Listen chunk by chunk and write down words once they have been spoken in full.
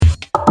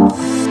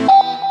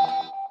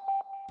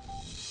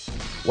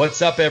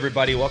What's up,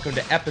 everybody? Welcome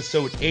to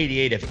episode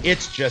 88 of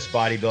It's Just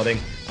Bodybuilding.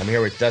 I'm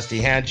here with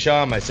Dusty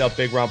Hanshaw, myself,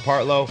 Big Ron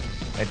Partlow,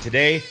 and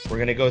today we're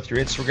going to go through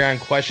Instagram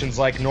questions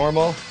like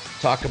normal,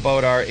 talk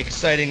about our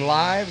exciting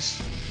lives,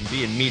 and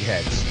being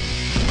meatheads.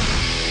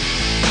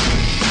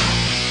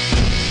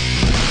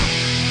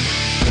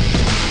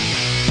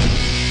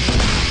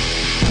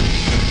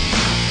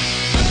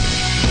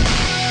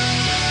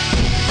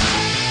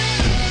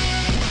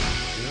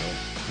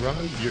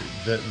 Ron,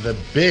 the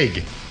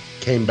big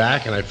came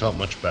back and I felt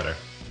much better.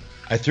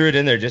 I threw it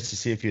in there just to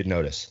see if you'd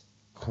notice.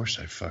 Of course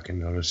I fucking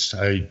noticed.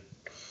 It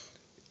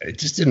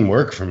just didn't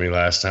work for me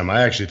last time.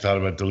 I actually thought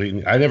about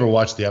deleting. I never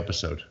watched the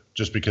episode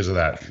just because of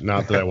that.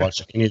 Not that I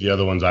watched any of the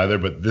other ones either,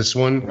 but this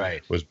one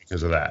was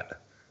because of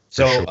that.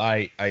 So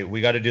sure.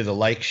 We got to do the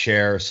like,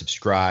 share,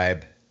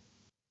 subscribe,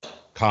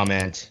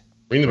 comment,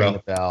 ring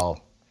the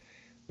bell.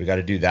 We got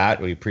to do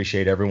that. We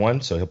appreciate everyone.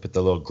 So he'll put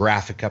the little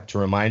graphic up to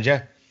remind you.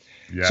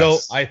 Yes. So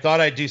I thought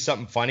I'd do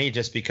something funny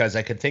just because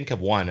I could think of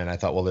one, and I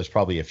thought, well, there's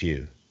probably a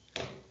few.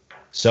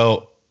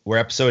 So we're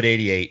episode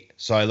 88.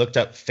 So I looked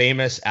up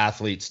famous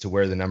athletes to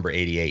wear the number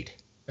 88.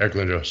 Eric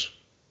Lindros.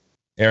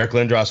 Eric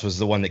Lindros was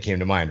the one that came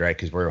to mind, right?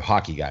 Because we're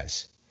hockey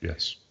guys.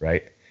 Yes.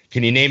 Right?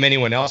 Can you name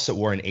anyone else that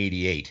wore an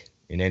 88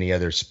 in any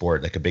other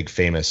sport, like a big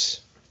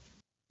famous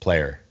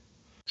player?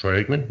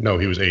 Troy Aikman? No,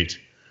 he was 8.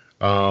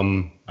 I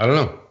don't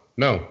know.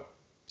 No.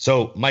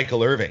 So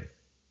Michael Irving.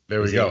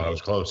 There we go. I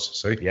was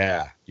close. See?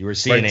 Yeah. You were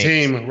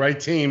seeing right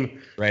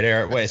team. Right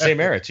era. Wait, same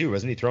era too,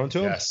 wasn't he thrown to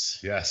him?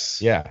 Yes.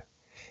 Yeah.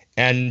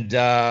 And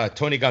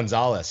Tony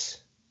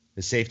Gonzalez,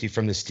 the safety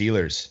from the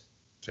Steelers.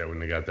 I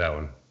wouldn't have got that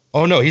one.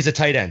 Oh no, he's a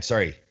tight end.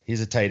 Sorry.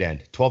 He's a tight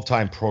end.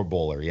 12-time Pro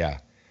Bowler. Yeah.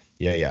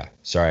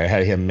 Sorry, I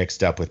had him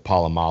mixed up with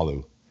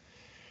Polamalu.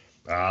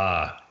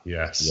 Ah,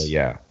 yes.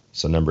 Yeah.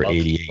 So number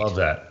 88. Love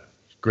that.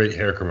 Great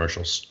hair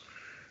commercials.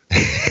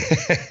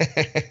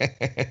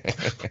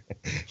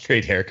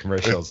 Great hair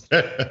commercials.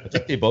 I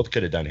think they both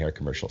could have done hair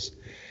commercials.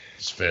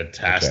 It's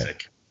fantastic.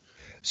 Okay.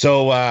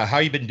 So how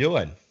you been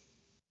doing?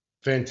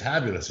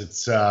 Fantabulous.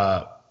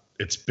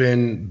 It's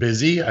been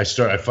busy. I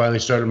finally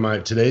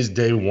started today's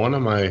day one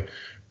of my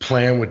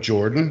plan with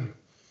Jordan.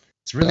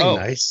 It's really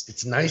nice.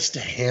 It's nice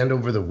to hand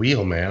over the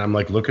wheel, man. I'm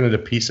like looking at a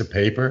piece of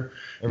paper.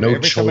 Every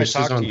time I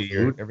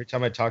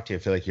talk to you, I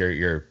feel like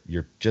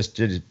you're just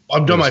did.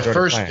 I've done my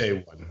first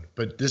day one,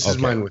 but this is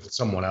mine with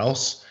someone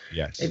else.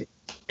 Yes.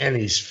 And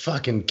he's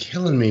fucking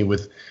killing me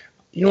with,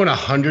 you know what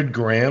 100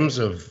 grams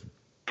of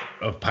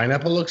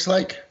pineapple looks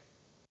like?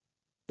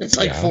 It's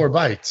like 4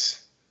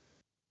 bites.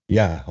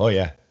 Yeah. Oh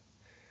yeah.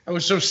 I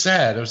was so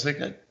sad. I was like,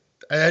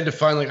 I had to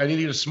find I need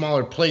to get a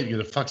smaller plate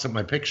because it fucks up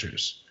my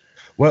pictures.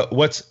 Well,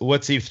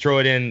 what's he throw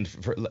it in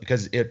for?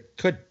 Because it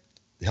could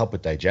help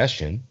with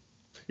digestion.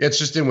 Yeah, it's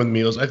just in with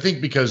meals. I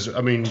think because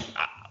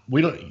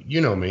we don't.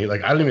 You know me. I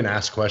don't even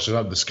ask questions.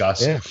 I don't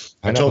discuss. Yeah,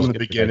 I told him in the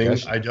beginning.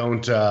 I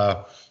don't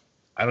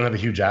have a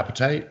huge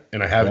appetite,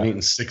 and I haven't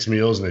eaten 6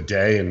 meals in a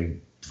day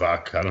in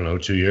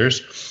 2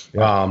 years.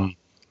 Yeah.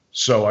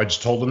 So I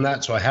just told him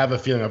that. So I have a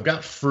feeling I've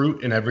got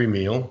fruit in every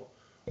meal.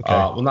 Okay.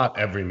 Well, not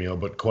every meal,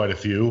 but quite a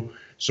few.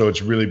 So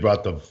it's really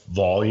brought the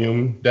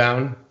volume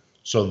down.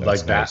 So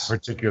that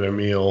particular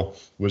meal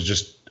was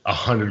just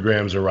 100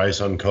 grams of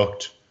rice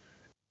uncooked,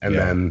 and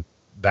then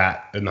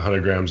that and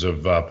 100 grams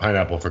of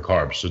pineapple for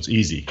carbs. So it's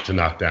easy to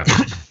knock down.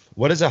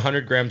 What does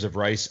 100 grams of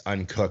rice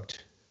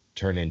uncooked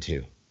turn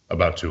into?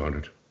 About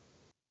 200.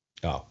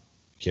 Oh,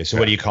 okay. So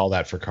what do you call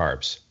that for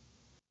carbs?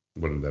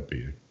 What would that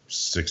be?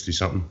 60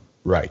 something.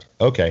 Right.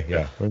 Okay.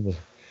 Yeah.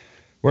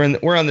 We're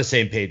on the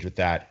same page with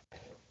that.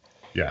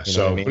 Yeah. You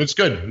know what I mean? But it's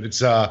good.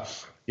 It's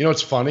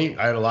it's funny.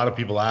 I had a lot of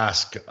people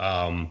ask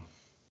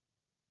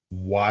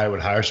why I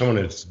would hire someone.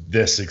 It's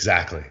this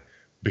exactly,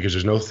 because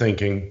there's no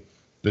thinking,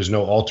 there's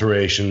no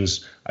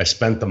alterations. I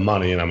spent the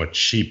money and I'm a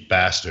cheap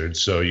bastard.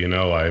 So, I'm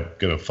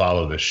going to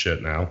follow this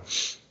shit now.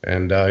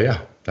 And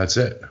that's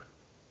it.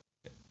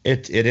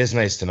 It is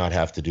nice to not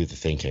have to do the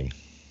thinking.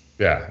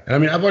 Yeah.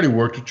 And I've already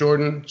worked with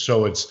Jordan.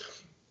 So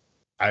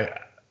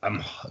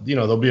I'm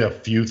there'll be a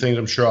few things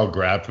I'm sure I'll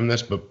grab from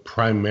this, but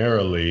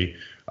primarily,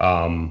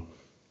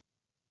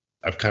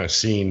 I've kind of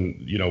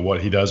seen,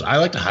 what he does. I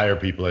like to hire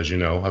people, as you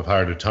know. I've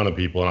hired a ton of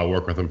people, and I'll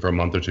work with them for a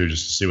month or two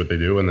just to see what they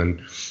do. And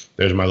then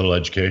there's my little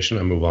education.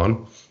 I move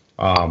on.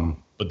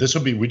 But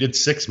we did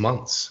 6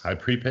 months. I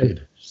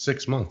prepaid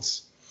 6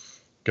 months.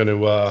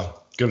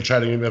 Gonna try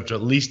to get up to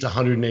at least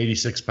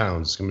 186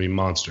 pounds. It's gonna be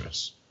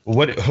monstrous.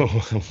 What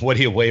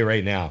do you weigh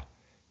right now?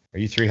 Are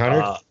you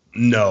 300?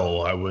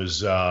 No, I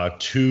was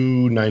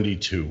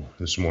 292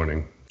 this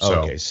morning.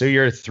 Okay, so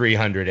you're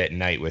 300 at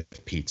night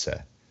with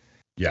pizza.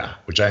 Yeah,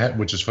 which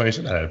is funny.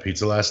 I had a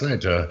pizza last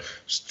night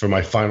for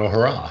my final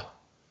hurrah.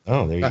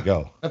 Oh, there you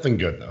go. Nothing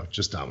good though,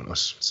 just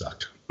Domino's.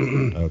 Sucked.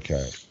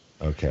 Okay.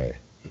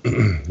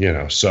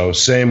 So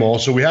same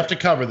old. So we have to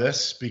cover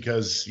this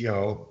because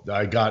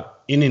I got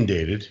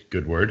inundated.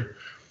 Good word.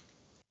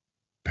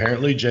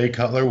 Apparently, Jay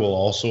Cutler will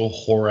also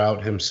whore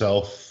out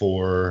himself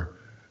for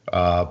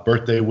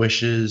birthday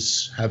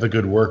wishes, have a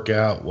good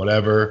workout,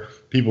 whatever.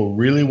 People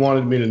really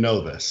wanted me to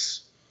know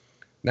this.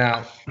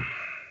 Now,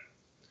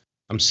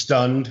 I'm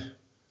stunned.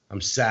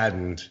 I'm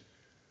saddened.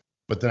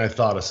 But then I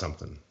thought of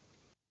something.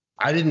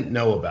 I didn't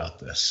know about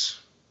this.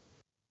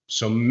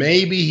 So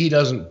maybe he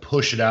doesn't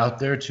push it out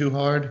there too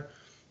hard.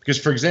 Because,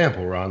 for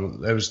example,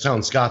 Ron, I was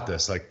telling Scott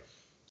this, like,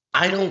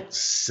 I don't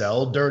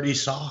sell dirty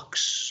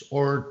socks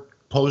or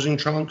posing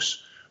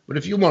trunks. But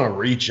if you want to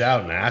reach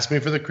out and ask me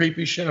for the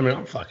creepy shit, I mean,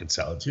 I'll fucking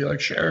sell it to you. Like,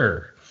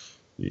 sure.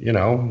 You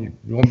know,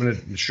 you want me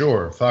to,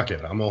 sure, fuck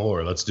it. I'm a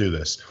whore. Let's do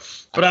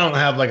this. But I don't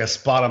have like a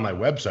spot on my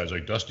website. It's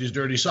like Dusty's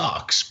Dirty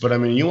Socks. But I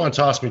mean, you want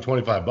to toss me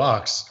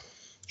 $25?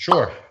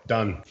 Sure.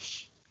 Done.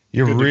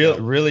 You're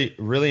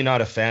really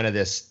not a fan of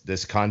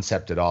this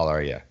concept at all,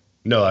 are you?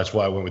 No, that's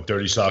why I went with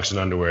dirty socks and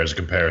underwear as a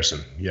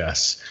comparison.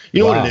 Yes.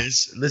 You know what it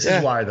is? This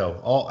is why,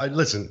 though.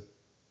 Listen,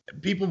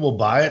 people will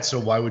buy it, so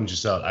why wouldn't you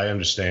sell it? I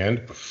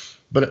understand.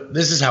 But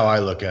this is how I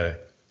look at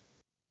it.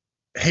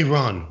 Hey,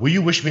 Ron, will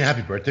you wish me a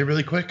happy birthday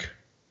really quick?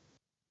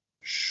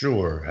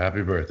 Sure.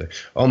 Happy birthday.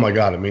 Oh, my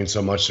God. It means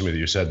so much to me that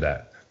you said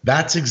that.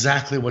 That's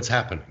exactly what's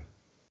happening.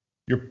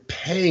 You're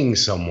paying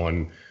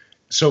someone.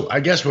 So I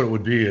guess what it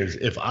would be is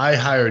if I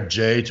hired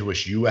Jay to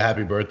wish you a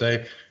happy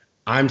birthday,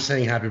 I'm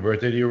saying happy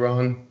birthday to you,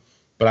 Ron,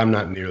 but I'm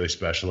not nearly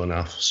special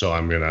enough. So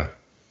I'm going to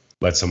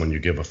let someone you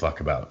give a fuck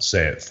about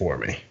say it for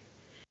me.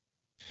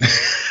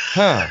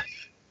 Huh.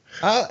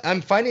 I'm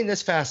finding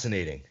this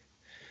fascinating.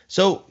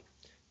 So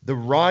the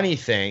Ronnie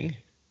thing,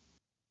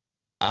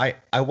 I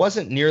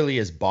wasn't nearly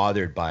as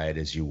bothered by it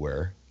as you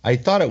were. I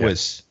thought it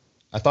was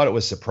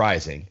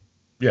surprising.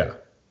 Yeah.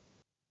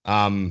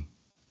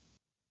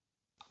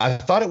 I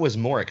thought it was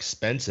more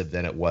expensive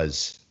than it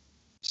was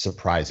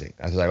surprising.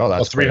 I was like, oh,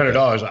 that's $300.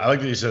 I like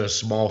that you said a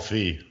small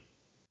fee.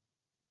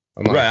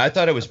 Right. I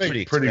thought it was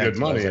pretty good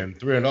money, and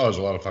 $300 is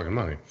a lot of fucking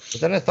money.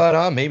 But then I thought,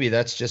 oh, maybe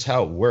that's just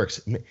how it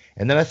works.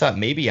 And then I thought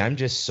maybe I'm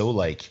just so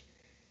like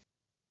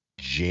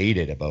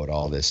jaded about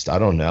all this. I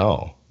don't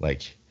know.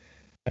 Like,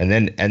 and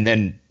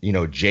then you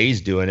know, Jay's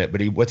doing it,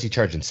 but what's he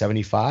charging?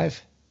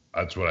 75?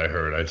 That's what I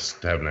heard. I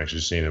haven't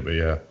actually seen it, but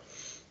yeah.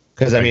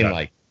 Because I mean,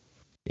 like,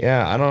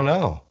 yeah, I don't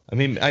know. I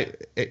mean,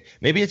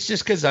 maybe it's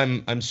just because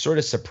I'm sort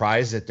of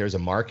surprised that there's a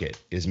market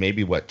is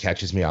maybe what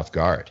catches me off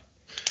guard.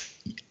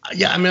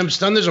 Yeah, I mean, I'm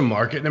stunned there's a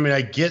market. I mean,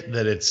 I get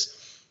that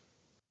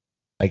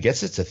I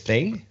guess it's a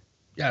thing.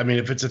 Yeah, I mean,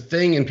 if it's a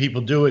thing and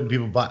people do it and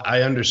people buy,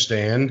 I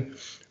understand.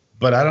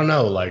 But I don't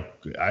know. Like,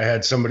 I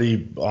had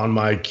somebody on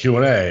my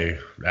Q&A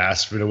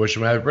ask me to wish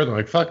them a happy birthday. I'm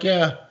like, fuck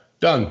yeah,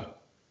 done.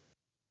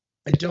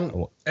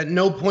 At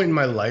no point in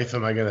my life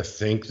am I going to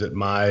think that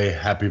my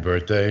happy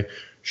birthday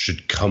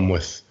should come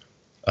with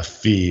a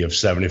fee of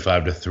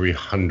 $75 to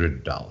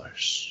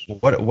 $300.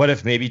 What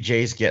if maybe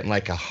Jay's getting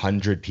like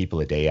 100 people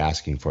a day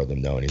asking for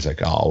them though, and he's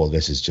like, oh well,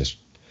 this is just.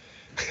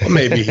 Well,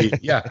 maybe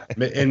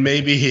and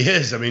maybe he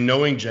is. I mean,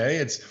 knowing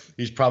Jay,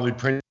 he's probably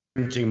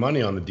printing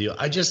money on the deal.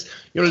 You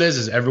know what it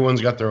is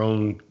everyone's got their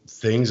own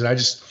things, and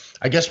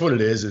I guess what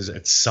it is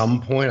at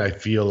some point I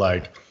feel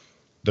like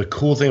the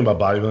cool thing about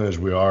bodybuilding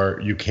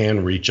is you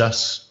can reach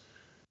us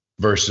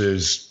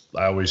versus.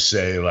 I always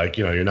say, like,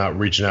 you know, you're not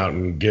reaching out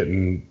and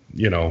getting,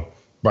 you know,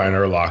 Brian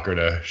Urlacher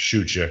to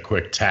shoot you a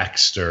quick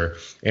text or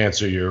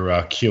answer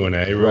your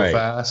Q&A real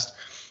fast.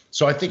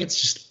 So I think it's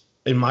just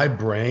in my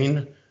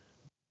brain,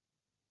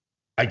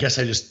 I guess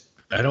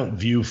I don't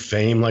view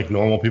fame like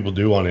normal people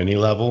do on any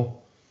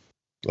level.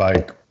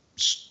 Like,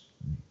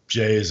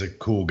 Jay is a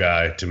cool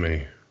guy to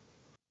me.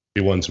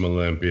 He won some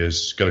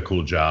Olympias, got a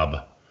cool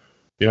job.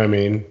 You know what I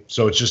mean?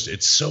 So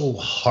it's so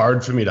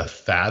hard for me to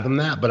fathom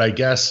that, but I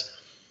guess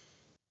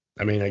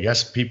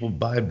people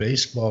buy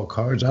baseball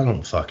cards. I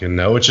don't fucking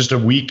know. It's just a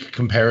weak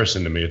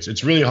comparison to me.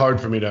 It's really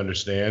hard for me to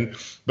understand.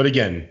 But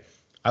again,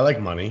 I like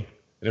money.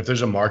 And if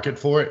there's a market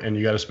for it and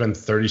you got to spend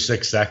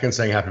 36 seconds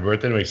saying happy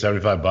birthday to make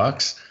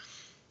 $75,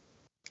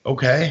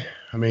 okay.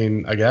 I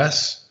mean, I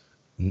guess.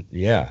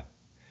 Yeah.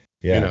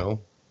 You know,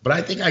 but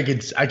I think I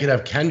could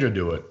have Kendra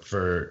do it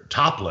for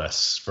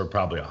topless for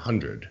probably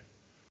 100.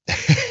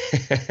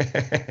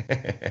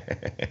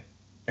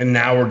 And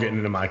now we're getting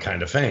into my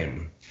kind of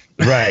fame.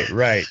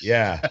 Right,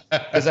 yeah.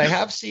 Because I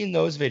have seen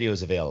those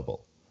videos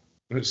available.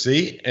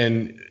 See,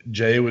 and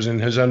Jay was in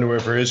his underwear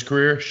for his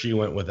career. She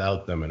went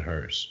without them in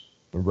hers.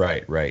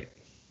 Right.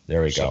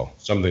 There we go.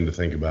 Something to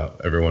think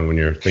about, everyone, when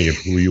you're thinking of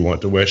who you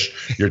want to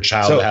wish your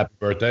child a happy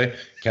birthday.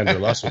 Kendra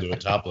Luss will do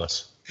it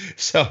topless.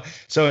 So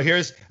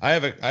I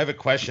have a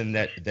question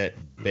that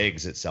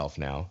begs itself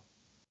now.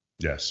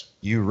 Yes.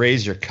 You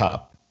raise your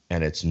cup,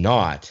 and it's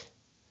not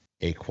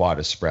a quad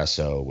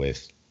espresso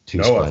with.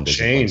 No, I've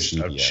changed,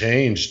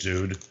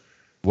 dude.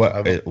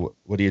 What are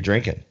you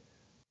drinking?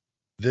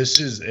 This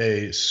is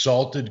a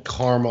salted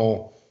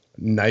caramel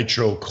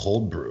nitro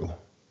cold brew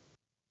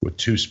with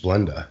 2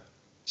 Splenda.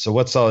 So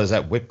is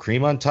that whipped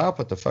cream on top?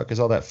 What the fuck is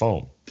all that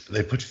foam?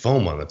 They put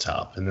foam on the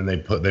top, and then they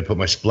put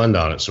my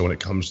Splenda on it. So when it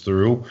comes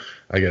through,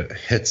 I get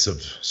hits of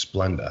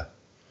Splenda.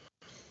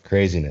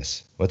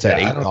 Craziness. What's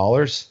that?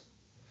 $8?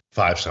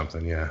 5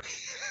 something, yeah.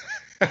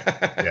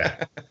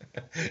 Yeah.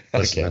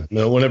 Listen, okay.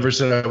 No one ever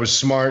said I was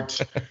smart.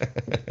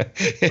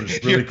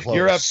 It's really close.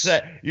 You're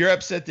upset. You're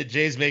upset that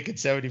Jay's making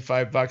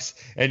 $75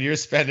 and you're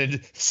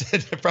spending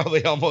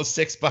probably almost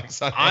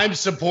 $6 on it. I'm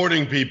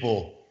supporting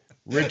people.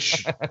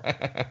 Rich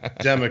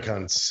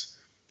demicunts.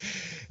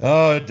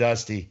 Oh,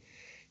 Dusty.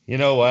 You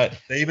know what?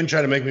 They even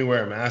try to make me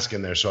wear a mask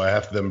in there, so I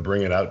have them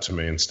bring it out to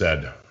me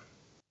instead.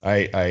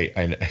 I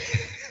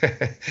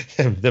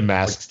the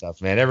mask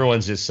stuff, man.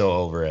 Everyone's just so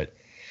over it.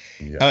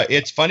 Yeah.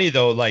 It's funny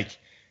though, like,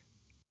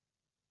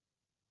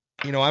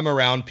 you know, I'm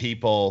around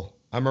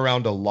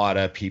a lot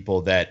of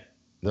people that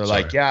they're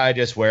like, yeah, I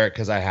just wear it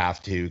because I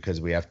have to,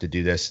 because we have to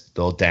do this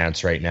little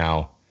dance right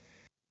now.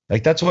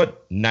 Like, that's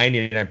what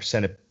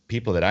 99% of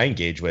people that I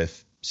engage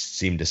with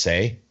seem to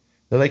say.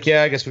 They're like,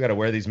 yeah, I guess we got to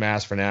wear these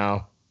masks for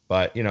now,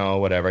 but, you know,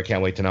 whatever. I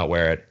can't wait to not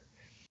wear it.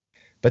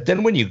 But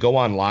then when you go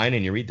online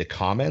and you read the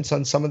comments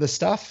on some of the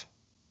stuff.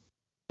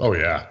 Oh,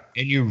 yeah.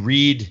 And you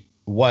read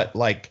what,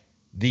 like,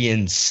 the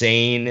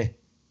insane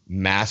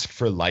mask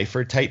for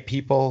lifer type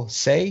people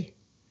say.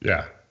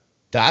 Yeah.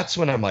 That's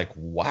when I'm like,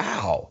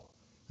 wow,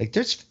 like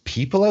there's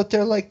people out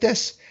there like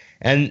this.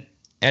 And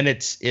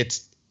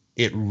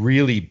they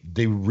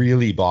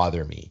really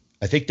bother me.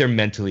 I think they're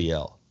mentally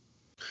ill.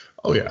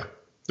 Oh yeah.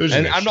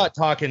 I'm not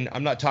talking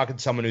to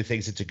someone who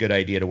thinks it's a good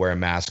idea to wear a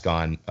mask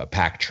on a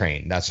packed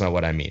train. That's not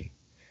what I mean.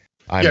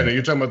 No,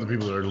 you're talking about the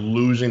people that are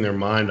losing their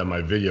mind on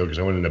my video because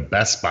I went into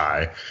Best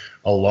Buy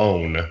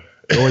alone.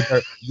 Or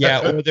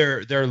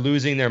they're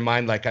losing their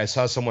mind. Like I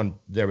saw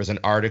there was an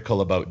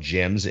article about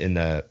gyms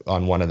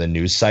on one of the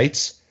news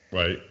sites.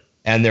 Right.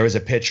 And there was a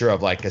picture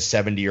of like a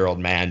 70-year-old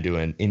man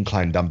doing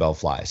incline dumbbell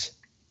flies.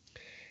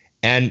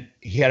 And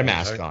he had a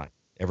mask on.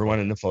 Everyone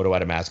in the photo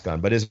had a mask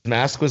on, but his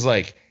mask was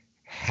like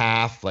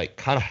half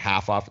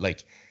off.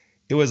 Like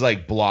it was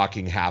like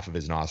blocking half of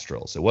his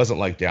nostrils. It wasn't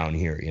like down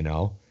here, you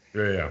know?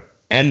 Yeah.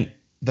 And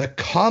the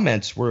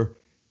comments were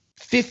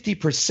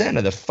 50%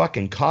 of the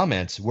fucking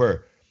comments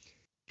were,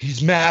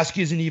 his mask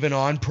isn't even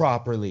on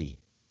properly.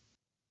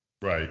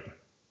 Right.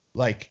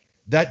 Like,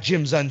 that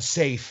gym's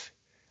unsafe.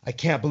 I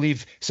can't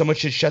believe someone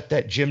should shut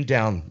that gym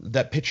down.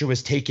 That picture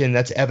was taken.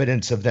 That's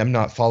evidence of them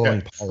not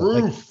following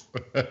policy.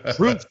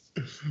 Proof.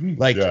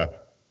 Like,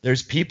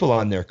 there's people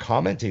on there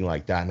commenting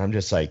like that. And I'm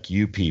just like,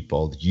 you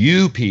people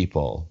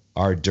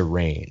are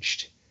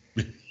deranged.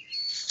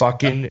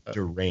 Fucking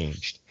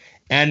deranged.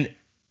 And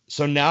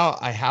so now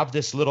I have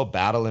this little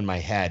battle in my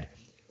head.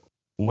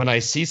 When I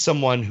see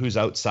someone who's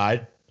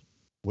outside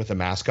with a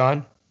mask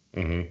on,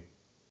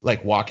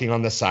 like walking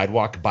on the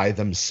sidewalk by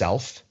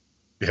themselves.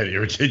 Yeah, it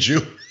irritates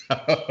you.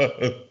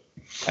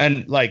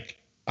 And like,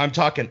 I'm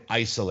talking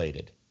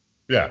isolated.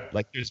 Yeah.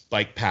 Like there's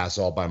bike paths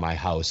all by my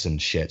house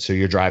and shit. So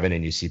you're driving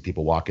and you see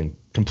people walking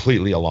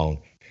completely alone.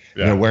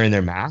 Yeah. And they're wearing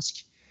their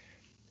mask.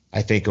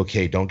 I think,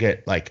 okay,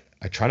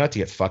 I try not to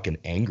get fucking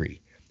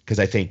angry because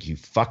I think you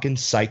fucking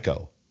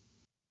psycho.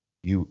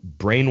 You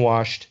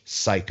brainwashed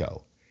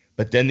psycho.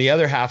 But then the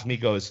other half of me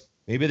goes,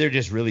 maybe they're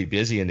just really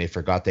busy and they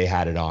forgot they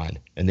had it on.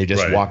 And they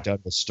just walked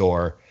out the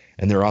store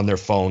and they're on their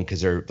phone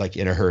because they're like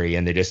in a hurry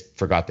and they just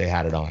forgot they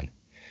had it on.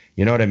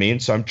 You know what I mean?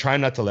 So I'm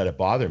trying not to let it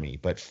bother me.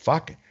 But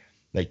fuck,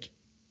 like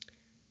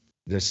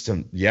there's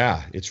some,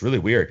 it's really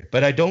weird.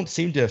 But I don't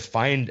seem to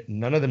find,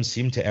 none of them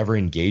seem to ever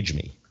engage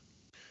me.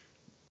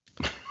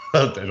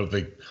 I don't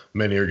think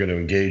many are going to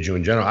engage you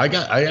in general.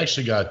 I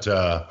actually got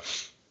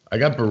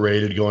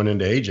berated going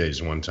into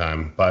AJ's one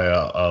time by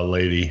a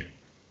lady.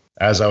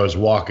 As I was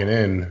walking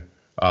in,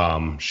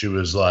 she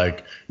was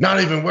like,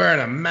 not even wearing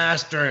a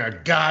mask during a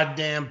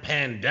goddamn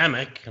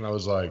pandemic. And I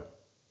was like,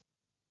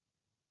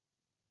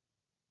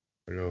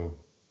 I go,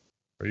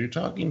 are you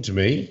talking to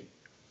me?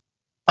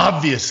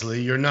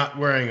 Obviously, you're not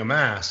wearing a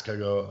mask. I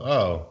go,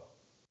 oh,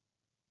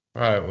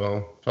 all right,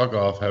 well, fuck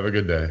off. Have a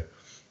good day.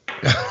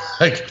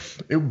 Like,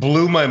 it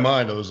blew my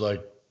mind. I was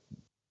like,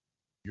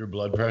 your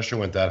blood pressure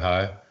went that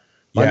high?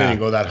 Mine didn't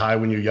go that high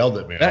when you yelled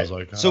at me. I was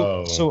like,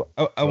 oh. So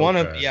I want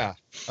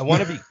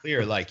to be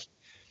clear. Like,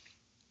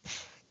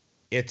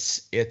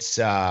 it's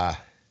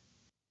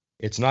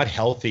not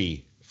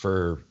healthy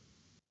for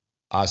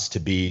us to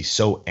be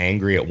so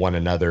angry at one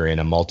another in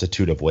a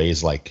multitude of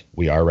ways like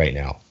we are right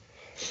now.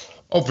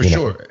 Oh, for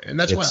sure. And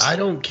that's why I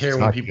don't care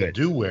when people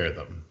do wear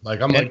them. Like,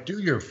 I'm like, do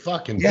your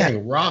fucking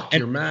thing. Rock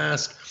your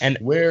mask. And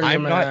wear your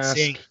mask.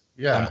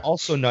 I'm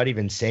also not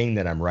even saying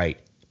that I'm right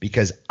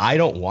because I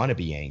don't want to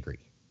be angry.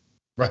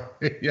 Right.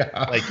 Yeah.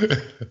 Like,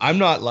 I'm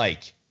not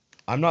like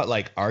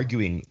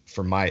arguing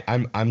for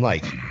I'm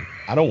like,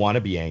 I don't want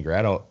to be angry.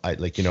 I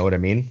like, you know what I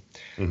mean?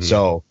 Mm-hmm.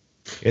 So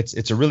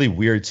it's a really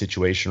weird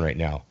situation right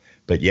now.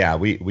 But yeah,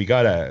 we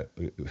gotta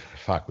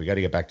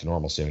get back to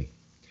normal soon.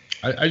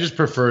 I just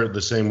prefer it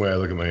the same way I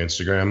look at my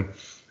Instagram.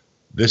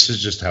 This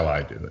is just how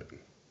I do it.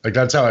 Like,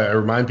 that's how I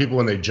remind people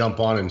when they jump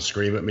on and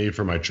scream at me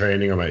for my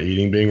training or my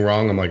eating being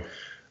wrong. I'm like,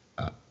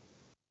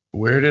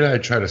 where did I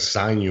try to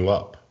sign you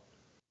up?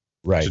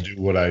 Right. To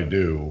do what I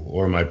do,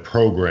 or my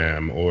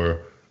program,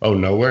 or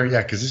nowhere.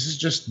 Yeah, because this is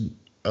just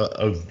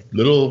a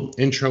little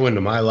intro into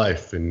my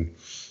life, and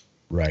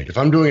Right. If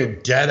I'm doing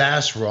it dead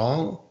ass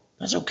wrong,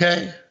 that's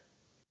okay.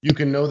 You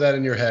can know that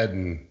in your head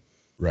and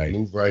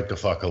move right the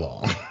fuck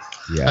along.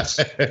 Yes,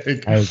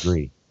 I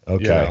agree.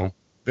 Okay. You know,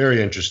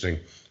 very interesting.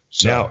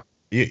 So now,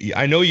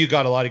 I know you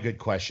got a lot of good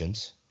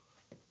questions.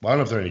 Well, I don't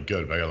know if they're any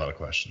good, but I got a lot of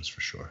questions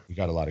for sure. You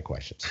got a lot of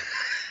questions.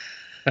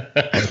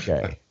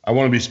 Okay. I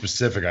want to be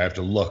specific. I have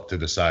to look to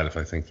decide if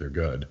I think they're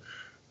good.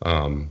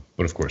 But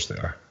of course they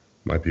are.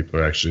 My people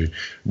are actually.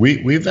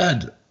 We've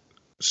had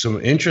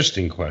some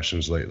interesting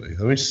questions lately.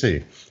 Let me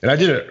see. And I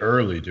did it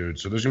early, dude.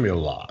 So there's gonna be a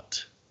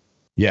lot.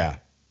 Yeah.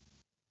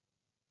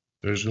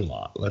 There's a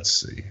lot. Let's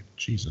see.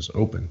 Jesus,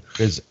 open.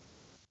 Because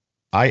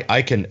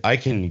I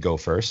can go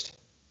first.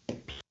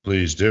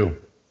 Please do.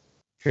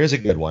 Here's a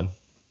good one.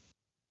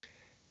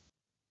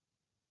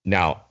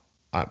 Now,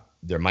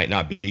 there might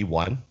not be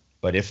one,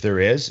 but if there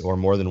is, or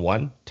more than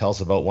one, tell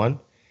us about one.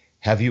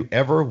 Have you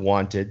ever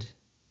wanted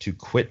to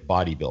quit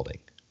bodybuilding?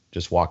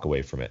 Just walk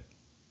away from it.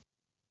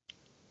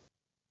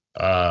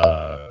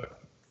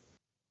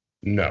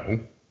 No.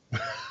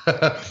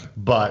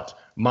 But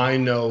my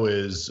no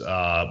is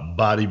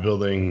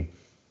bodybuilding.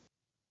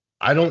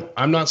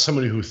 I'm not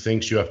somebody who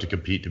thinks you have to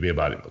compete to be a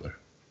bodybuilder.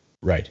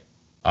 Right.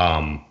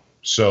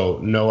 So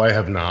no, I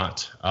have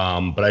not.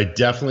 But I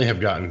definitely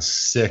have gotten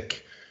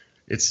sick.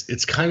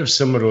 It's kind of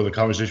similar to the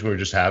conversation we were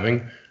just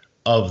having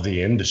of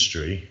the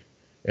industry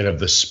and of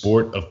the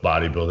sport of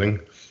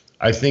bodybuilding.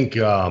 I think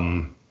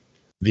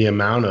the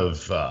amount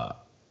of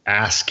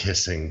ass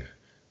kissing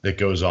that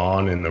goes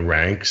on in the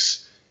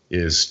ranks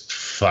is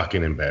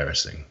fucking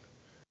embarrassing.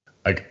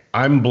 Like,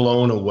 I'm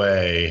blown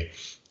away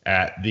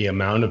at the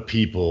amount of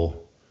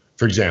people,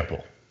 for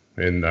example,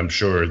 and I'm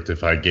sure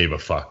if I gave a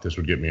fuck, this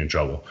would get me in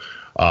trouble.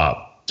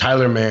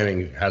 Tyler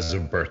Manning has a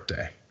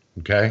birthday,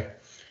 okay?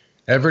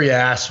 Every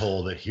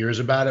asshole that hears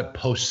about it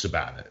posts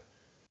about it.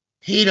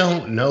 He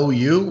don't know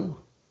you.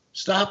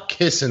 Stop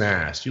kissing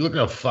ass. You look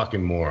like a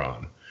fucking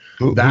moron.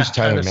 Who's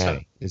Tyler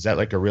Manning? Is that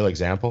like a real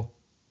example?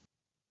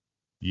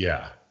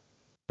 Yeah.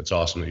 It's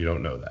awesome that you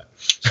don't know that.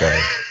 Sorry.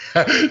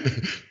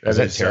 Is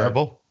that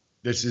terrible?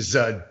 This is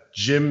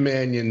Jim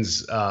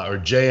Mannion's or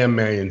J.M.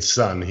 Mannion's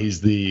son. He's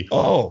the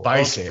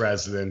vice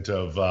president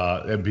of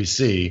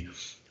NBC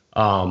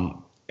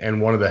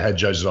and one of the head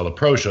judges of all the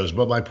pro shows.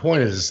 But my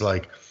point is,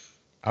 like,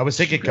 I was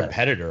thinking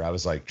competitor. I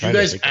was like, do you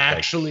guys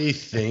actually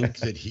think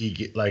that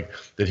he's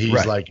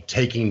like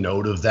taking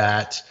note of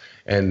that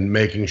and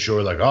making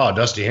sure, like, oh,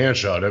 Dusty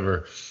Handshot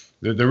ever.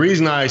 The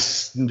reason I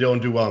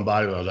don't do well in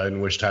bodybuilding is I didn't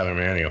wish Tyler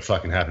Manning a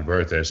fucking happy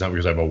birthday. It's not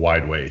because I have a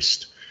wide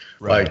waist.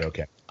 Right. Like,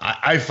 okay.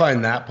 I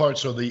find that part.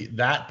 So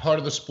that part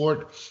of the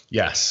sport,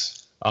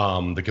 yes.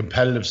 The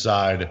competitive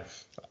side,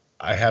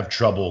 I have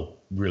trouble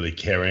really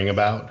caring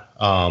about.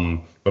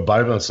 But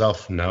bodybuilding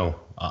itself, no.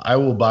 I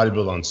will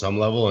bodybuild on some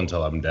level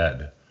until I'm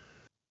dead.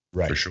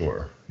 Right. For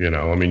sure. You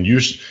know, I mean,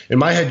 in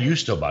my head, you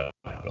still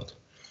bodybuild.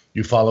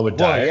 You follow a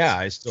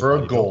diet for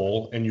a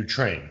goal and you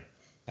train.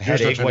 I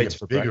had egg whites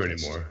for bigger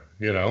breakfast. Anymore,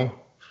 you know?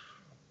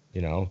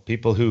 You know,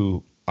 people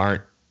who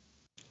aren't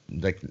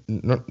like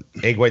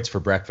egg whites for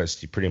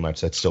breakfast,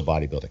 that's still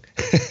bodybuilding.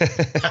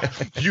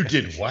 You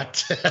did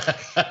what?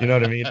 You know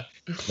what I mean?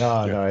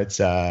 No, it's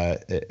I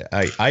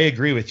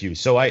agree with you.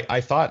 So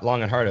I thought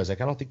long and hard. I was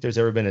like, I don't think there's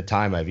ever been a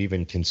time I've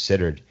even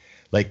considered,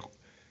 like,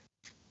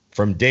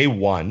 from day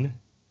one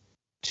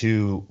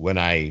to when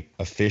I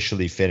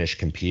officially finished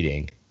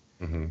competing,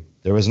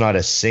 there was not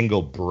a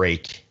single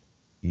break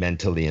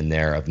mentally in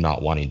there of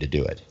not wanting to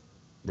do it.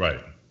 Right.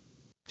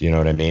 Do you know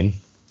what I mean?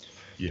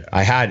 Yeah.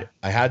 I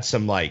had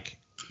some, like,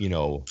 you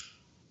know,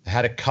 I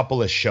had a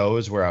couple of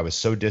shows where I was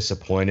so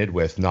disappointed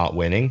with not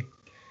winning,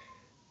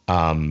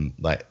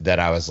 like that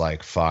I was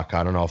like, fuck,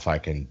 I don't know if I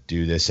can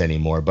do this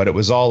anymore. But it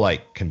was all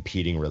like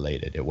competing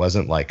related. It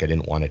wasn't like I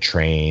didn't want to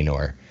train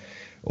or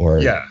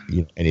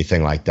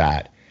anything like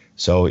that.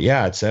 So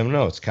yeah, I don't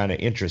know. It's kind of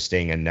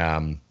interesting,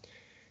 and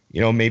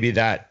you know, maybe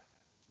that's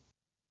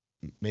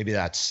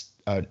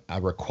a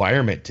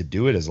requirement to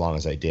do it as long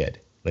as I did.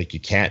 Like, you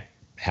can't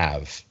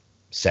have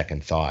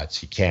second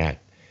thoughts. You can't,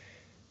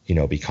 you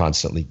know, be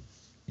constantly,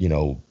 you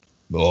know,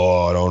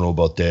 oh, I don't know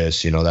about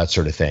this, you know, that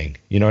sort of thing.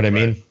 You know what I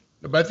mean?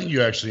 But I think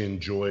you actually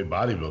enjoy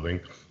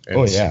bodybuilding. And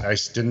oh yeah. I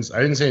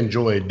didn't say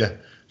enjoyed. I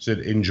said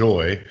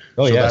enjoy.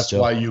 Oh so yeah. That's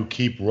why you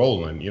keep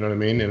rolling. You know what I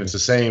mean? And it's the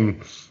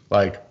same.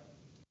 Like,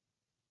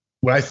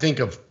 when I think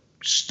of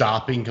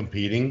stopping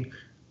competing,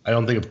 I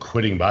don't think of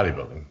quitting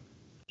bodybuilding.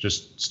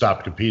 Just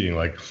stop competing.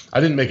 Like, I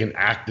didn't make an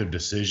active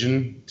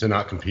decision to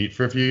not compete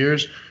for a few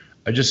years.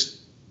 I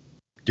just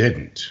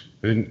didn't.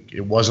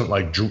 It wasn't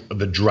like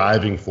the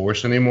driving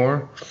force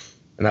anymore,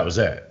 and that was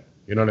it.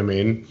 You know what I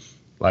mean?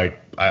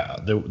 Like,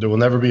 there will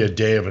never be a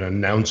day of an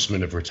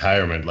announcement of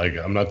retirement. Like,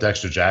 I'm not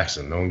Dexter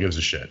Jackson. No one gives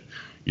a shit.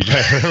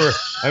 I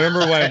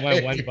remember when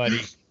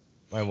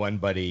my one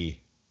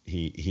buddy,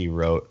 he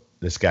wrote,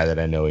 this guy that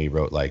I know, he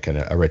wrote like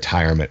a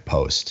retirement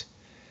post.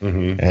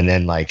 And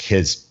then, like,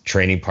 his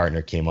training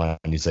partner came on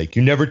and he's like,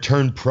 you never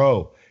turned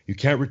pro. you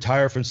can't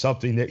retire from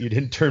something that you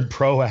didn't turn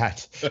pro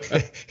at.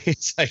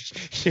 It's like,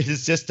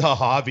 it's just a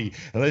hobby.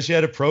 Unless you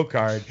had a pro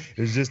card,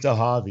 it was just a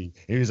hobby.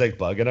 And he was like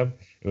bugging him.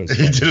 He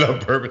did it on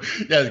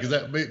purpose. Yeah,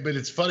 but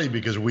it's funny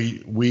because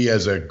we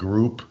as a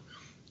group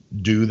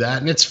do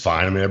that, and it's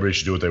fine. I mean, everybody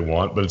should do what they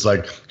want, but it's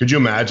like, could you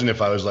imagine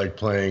if I was like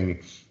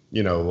playing,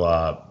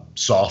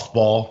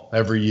 softball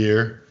every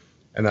year,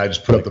 and I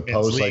just put up the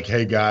post like,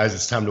 hey guys,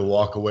 it's time to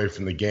walk away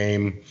from the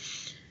game.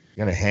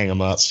 You're gonna hang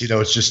them up.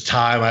 It's just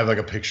time. I have like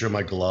a picture of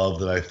my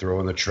glove that I throw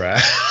in the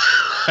trash.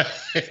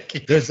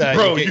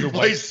 Bro, you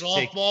play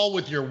softball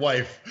with your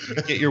wife. You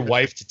get your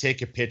wife to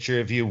take a picture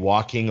of you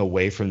walking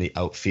away from the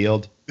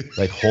outfield,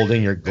 like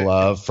holding your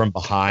glove from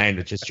behind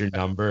with just your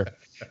number.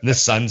 And the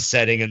sun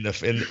setting in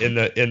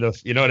the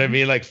you know what I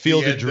mean? Like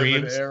Field of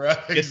Dreams.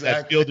 Exactly. Get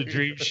that Field of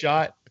Dreams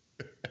shot.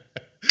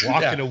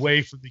 Walking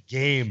away from the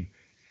game.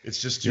 It's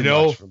just too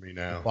much for me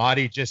now.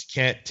 Body just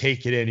can't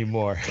take it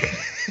anymore.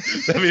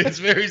 I mean, it's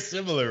very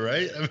similar,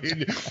 right? I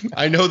mean,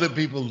 I know that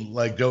people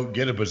like don't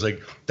get it, but it's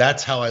like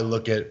that's how I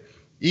look at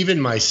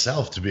even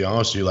myself, to be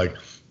honest with you. Like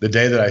the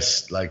day that I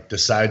like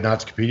decide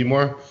not to compete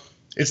anymore,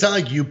 it's not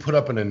like you put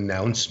up an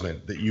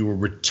announcement that you were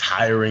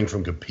retiring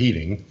from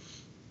competing.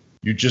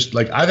 You just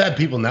like, I've had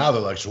people now that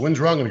are like, so when's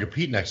Ron going to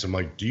compete next? I'm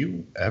like, do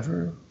you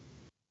ever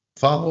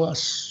follow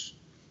us?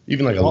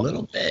 Even like a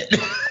little bit.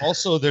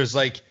 Also, there's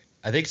like,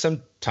 I think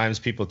sometimes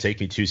people take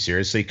me too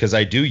seriously because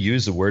I do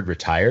use the word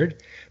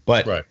retired,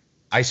 but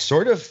I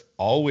sort of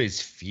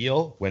always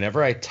feel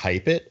whenever I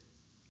type it,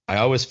 I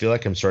always feel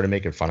like I'm sort of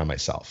making fun of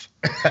myself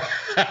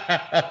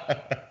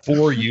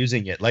for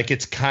using it. Like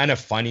it's kind of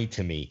funny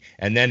to me.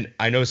 And then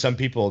I know some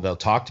people, they'll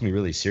talk to me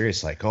really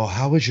serious, like, oh,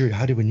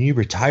 when you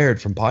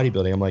retired from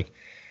bodybuilding? I'm like,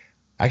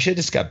 actually, I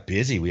just got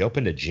busy. We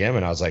opened a gym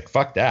and I was like,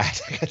 fuck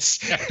that. I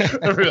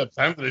don't have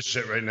time for this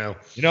shit right now.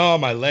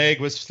 My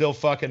leg was still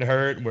fucking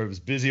hurt and I was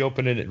busy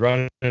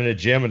running in a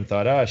gym and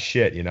thought, oh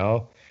shit,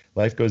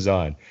 life goes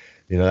on.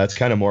 That's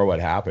kind of more what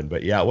happened.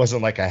 But yeah, it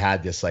wasn't like I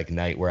had this like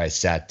night where I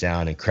sat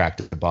down and cracked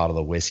a bottle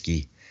of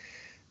whiskey,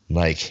 and,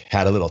 like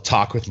had a little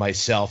talk with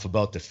myself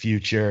about the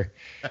future,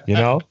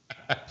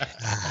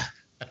 It's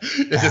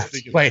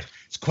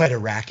quite a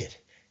racket.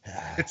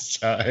 It's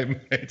time.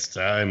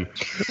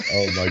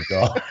 Oh my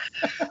God.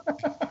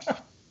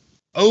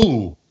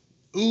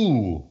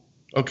 Ooh.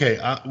 Okay.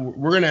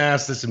 We're going to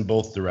ask this in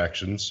both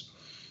directions.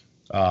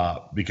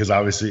 Because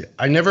obviously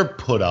I never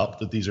put up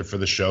that these are for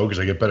the show because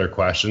I get better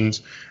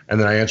questions and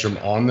then I answer them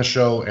on the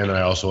show and then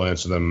I also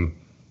answer them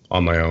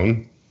on my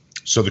own.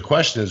 So the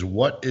question is,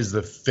 what is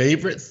the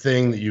favorite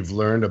thing that you've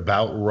learned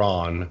about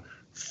Ron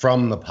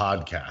from the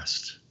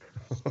podcast?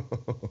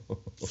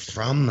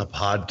 From the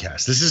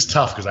podcast. This is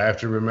tough because I have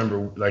to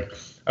remember, like,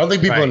 I don't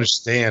think people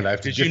understand. I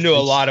have to. Did you know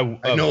a lot of?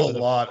 I know a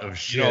lot of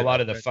shit. You know a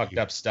lot of the fucked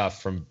up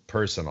stuff from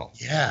personal.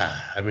 Yeah,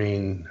 I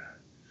mean,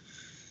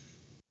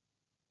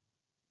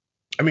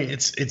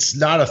 it's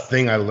not a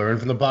thing I learned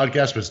from the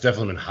podcast, but it's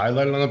definitely been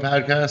highlighted on the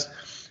podcast.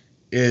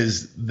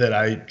 Is that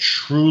I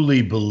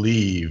truly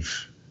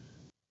believe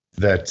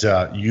that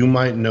you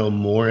might know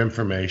more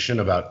information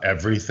about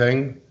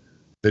everything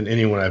than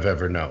anyone I've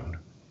ever known.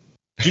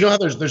 Do you know how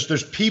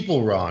there's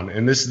people, Ron,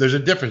 and there's a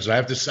difference. I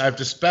have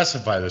to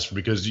specify this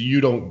because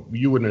you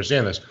wouldn't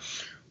understand this.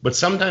 But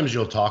sometimes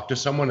you'll talk to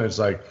someone and it's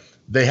like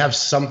they have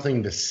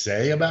something to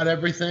say about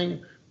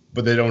everything,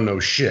 but they don't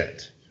know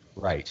shit.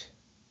 Right.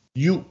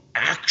 You're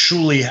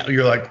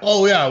like,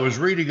 oh yeah, I was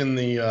reading in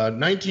the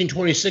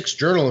 1926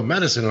 Journal of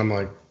Medicine. I'm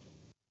like,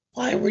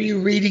 why were you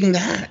reading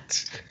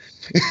that?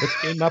 It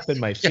came up in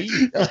my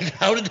feed. Like,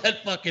 how did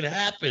that fucking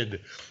happen?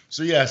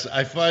 So yes,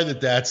 I find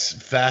that that's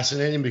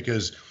fascinating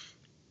because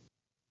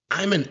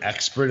I'm an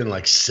expert in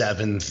like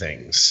 7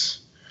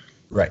 things.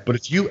 Right. But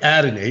if you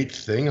add an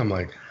 8th thing, I'm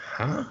like,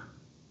 huh?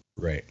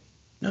 Right.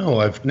 No,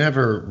 I've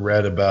never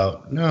read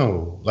about,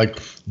 like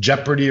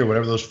Jeopardy or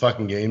whatever those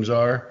fucking games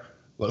are.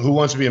 Who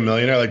Wants to Be a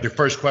Millionaire? Like the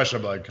first question,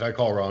 I'm like, can I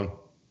call Ron?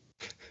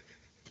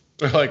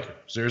 They're like,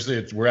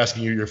 seriously, we're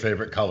asking you your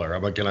favorite color.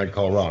 I'm like, can I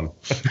call Ron?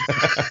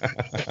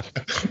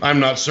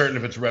 I'm not certain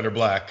if it's red or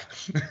black.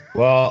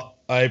 Well,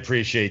 I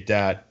appreciate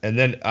that. And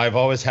then I've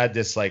always had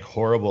this like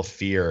horrible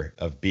fear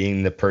of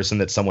being the person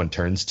that someone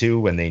turns to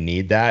when they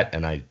need that,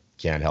 and I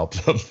can't help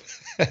them.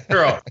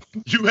 Girl,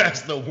 you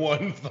asked the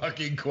one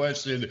fucking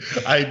question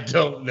I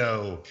don't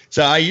know.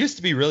 So I used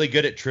to be really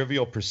good at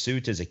Trivial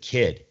Pursuit as a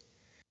kid.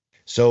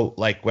 So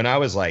like when I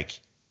was like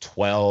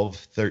 12,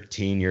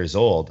 13 years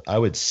old, I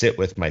would sit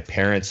with my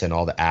parents and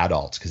all the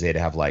adults because they'd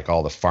have like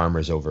all the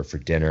farmers over for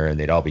dinner and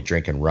they'd all be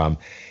drinking rum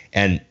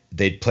and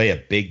they'd play a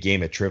big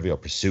game of Trivial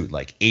Pursuit,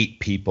 like 8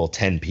 people,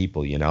 10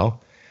 people,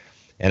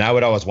 and I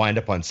would always wind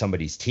up on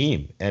somebody's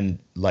team. And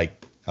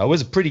like, I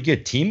was a pretty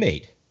good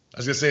teammate. I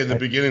was going to say in the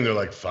beginning, they're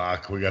like,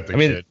 fuck, we got the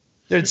kid.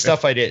 There's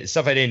stuff I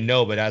didn't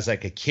know, but as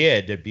like a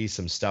kid, there'd be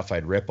some stuff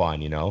I'd rip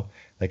on,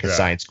 like a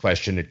science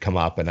question would come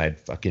up and I'd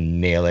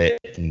fucking nail it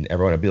and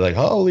everyone would be like,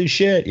 holy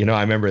shit.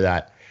 I remember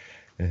that,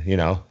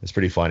 it's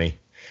pretty funny.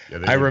 Yeah,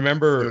 I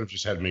remember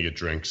just had me get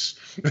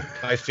drinks.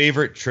 My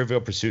favorite Trivial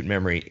Pursuit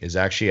memory is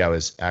I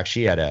was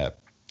actually at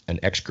an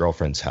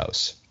ex-girlfriend's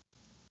house.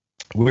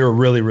 We were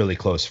really, really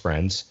close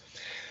friends,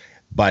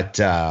 but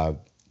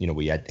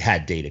we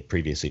had dated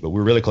previously, but we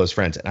were really close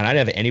friends, and I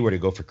didn't have anywhere to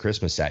go for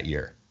Christmas that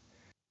year.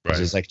 Right. It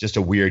was like just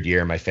a weird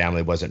year. My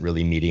family wasn't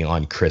really meeting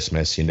on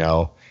Christmas,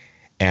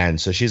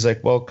 and so she's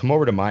like, well, come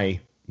over to my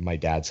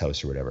dad's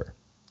house or whatever.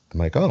 I'm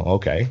like, oh,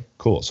 okay,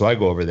 cool. So I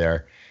go over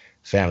there.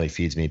 Family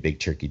feeds me a big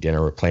turkey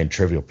dinner. We're playing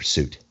Trivial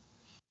Pursuit.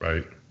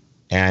 Right.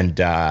 And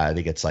I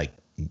think it's like,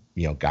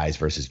 guys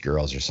versus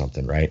girls or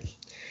something, right?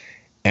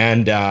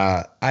 And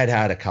I'd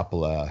had a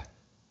couple of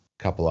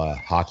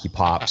hockey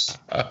pops,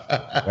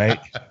 right?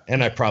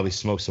 And I probably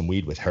smoked some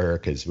weed with her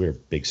because we were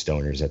big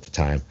stoners at the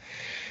time.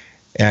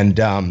 And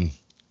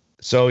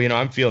so,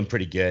 I'm feeling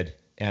pretty good.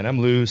 And I'm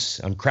loose.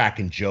 I'm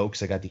cracking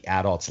jokes. I got the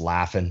adults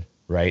laughing,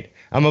 right?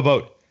 I'm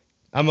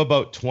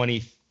about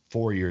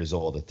 24 years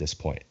old at this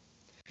point.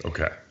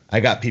 Okay. I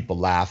got people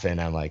laughing.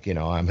 I'm like,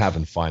 I'm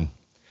having fun.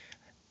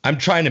 I'm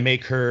trying to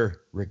make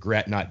her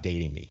regret not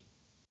dating me.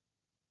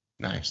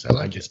 Nice.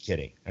 I'm just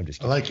kidding. I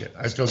like it.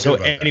 I feel good so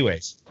about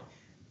anyways,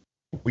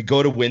 that. We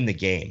go to win the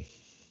game.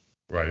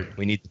 Right.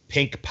 We need the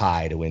pink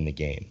pie to win the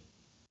game.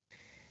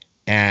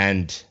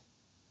 And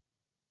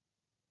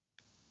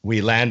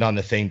we land on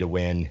the thing to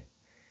win.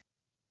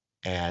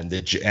 And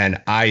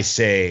I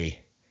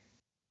say,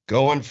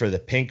 going for the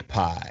pink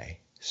pie.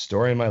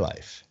 Story of my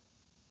life.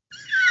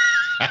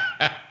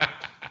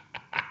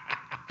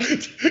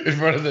 In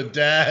front of the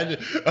dad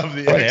of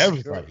the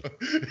everybody.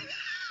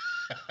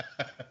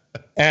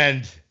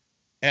 And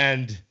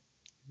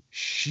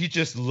she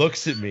just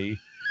looks at me.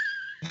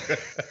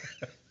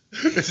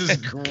 This is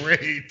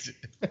great.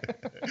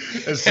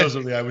 That's so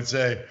something I would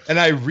say. And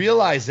I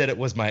realized that it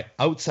was my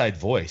outside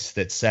voice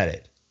that said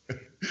it.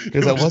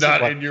 Because I wasn't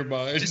not in your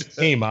mind. It just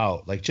came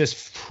out like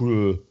just.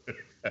 I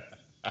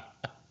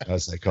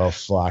was like, oh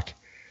fuck.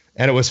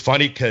 And it was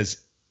funny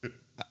because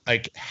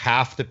like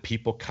half the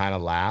people kind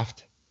of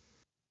laughed.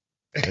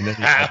 And then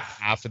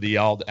half of the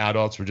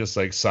adults were just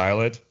like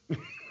silent.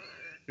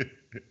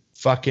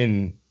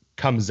 Fucking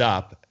comes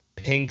up,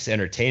 Pink's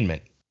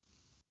Entertainment.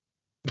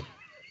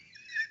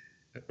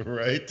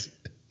 Right.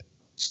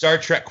 Star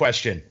Trek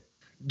question.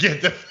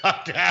 Get the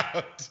fuck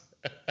out.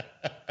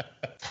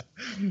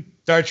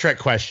 Star Trek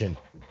question.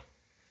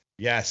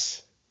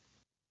 Yes.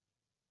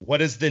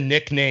 What is the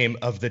nickname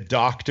of the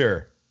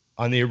Doctor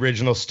on the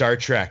original Star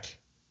Trek?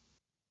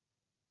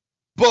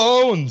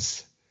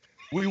 Bones.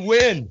 We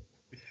win.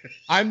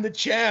 I'm the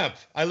champ.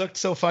 I looked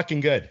so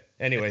fucking good.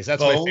 Anyways,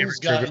 that's Bones my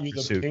favorite. Got you the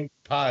pursuit. Pink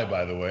pie,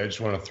 by the way. I just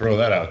want to throw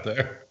that out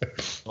there.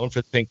 Going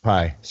for the pink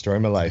pie. Story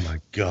of my life. Oh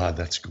my God,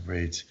 that's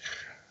great.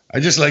 I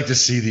just like to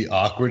see the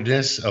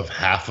awkwardness of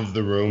half of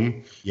the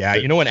room. Yeah,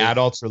 when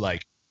adults are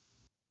like,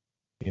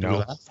 Do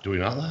we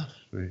not laugh?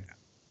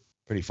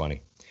 Pretty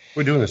funny.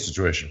 We're doing this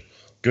situation.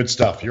 Good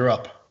stuff. You're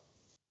up.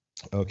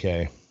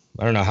 Okay.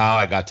 I don't know how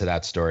I got to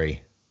that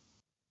story.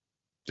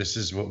 This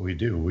is what we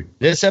do.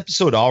 This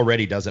episode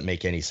already doesn't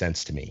make any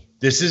sense to me.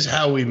 This is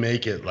how we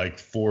make it like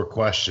 4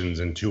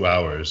 questions in 2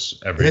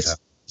 hours every time.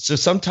 So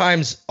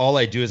sometimes all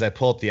I do is I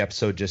pull up the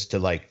episode just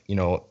to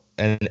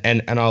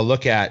and I'll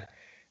look at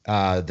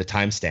the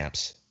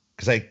timestamps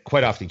because I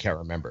quite often can't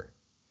remember.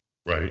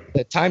 Right.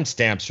 The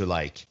timestamps are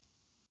like,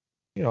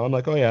 I'm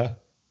like, oh yeah.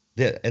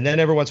 And then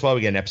every once in a while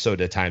we get an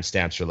episode of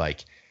timestamps are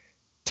like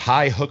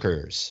Thai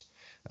hookers.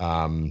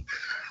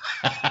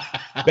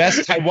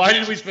 Best. Why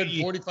did we spend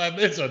 45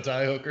 minutes on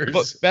Thai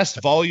hookers?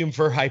 Best volume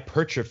for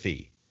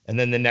hypertrophy. And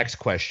then the next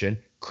question,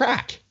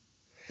 crack.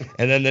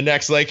 And then the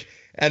next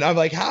and I'm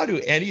like, how do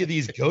any of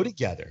these go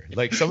together?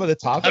 Like some of the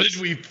topics. How did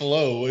we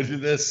flow into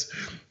this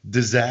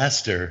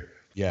disaster?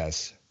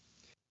 Yes.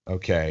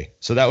 Okay.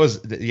 So that was,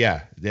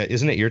 yeah.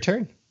 Isn't it your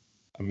turn?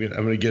 I'm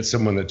gonna get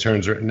someone that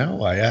turns right.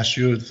 No, I asked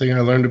you a thing I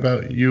learned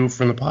about you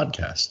from the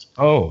podcast.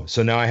 Oh,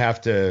 so now I have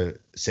to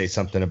say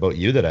something about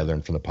you that I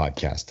learned from the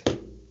podcast.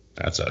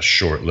 That's a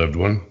short-lived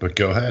one, but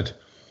go ahead.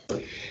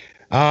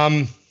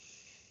 You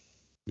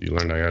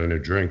learned I got a new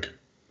drink.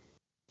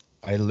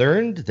 I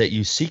learned that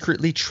you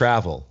secretly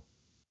travel.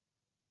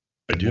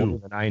 I do. More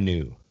than I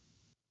knew.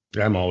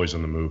 Yeah, I'm always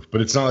on the move,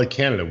 but it's not like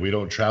Canada. We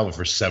don't travel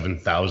for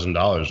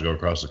 $7,000 to go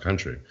across the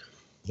country.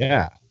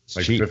 Yeah, it's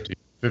like cheap.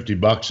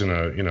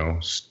 $50 and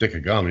a stick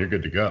of gum. You're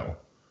good to go.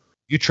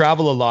 You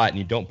travel a lot and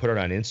you don't put it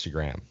on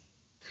Instagram.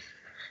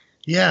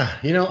 Yeah,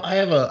 I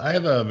have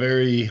a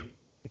very.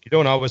 You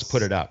don't always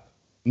put it up.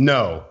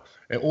 No,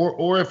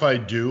 or if I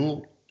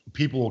do,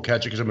 people will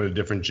catch it because I'm at a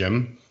different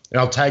gym, and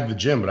I'll tag the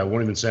gym, but I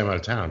won't even say I'm out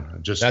of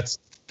town.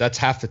 That's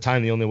half the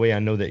time. The only way I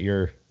know that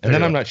you're. And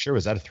then I'm not sure.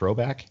 Was that a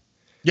throwback?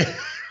 Yeah,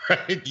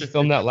 right. You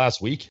filmed that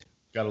last week.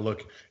 Got to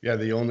look. Yeah,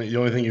 the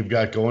only thing you've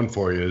got going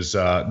for you is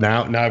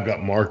now I've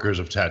got markers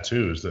of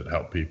tattoos that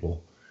help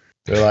people.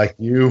 They're like,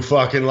 you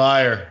fucking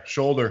liar.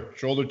 Shoulder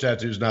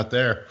tattoos not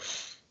there.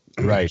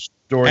 Right.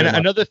 And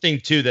another thing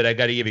too that I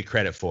got to give you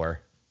credit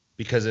for,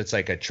 because it's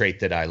like a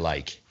trait that I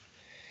like,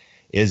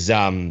 is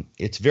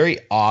it's very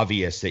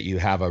obvious that you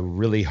have a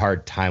really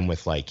hard time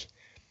with like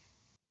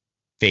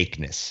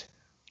fakeness.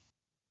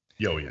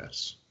 Yo,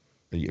 yes.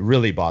 It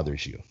really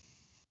bothers you.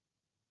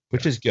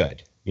 which is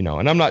good, you know.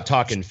 And I'm not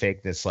talking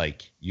fakeness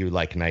like you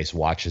like nice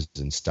watches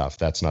and stuff.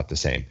 That's not the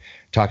same.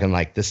 I'm talking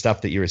like the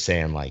stuff that you were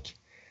saying, like,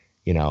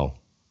 you know,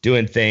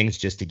 doing things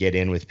just to get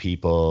in with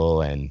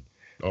people and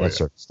that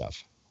sort of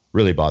stuff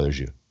really bothers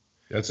you.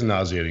 That's a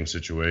nauseating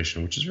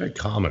situation, which is very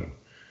common,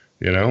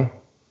 you know.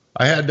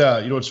 I had,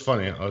 you know, what's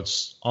funny?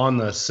 It's on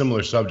the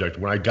similar subject.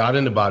 When I got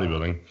into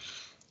bodybuilding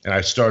and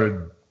I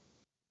started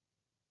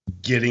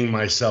getting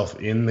myself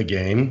in the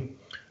game,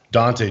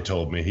 Dante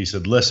told me, he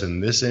said, listen,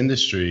 this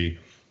industry,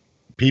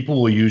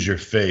 people will use your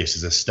face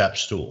as a step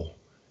stool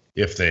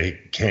if they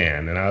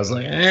can. And I was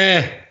like,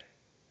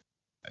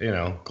 you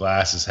know,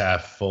 glass is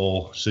half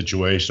full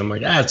situation. I'm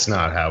like, that's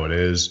not how it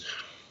is.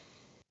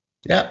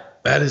 Yeah,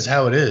 that is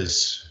how it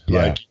is.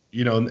 Yeah. Like,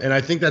 you know, and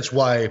I think that's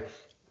why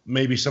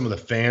maybe some of the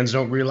fans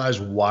don't realize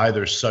why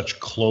there's such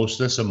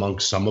closeness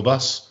amongst some of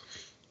us,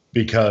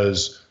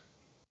 because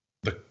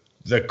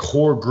the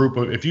core group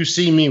of, if you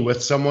see me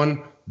with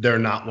someone, they're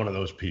not one of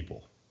those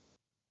people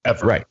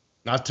ever. Right.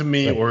 Not to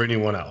me or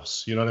anyone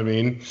else. You know what I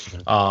mean?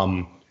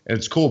 And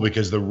it's cool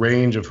because the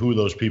range of who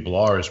those people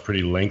are is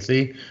pretty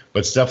lengthy, but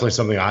it's definitely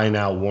something I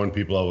now warn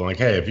people of. I'm like,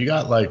 hey, if you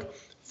got like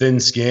thin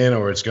skin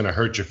or it's going to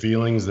hurt your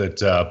feelings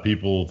that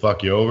people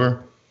fuck you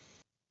over,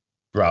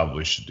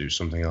 probably should do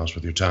something else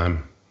with your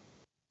time.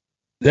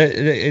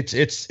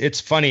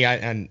 It's funny.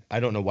 I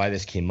don't know why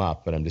this came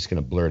up, but I'm just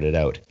going to blurt it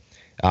out.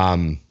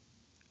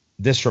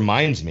 This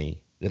reminds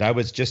me that I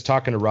was just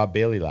talking to Rob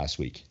Bailey last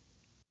week.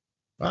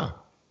 Wow.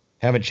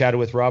 Haven't chatted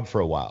with Rob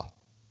for a while,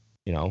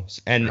 you know,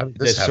 and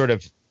this sort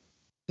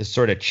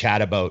of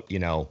chat about, you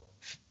know,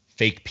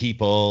 fake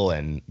people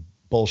and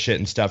bullshit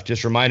and stuff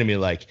just reminded me,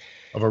 like,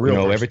 of a real, you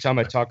know, every time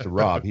I talk to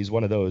Rob, he's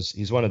one of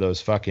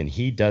those fucking,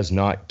 he does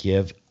not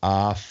give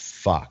a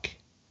fuck.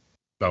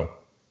 No.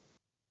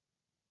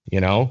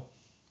 You know,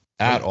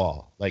 at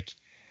all. Like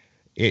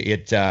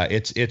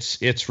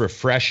it's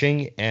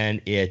refreshing,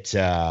 and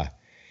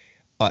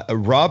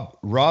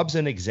Rob's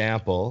an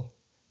example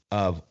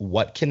of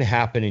what can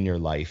happen in your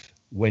life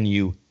when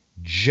you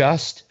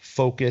just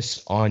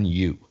focus on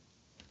you.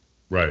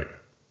 Right.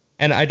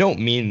 And I don't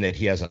mean that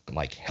he hasn't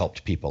like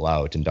helped people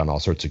out and done all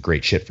sorts of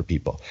great shit for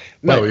people.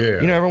 But,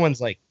 you know,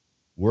 everyone's like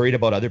worried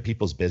about other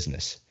people's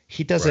business.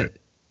 He doesn't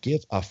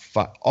give a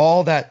fuck.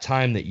 All that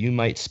time that you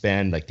might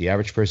spend, like the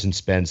average person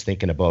spends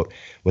thinking about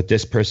what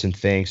this person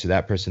thinks or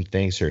that person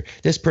thinks, or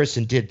this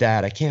person did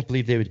that, I can't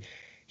believe they would.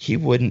 You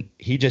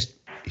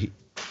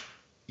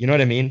know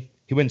what I mean?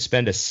 He wouldn't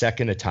spend a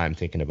second of time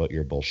thinking about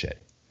your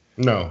bullshit.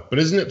 No, but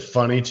isn't it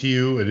funny to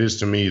you? It is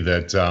to me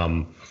that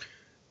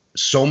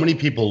so many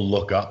people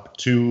look up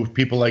to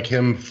people like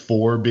him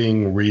for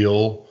being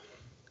real,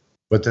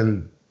 but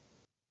then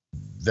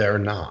they're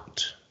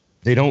not.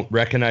 They don't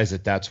recognize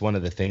that that's one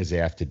of the things they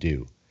have to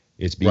do,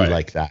 is be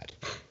like that.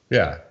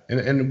 Yeah.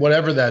 And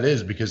whatever that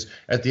is, because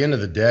at the end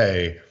of the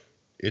day,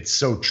 it's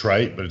so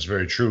trite, but it's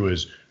very true,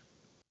 is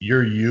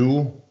you're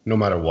you no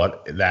matter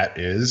what that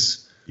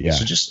is. Yeah.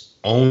 So just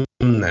own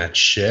that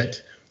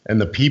shit. And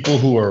the people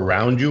who are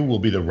around you will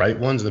be the right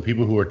ones. And the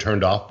people who are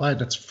turned off by it,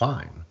 that's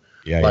fine.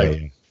 Yeah.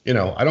 You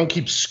know, I don't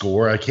keep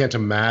score. I can't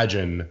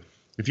imagine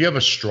if you have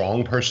a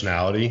strong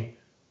personality,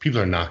 people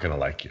are not going to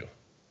like you.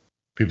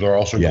 People are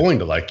also going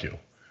to like you.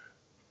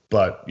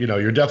 But, you know,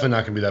 you're definitely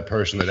not going to be that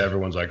person that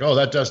everyone's like, oh,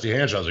 that Dusty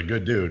Hanshaw's a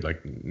good dude.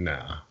 Like,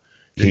 nah.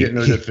 You're getting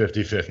it at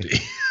 50-50.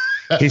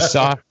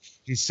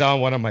 He saw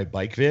one of my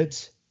bike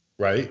vids.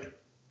 Right.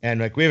 And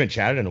like, we haven't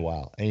chatted in a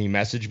while. And he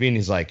messaged me and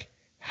he's like,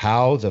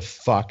 how the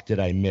fuck did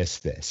I miss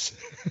this?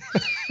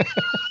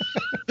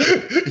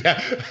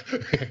 Yeah.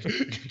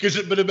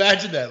 But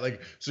imagine that.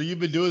 Like, so you've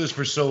been doing this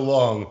for so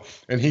long,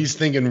 and he's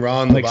thinking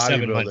Ron the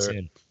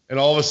bodybuilder. And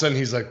all of a sudden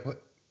he's like,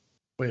 what?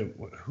 Wait,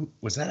 who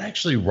was that?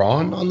 Actually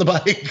Ron on the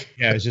bike?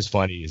 Yeah, it was just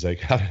funny. He's like,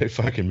 how did I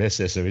fucking miss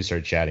this? And we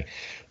started chatting.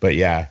 But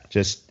yeah,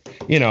 just,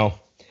 you know.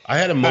 I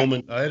had a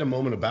moment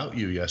about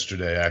you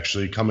yesterday,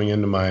 actually, coming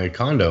into my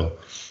condo.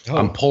 Oh.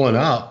 I'm pulling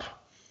up,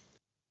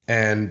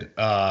 and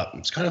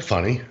it's kind of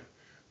funny,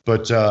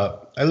 but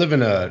I live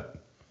in a,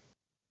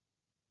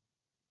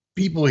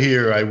 people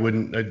here, I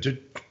wouldn't,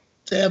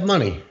 they have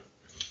money.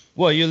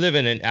 Well, you live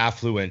in an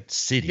affluent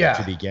city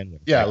to begin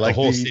with. Yeah, like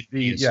the whole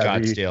city of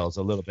Scottsdale is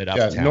a little bit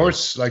uptown. Yeah,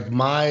 North's like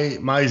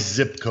my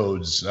zip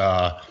code's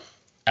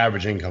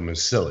average income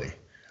is silly.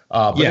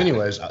 But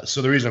anyways,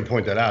 so the reason I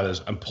point that out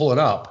is I'm pulling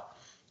up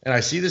and I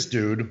see this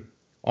dude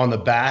on the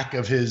back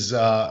of his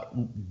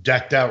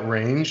decked out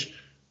Range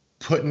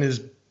putting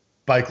his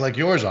bike like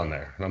yours on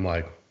there. And I'm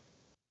like,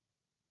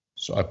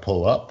 so I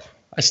pull up,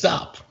 I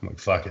stop. I'm like,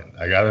 fuck it,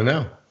 I gotta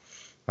know.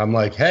 I'm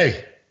like, hey,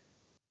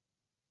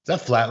 is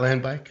that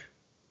Flatland bike?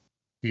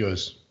 He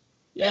goes,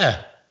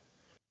 yeah.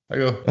 I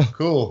go,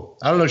 cool.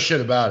 I don't know shit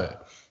about it,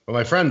 but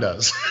my friend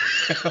does.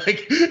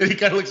 Like, and he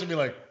kind of looks at me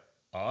like,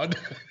 odd.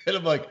 And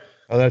I'm like,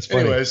 oh, that's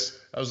funny. Anyways,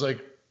 I was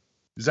like,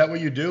 is that what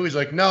you do? He's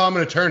like, no, I'm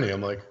an attorney.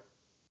 I'm like,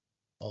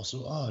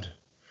 also odd.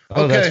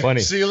 Oh, okay, that's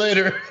funny. See you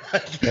later.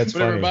 That's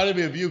funny. It reminded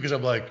me of you because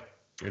I'm like,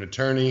 you're an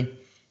attorney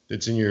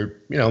that's in your,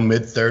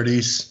 mid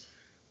 30s.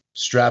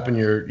 strapping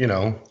your,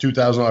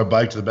 $2,000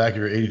 bike to the back of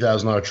your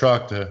 $80,000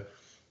 truck to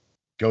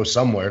go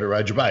somewhere to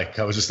ride your bike.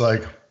 I was just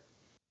like,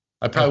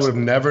 I probably would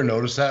have never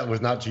noticed that. It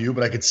was not to you,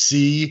 but I could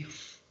see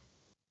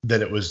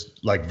that it was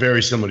like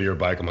very similar to your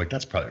bike. I'm like,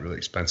 that's probably a really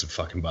expensive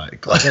fucking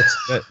bike.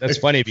 That's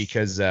funny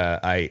because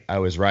I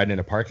was riding in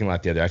a parking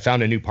lot the other day. I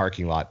found a new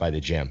parking lot by the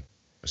gym.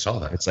 I saw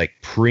that. It's like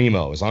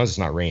primo, as long as it's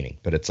not raining,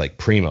 but it's like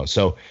primo.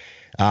 So,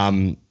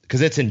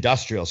 because it's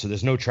industrial, so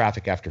there's no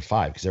traffic after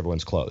 5 because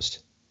everyone's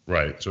closed.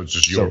 Right. So it's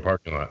just your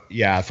parking lot.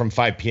 Yeah, from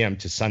 5 p.m.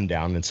 to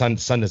sundown, and sun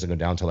doesn't go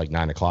down till like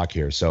 9 o'clock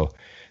here, so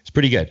it's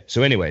pretty good.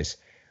 So, anyways,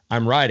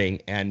 I'm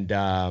riding,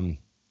 and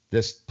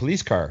this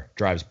police car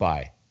drives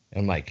by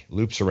and like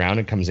loops around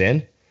and comes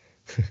in,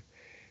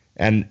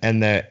 and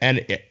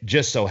it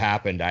just so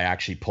happened I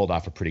actually pulled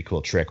off a pretty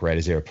cool trick right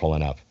as they were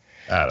pulling up.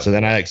 So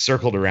then I like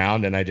circled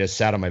around and I just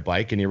sat on my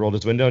bike, and he rolled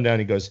his window down.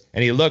 He goes,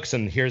 and he looks,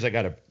 and here's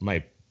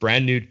my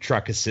brand new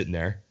truck is sitting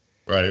there.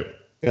 Right.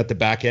 Got the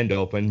back end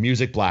open,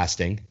 music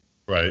blasting.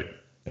 Right.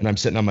 And I'm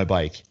sitting on my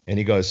bike, and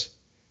he goes,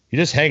 "You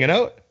just hanging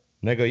out?"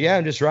 And I go, "Yeah,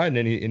 I'm just riding."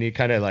 And he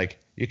kind of like,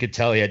 you could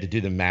tell he had to do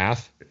the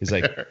math. He's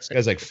like, this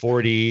guy's like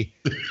 40.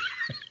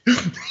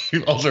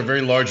 He's also a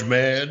very large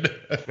man.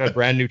 Got a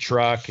brand new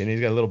truck, and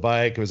he's got a little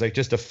bike. It was like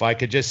just I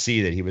could just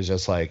see that he was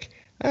just like,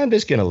 I'm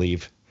just going to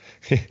leave.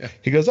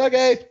 He goes,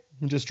 okay,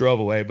 and just drove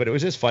away. But it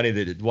was just funny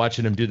that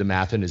watching him do the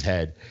math in his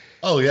head.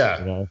 Oh, yeah.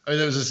 You know?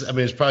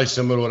 It's probably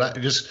similar to what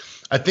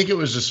I think it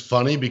was just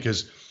funny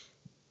because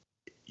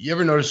you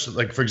ever notice,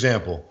 like, for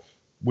example,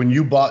 when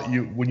you bought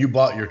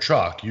your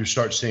truck, you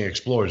start seeing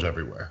Explorers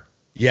everywhere.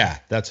 Yeah,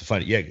 that's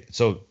funny. Yeah,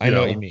 so I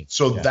know what you mean.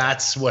 So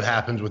that's what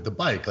happens with the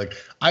bike. Like,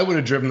 I would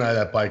have driven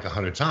that bike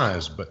 100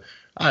 times, but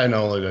I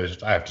know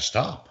I have to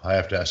stop. I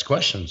have to ask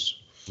questions.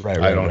 Right.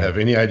 I don't have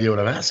any idea what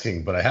I'm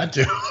asking, but I had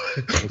to.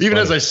 Even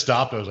as I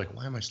stopped, I was like,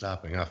 why am I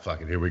stopping? Ah,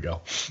 fuck it. Here we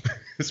go.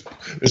 this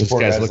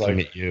guy's looking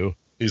at you.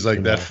 He's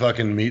like, that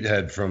fucking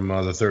meathead from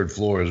the third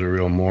floor is a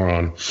real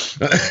moron.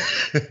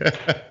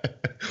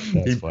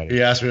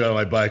 He asked me about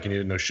my bike, and he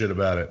didn't know shit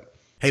about it.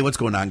 Hey, what's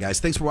going on, guys?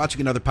 Thanks for watching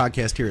another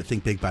podcast here at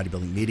Think Big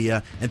Bodybuilding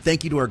Media, and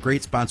thank you to our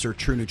great sponsor,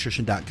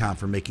 TrueNutrition.com,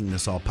 for making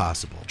this all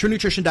possible.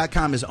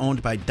 TrueNutrition.com is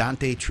owned by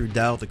Dante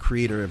Trudell, the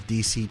creator of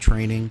DC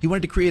Training. He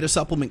wanted to create a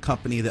supplement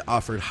company that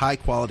offered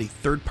high-quality,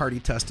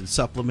 third-party tested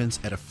supplements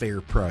at a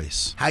fair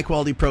price.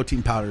 High-quality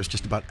protein powders,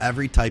 just about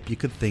every type you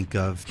could think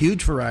of,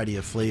 huge variety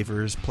of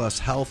flavors, plus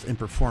health and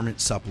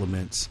performance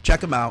supplements. Check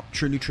them out,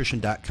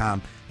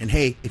 TrueNutrition.com. And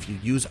hey, if you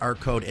use our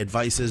code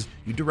ADVICES,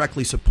 you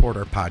directly support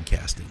our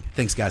podcasting.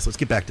 Thanks, guys. Let's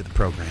get back to the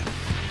program.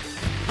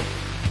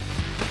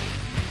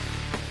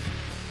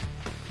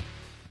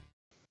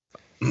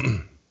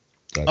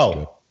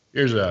 Good.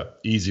 Here's an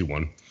easy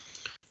one.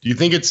 Do you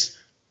think it's...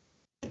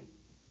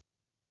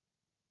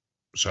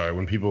 Sorry,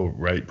 when people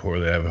write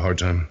poorly, I have a hard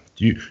time.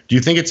 Do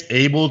you think it's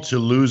able to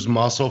lose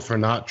muscle for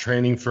not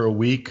training for a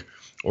week,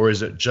 or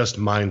is it just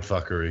mind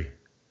fuckery?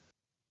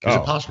 Is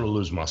it possible to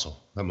lose muscle?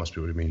 That must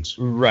be what it means.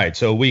 Right.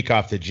 So a week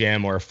off the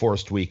gym, or a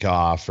forced week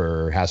off,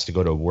 or has to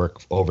go to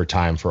work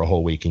overtime for a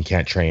whole week and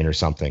can't train or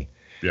something.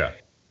 Yeah.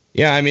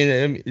 Yeah. I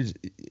mean,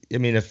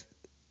 if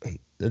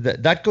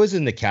that goes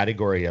in the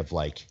category of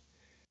like,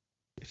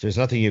 if there's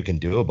nothing you can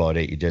do about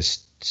it, you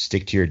just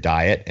stick to your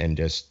diet and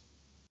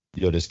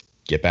you'll just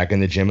get back in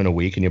the gym in a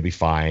week and you'll be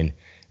fine.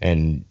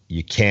 And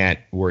you can't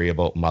worry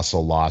about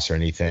muscle loss or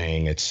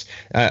anything. It's,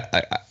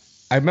 I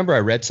remember I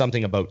read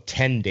something about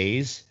 10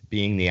 days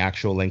being the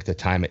actual length of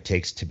time it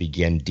takes to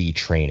begin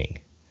detraining.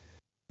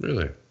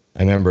 Really? I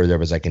remember there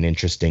was like an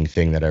interesting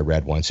thing that I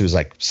read once. It was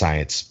like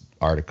science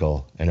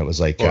article, and it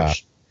was like,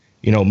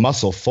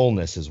 muscle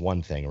fullness is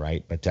one thing,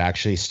 right? But to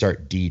actually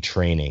start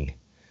detraining,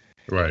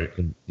 right,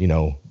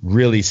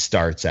 really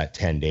starts at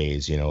 10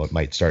 days. It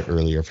might start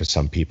earlier for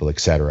some people, et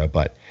cetera.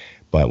 But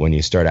when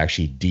you start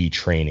actually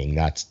detraining,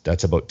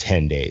 that's about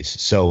 10 days.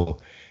 So,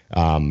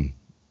 I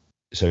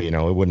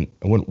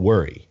wouldn't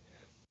worry.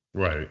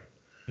 Right.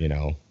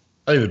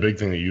 I think the big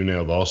thing that you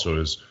nailed also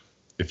is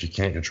if you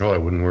can't control it, I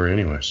wouldn't worry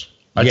anyways.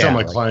 I tell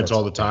my clients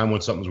all the time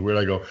when something's weird,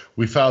 I go,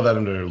 we file that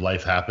under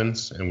life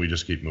happens, and we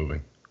just keep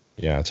moving.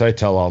 Yeah, so I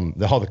tell all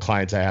the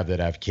clients I have that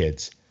have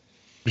kids.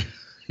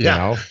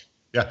 Yeah.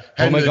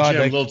 Heading to the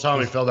gym, little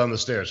Tommy fell down the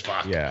stairs.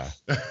 Fuck. Yeah.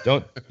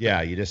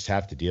 You just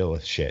have to deal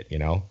with shit,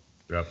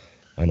 Yep.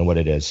 I know what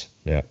it is.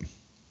 Yeah.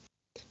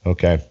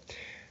 Okay.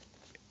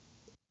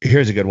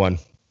 Here's a good one.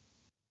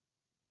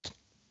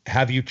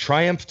 Have you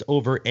triumphed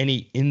over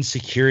any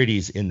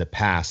insecurities in the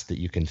past that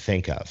you can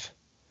think of?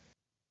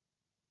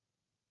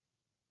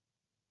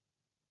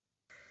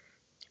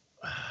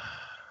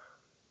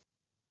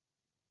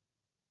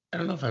 I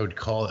don't know if I would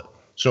call it.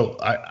 So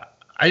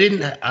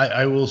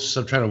I will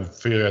stop trying to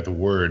figure out the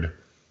word.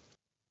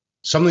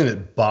 Something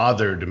that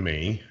bothered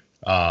me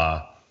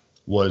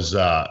was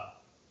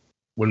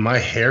when my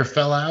hair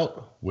fell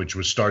out, which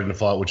was starting to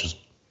fall out, which was,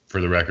 for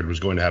the record, was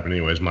going to happen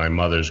anyways. My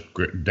mother's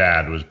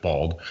dad was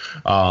bald.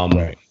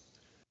 Right.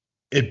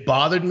 It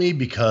bothered me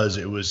because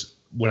it was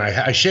when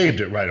I shaved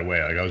it right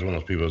away. Like, I was one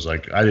of those people who was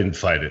like, I didn't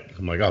fight it.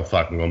 I'm like, oh,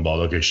 fuck, I'm going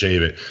bald. Okay,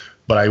 shave it.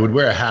 but I would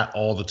wear a hat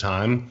all the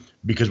time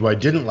because what I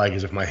didn't like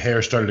is if my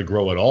hair started to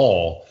grow at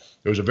all,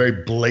 there was a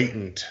very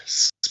blatant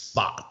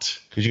spot.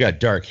 Because you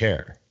got dark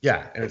hair.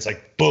 Yeah, and it's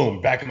like,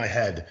 boom, back of my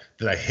head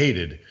that I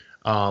hated.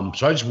 So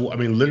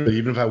literally,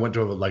 even if I went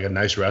to a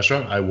nice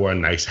restaurant, I wore a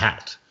nice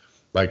hat.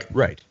 Like,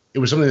 right. It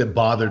was something that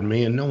bothered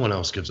me, and no one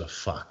else gives a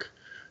fuck.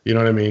 You know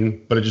what I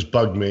mean? But it just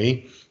bugged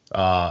me.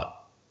 But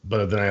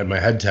then I had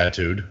my head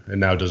tattooed, and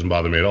now it doesn't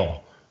bother me at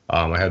all.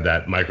 I had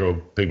that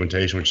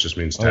micropigmentation, which just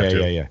means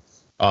tattoo. Yeah.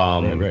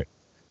 Right.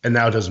 And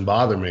now it doesn't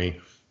bother me.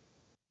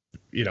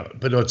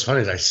 But what's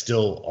funny is I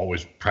still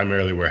always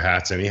primarily wear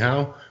hats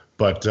anyhow.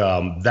 But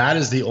that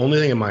is the only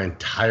thing in my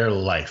entire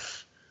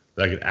life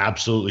that I could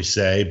absolutely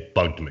say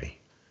bugged me.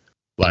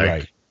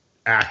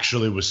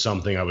 Actually was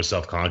something I was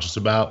self-conscious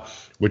about,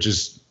 which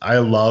is I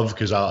love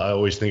because I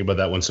always think about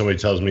that when somebody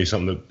tells me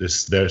something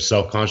that they're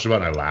self-conscious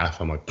about, and I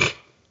laugh. I'm like,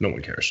 no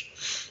one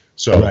cares.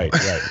 So right.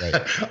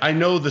 I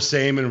know the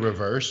same in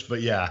reverse,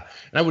 but yeah,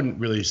 and I wouldn't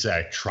really say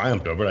I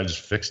triumphed over it. I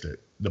just fixed it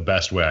the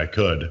best way I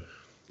could,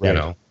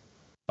 And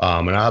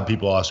I have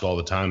people ask all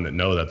the time that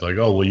know that. They're like,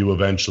 oh, will you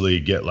eventually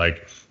get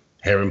like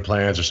hair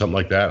implants or something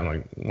like that? I'm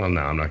like, well,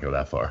 no, I'm not going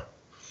that far.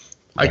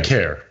 Right. I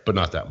care, but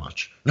not that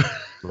much.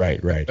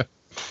 Right.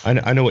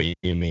 I know what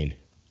you mean.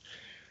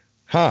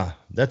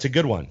 That's a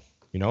good one.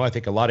 I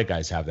think a lot of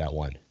guys have that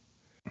one.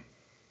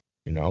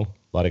 A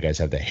lot of guys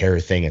have the hair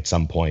thing at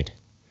some point.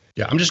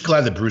 Yeah, I'm just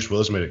glad that Bruce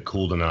Willis made it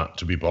cool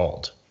to be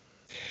bald.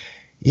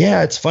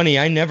 Yeah, it's funny.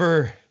 I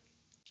never,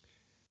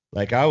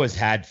 I always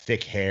had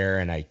thick hair,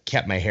 and I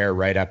kept my hair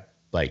right up.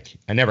 I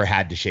never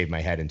had to shave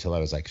my head until I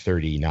was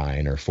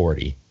 39 or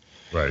 40.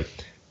 Right.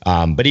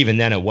 But even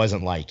then, it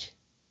wasn't like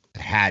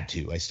I had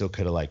to. I still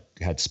could have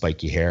had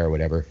spiky hair or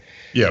whatever.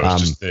 Yeah, it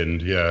was just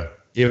thinned. Yeah.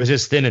 It was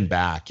just thin and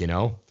back,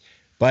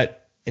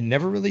 But it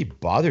never really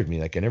bothered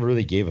me. I never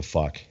really gave a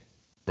fuck.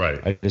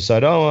 Right. I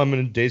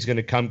decided, day's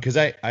gonna come, because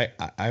I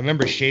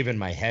remember shaving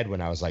my head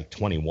when I was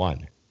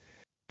 21.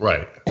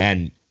 Right.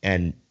 And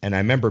I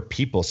remember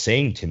people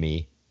saying to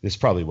me, this is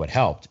probably what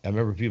helped. I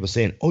remember people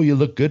saying, "Oh, you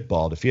look good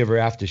bald. If you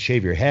ever have to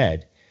shave your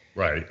head,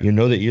 right, you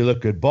know that you look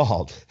good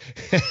bald."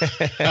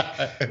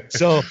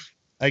 So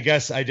I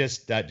guess I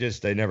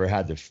never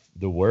had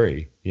the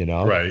worry,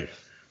 Right.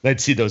 I'd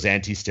see those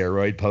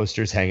anti-steroid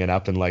posters hanging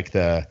up in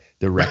the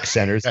rec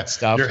centers and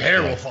stuff. Your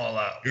hair will fall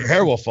out. Your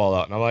hair will fall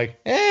out. And I'm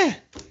like, eh.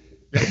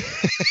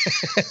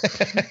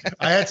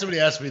 I had somebody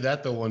ask me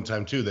that though one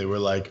time too. They were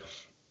like,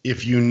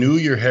 if you knew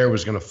your hair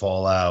was going to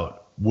fall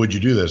out, would you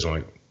do this? I'm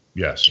like,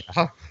 yes.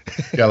 Uh-huh.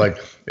 Yeah.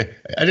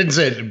 I didn't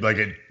say it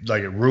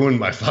it ruined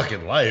my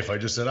fucking life. I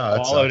just said,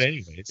 oh, fall out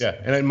anyways. Yeah.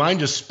 And mine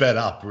just sped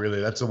up really.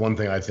 That's the one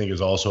thing I think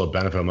is also a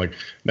benefit. I'm like,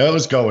 no, it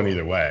was going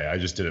either way. I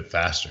just did it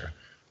faster.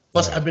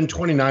 Plus, I've been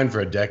 29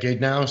 for a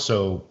decade now,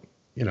 so,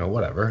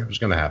 whatever. It was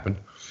going to happen.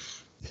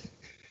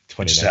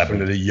 It just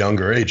happened at a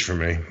younger age for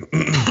me.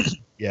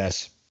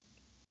 Yes.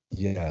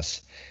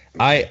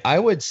 I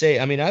would say,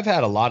 I've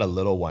had a lot of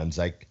little ones.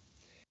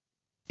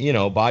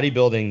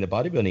 Bodybuilding, the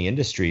bodybuilding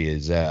industry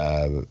is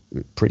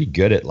pretty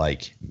good at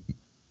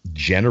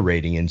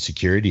generating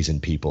insecurities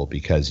in people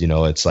because,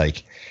 it's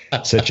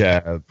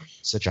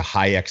such a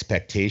high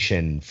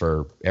expectation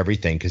for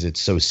everything because it's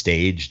so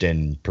staged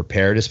and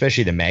prepared,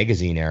 especially the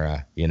magazine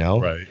era,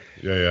 Right.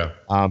 Yeah.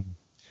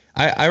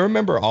 I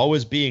remember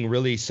always being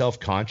really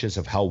self-conscious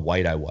of how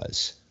white I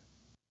was.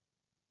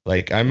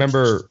 I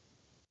remember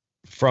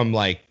from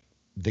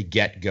the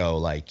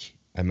get-go, I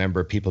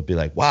remember people be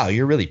like, wow,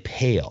 you're really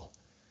pale.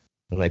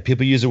 And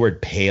people use the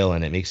word pale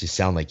and it makes you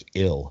sound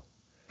ill.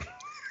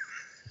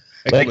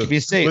 If you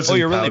say, oh,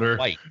 you're really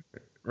white.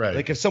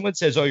 Right. If someone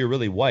says, oh, you're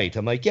really white,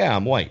 I'm like, yeah,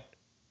 I'm white.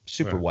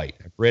 Super white.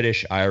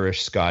 British,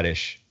 Irish,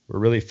 Scottish. We're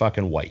really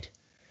fucking white.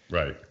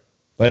 Right.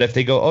 But if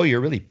they go, oh,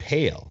 you're really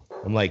pale,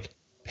 I'm like,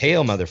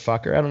 pale,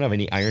 motherfucker. I don't have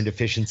any iron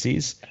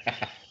deficiencies.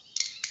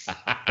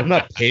 I'm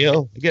not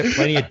pale. I get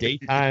plenty of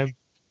daytime.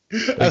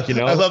 I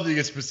love that you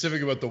get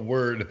specific about the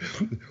word.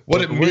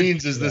 What it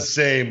means is the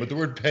same, but the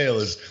word pale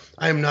is,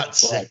 I am not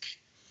sick.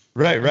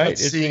 Right. I'm not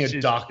seeing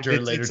a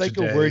doctor later today. It's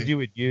a word you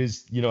would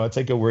use, it's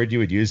a word you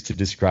would use to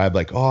describe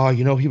oh,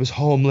 he was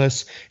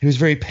homeless. He was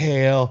very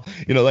pale,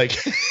 No,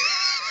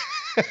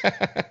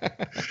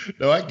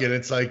 I get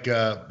it.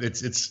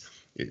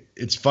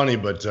 It's funny,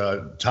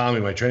 but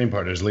Tommy, my training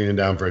partner, is leaning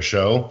down for a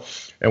show,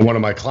 and one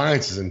of my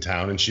clients is in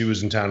town, and she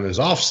was in town in his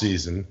off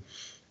season,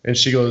 and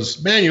she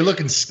goes, "Man, you're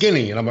looking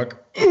skinny," and I'm like,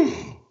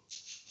 "Ooh."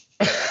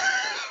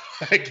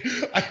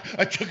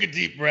 I took a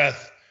deep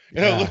breath,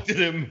 and I looked at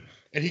him.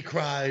 And he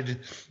cried,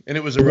 and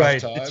it was a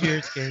rough time. The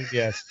tears came,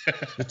 yes.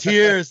 The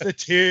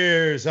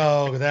tears.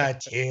 Oh,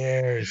 that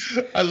tears.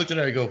 I looked at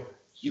her and I go,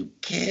 you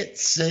can't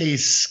say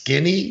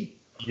skinny.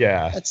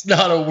 Yeah. That's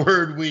not a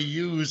word we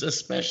use,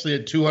 especially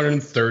at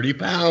 230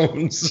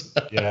 pounds.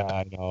 Yeah,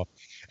 I know.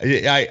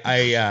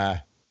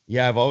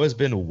 I've always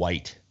been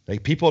white.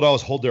 People would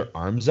always hold their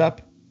arms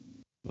up.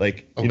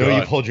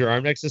 You hold your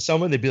arm next to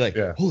someone, they'd be like,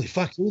 holy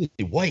fuck, you're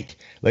really white.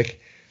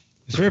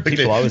 There's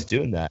people always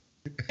doing that.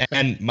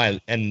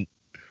 And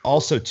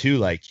also too,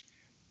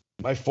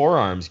 my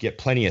forearms get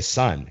plenty of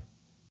sun.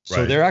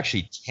 So they're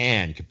actually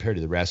tan compared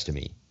to the rest of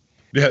me.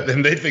 Yeah,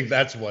 and they think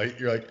that's white.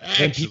 You're like,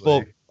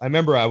 actually. I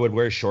remember I would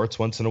wear shorts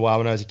once in a while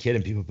when I was a kid,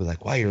 and people would be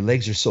like, wow, your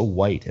legs are so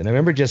white. And I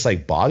remember it just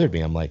like bothered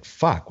me. I'm like,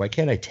 fuck, why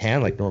can't I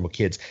tan like normal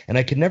kids? And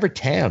I could never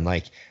tan.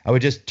 Like I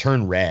would just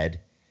turn red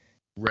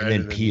and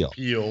then peel,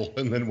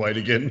 and then white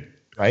again.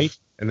 Right.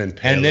 And then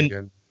pale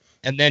again.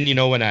 And then,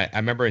 when I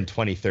remember in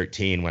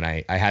 2013 when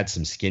I had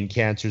some skin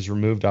cancers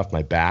removed off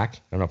my back.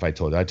 I don't know if I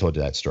told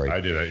you that story. I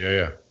did.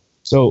 Yeah.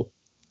 So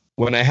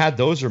when I had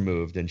those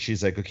removed, and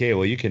she's like, okay,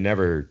 well, you can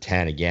never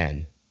tan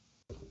again.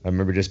 I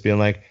remember just being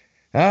like,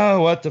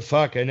 oh, what the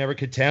fuck? I never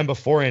could tan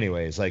before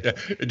anyways. Like, yeah,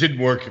 it didn't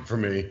work for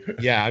me.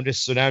 Yeah,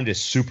 now I'm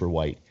just super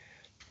white.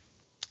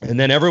 And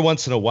then every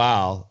once in a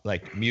while,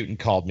 like Mutant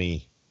called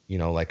me,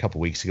 like a couple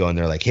weeks ago, and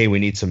they're like, hey, we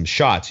need some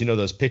shots.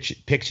 Those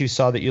pics you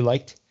saw that you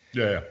liked?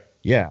 Yeah.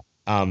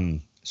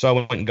 So I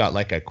went and got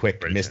like a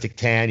quick Mystic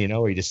tan,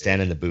 where you just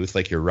stand in the booth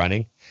like you're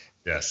running.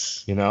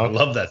 Yes. I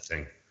love that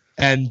thing.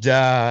 And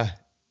I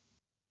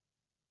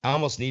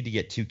almost need to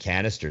get 2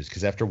 canisters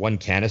because after 1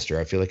 canister,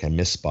 I feel like I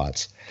miss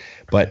spots.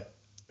 But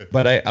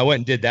I went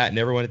and did that, and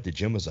everyone at the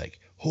gym was like,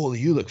 holy,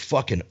 you look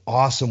fucking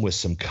awesome with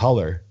some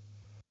color.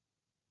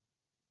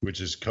 Which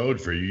is code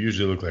for you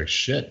usually look like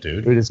shit,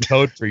 dude. It is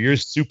code for you're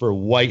super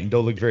white and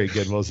don't look very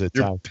good most of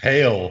the time. You're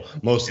pale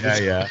most of the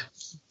time. Yeah.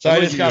 So I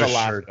just got a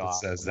shirt that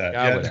says that.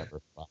 Like,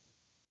 whatever.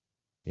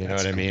 You know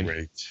what I mean?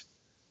 Great.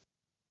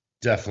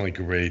 Definitely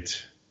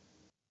great.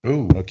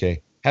 Ooh.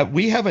 Okay.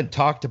 We haven't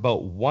talked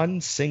about one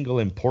single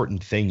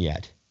important thing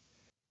yet.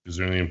 Is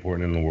there anything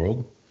important in the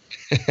world?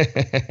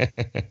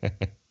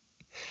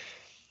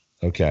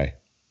 Okay.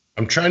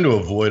 I'm trying to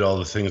avoid all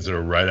the things that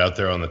are right out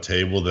there on the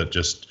table that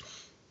just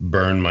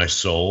burn my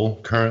soul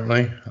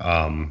currently.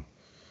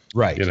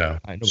 Right.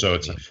 So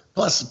it's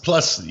plus,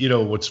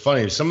 what's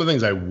funny is some of the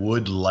things I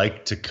would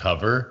like to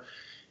cover,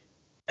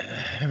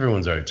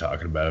 everyone's already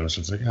talking about them. So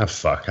it's like,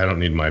 fuck, I don't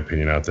need my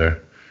opinion out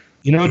there.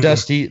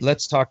 Dusty,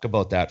 let's talk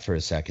about that for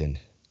a second.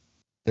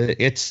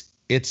 It's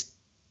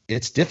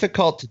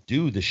difficult to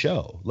do the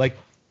show. Like,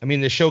 I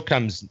mean, the show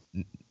comes,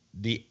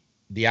 the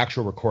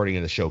actual recording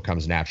of the show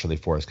comes naturally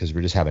for us because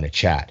we're just having a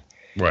chat.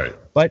 Right.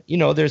 But,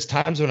 there's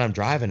times when I'm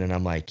driving and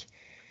I'm like,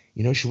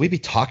 should we be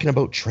talking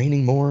about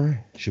training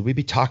more? Should we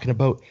be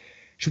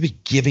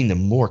giving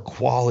them more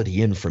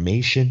quality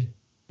information?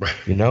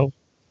 Right.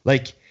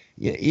 Like,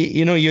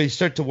 you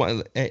start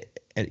to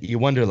you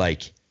wonder,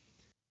 like,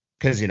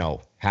 because,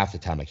 half the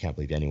time I can't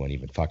believe anyone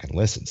even fucking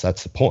listens.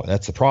 That's the point.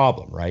 That's the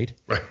problem, right?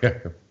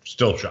 Right.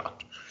 Still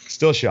shocked.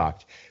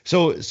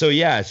 So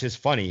yeah, it's just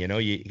funny,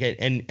 you get,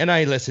 and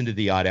I listen to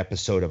the odd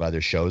episode of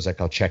other shows, like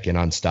I'll check in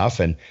on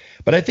stuff.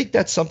 But I think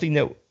that's something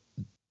that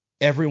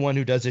everyone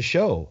who does a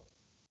show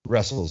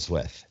wrestles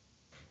with,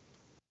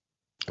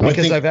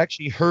 because I've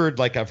actually heard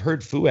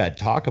Fouad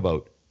talk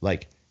about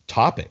like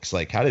topics,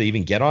 like how do they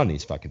even get on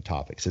these fucking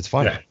topics? It's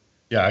funny.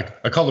 Yeah.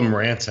 I call them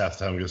rants half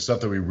the time because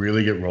stuff that we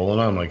really get rolling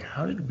on. I'm like,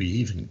 how did we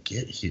even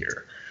get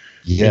here?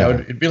 Yeah.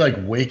 It'd be like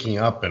waking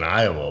up in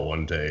Iowa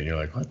one day and you're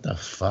like, what the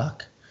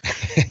fuck?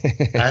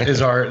 That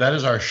is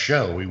our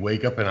show. We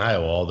wake up in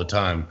Iowa all the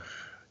time.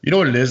 You know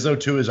what it is though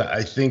too, is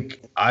I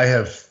think I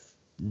have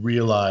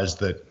realized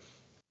that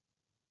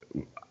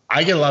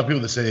I get a lot of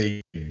people that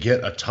say they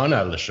get a ton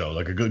out of the show,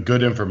 like a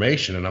good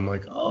information. And I'm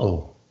like,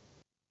 oh,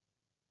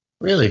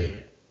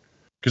 really?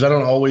 Because I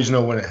don't always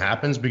know when it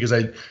happens, because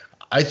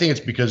I think it's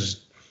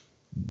because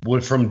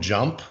from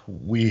jump,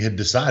 we had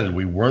decided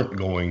we weren't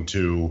going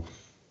to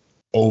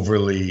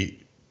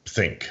overly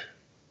think.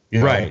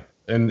 Right.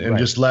 And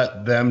just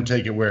let them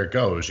take it where it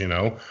goes,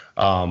 because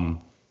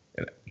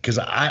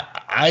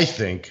I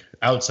think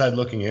outside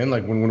looking in,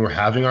 like when we're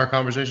having our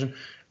conversation,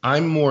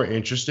 I'm more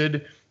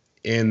interested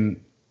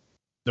in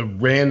the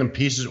random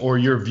pieces or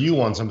your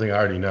view on something I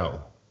already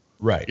know.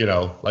 Right.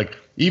 Like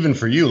even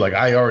for you, like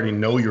I already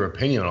know your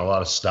opinion on a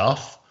lot of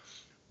stuff,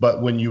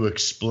 but when you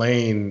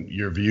explain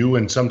your view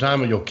and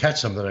sometimes you'll catch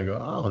something and go,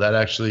 oh, that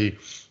actually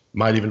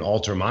might even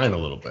alter mine a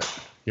little bit.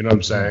 You know what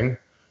I'm saying?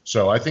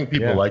 So I think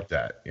people like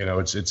that.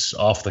 It's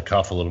off the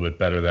cuff a little bit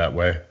better that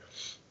way.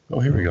 Oh,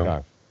 here we go.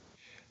 God.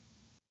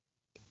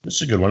 This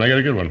is a good one. I got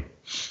a good one.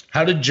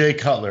 How did Jay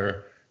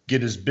Cutler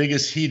get as big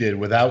as he did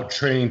without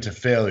training to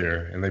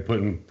failure? And they put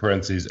in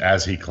parentheses,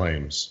 as he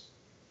claims.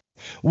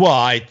 Well,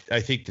 I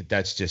think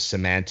that's just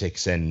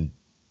semantics and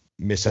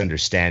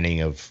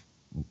misunderstanding of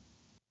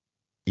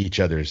each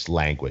other's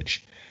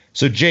language.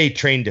 So Jay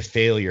trained to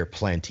failure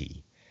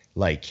plenty.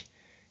 Like,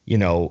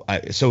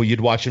 so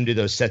you'd watch him do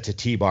those sets of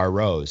T-bar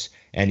rows,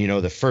 and,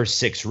 the first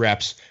 6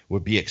 reps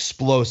would be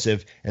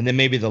explosive, and then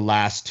maybe the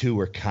last 2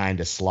 were kind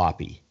of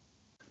sloppy.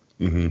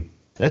 Mm-hmm.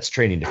 That's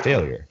training to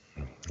failure.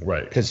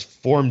 Right. Because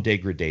form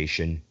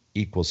degradation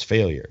equals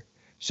failure.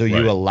 So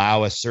you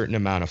allow a certain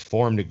amount of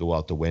form to go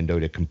out the window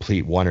to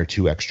complete 1 or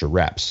 2 extra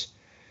reps.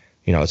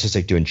 It's just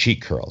like doing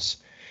cheat curls.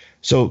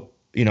 So,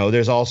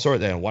 there's all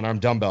sorts of one-arm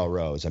dumbbell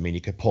rows. I mean,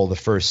 you could pull the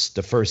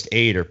first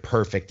 8 are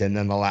perfect, and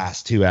then the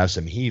last 2 have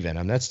some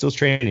heaving. That's still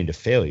training to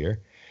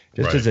failure.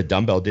 Just because the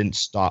dumbbell didn't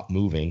stop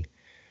moving.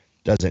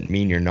 doesn't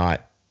mean you're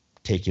not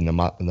taking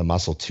the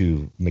muscle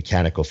to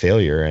mechanical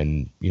failure.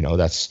 And,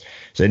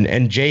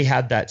 and Jay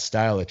had that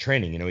style of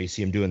training. You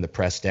see him doing the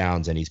press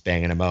downs and he's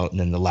banging them out. And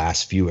then the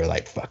last few are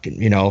like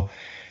fucking,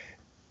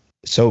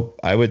 So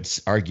I would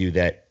argue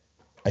that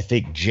I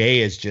think Jay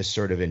is just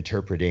sort of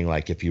interpreting,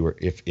 like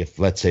if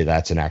let's say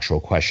that's an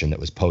actual question that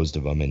was posed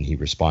of him and he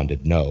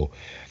responded no,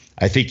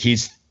 I think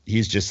he's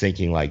just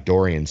thinking like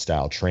Dorian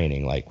style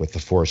training, like with the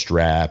forced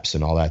reps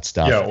and all that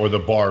stuff. Yeah, or the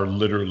bar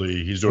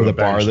literally, he's doing the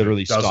bar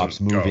literally stops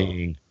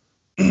moving.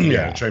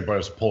 Yeah, train bar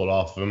has to pull it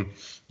off of him.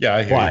 Yeah,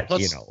 I hear you.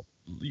 Plus,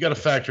 you got to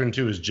factor in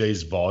too is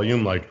Jay's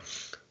volume. Like,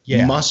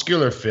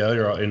 muscular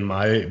failure in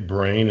my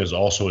brain is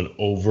also an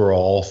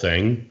overall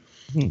thing.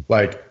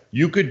 Like,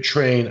 you could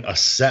train a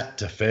set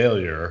to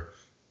failure,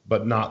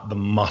 but not the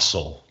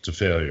muscle to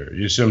failure.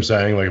 You see what I'm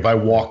saying? Like, if I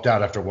walked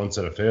out after one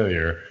set of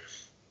failure,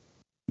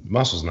 the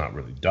muscle's not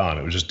really done.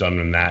 It was just done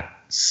in that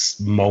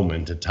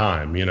moment of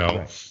time,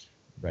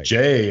 Right.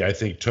 Jay, I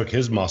think, took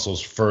his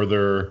muscles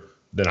further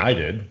than I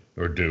did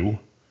or do,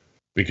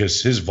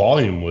 because his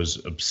volume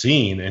was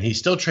obscene and he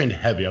still trained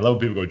heavy. I love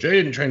when people go, Jay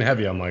didn't train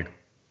heavy. I'm like,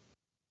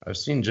 I've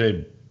seen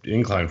Jay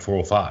incline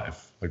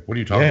 405. Like, what are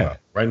you talking about?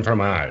 Right in front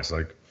of my eyes.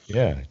 Like,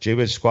 yeah, Jay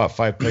would squat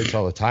 5 plates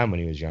all the time when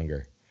he was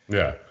younger.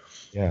 Yeah.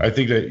 I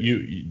think that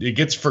it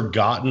gets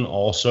forgotten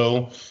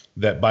also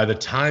that by the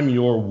time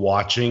you're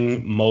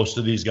watching most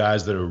of these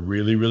guys that are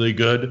really, really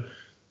good,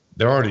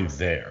 they're already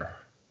there.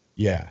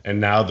 Yeah. And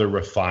now they're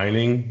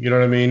refining, you know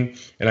what I mean?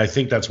 And I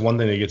think that's one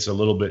thing that gets a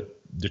little bit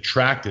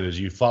detracted is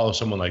you follow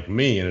someone like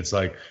me and it's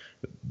like,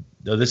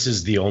 no, this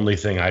is the only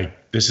thing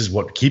this is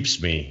what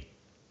keeps me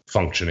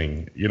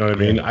functioning. You know what I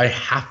mean? I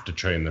have to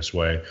train this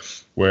way.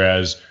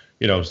 Whereas,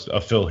 a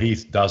Phil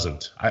Heath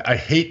doesn't. I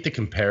hate the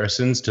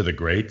comparisons to the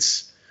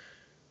greats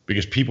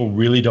because people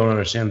really don't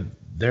understand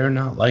they're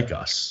not like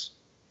us.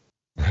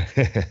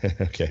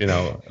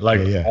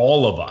 Okay.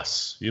 All of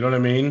us, you know what I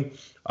mean?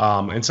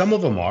 And some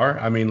of them are.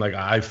 I mean, like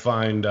I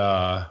find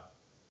Sean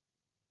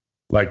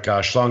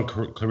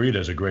Clarita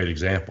is a great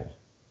example.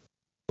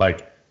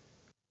 Like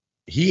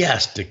he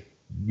has to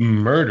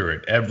murder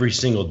it every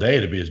single day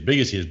to be as big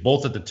as he is,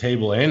 both at the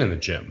table and in the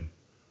gym.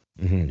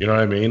 Mm-hmm. You know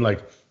what I mean?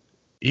 Like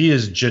he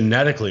is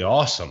genetically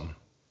awesome,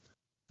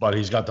 but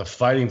he's got the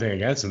fighting thing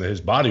against him that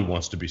his body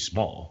wants to be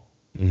small.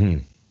 Mm-hmm.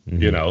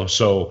 Mm-hmm.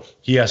 So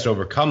he has to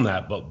overcome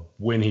that. But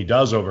when he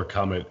does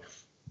overcome it,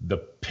 the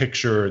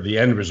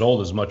end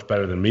result is much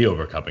better than me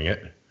overcoming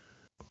it.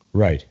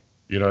 Right.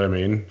 You know what I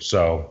mean?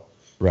 So,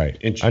 right.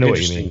 I know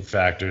what you mean.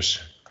 Factors.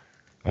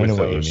 I know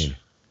what you mean.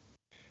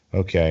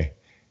 Okay.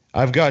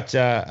 I got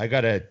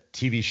a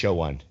TV show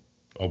one.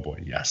 Oh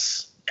boy.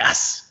 Yes.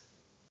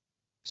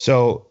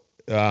 So,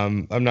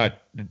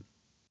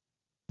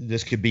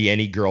 this could be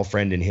any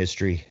girlfriend in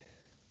history,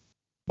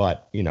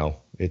 but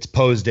it's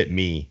posed at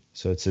me.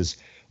 So it says,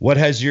 what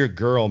has your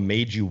girl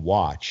made you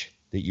watch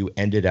that you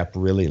ended up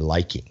really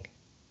liking?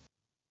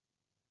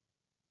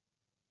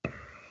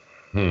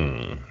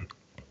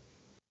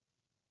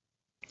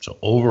 So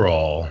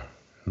overall,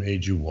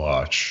 made you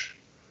watch.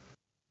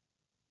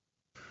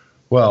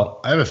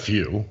 Well, I have a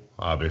few,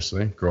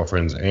 obviously,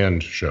 girlfriends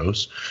and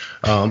shows.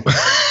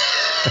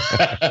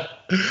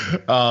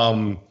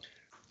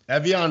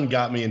 Evian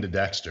got me into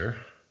Dexter,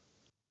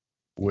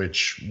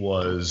 which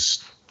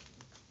was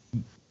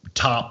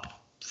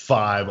top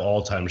 5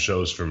 all-time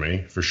shows for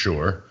me, for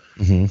sure.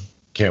 Mm-hmm.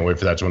 Can't wait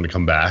for that one to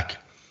come back.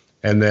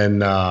 And then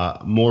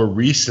more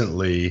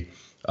recently,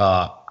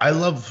 I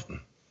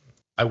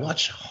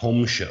watch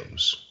home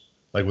shows,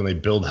 like when they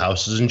build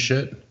houses and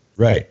shit.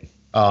 Right.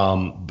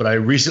 But I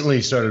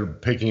recently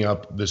started picking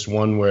up this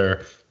one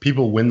where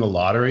people win the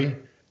lottery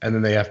and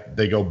then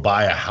they go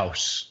buy a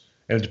house.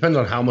 And it depends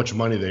on how much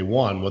money they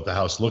won, what the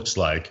house looks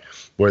like,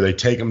 where they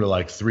take them to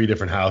like 3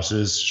 different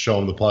houses, show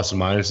them the plus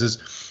and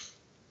minuses.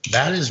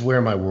 That is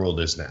where my world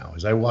is now,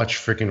 is I watch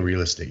freaking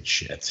real estate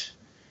shit.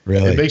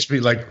 Really? It makes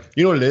me like,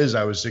 you know what it is?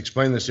 I was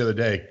explaining this the other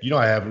day.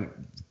 I haven't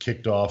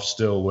kicked off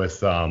still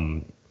with,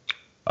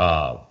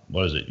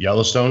 what is it?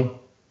 Yellowstone.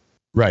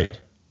 Right.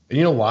 And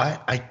you know why?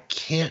 I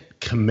can't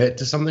commit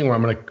to something where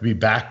I'm going to be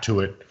back to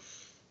it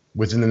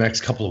within the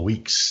next couple of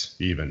weeks,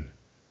 even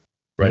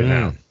right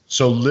now.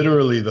 So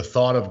literally the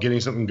thought of getting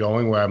something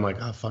going where I'm like,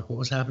 oh, fuck, what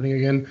was happening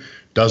again?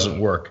 Doesn't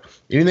work.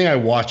 Anything I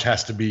watch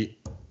has to be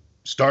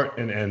start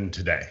and end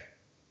today.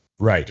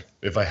 Right.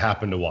 If I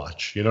happen to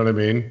watch, you know what I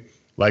mean?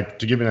 Like,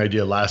 to give you an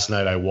idea, last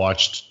night I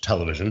watched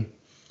television.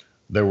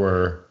 There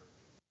were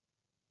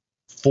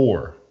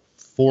four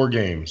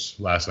games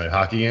last night,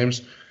 hockey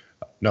games.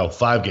 No,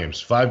 5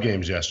 games. 5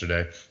 games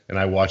yesterday, and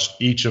I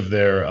watched each of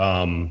their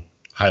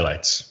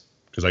highlights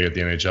because I get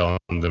the NHL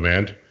on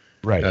demand.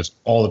 Right. And that's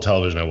all the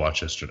television I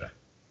watched yesterday.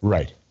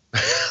 Right.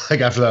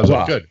 Like after that, I was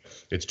like, good.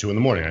 It's 2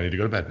 a.m. I need to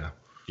go to bed now.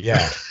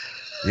 Yeah.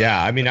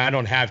 Yeah. I mean, I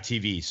don't have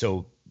TV,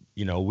 so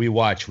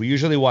we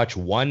usually watch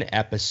 1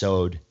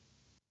 episode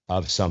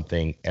of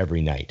something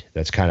every night.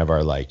 That's kind of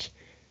our like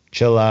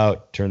chill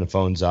out, turn the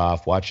phones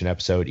off, watch an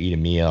episode, eat a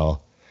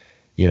meal,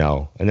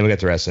 and then we got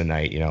the rest of the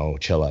night,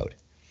 chill out.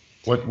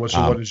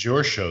 What is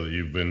your show that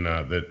you've been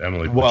that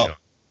Emily put you on?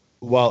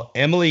 Well,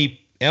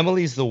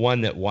 Emily's the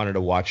one that wanted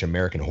to watch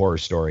American Horror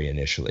Story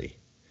initially.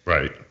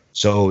 Right.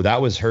 So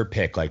that was her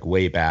pick, like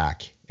way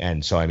back.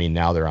 And so, I mean,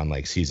 now they're on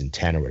like season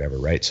 10 or whatever,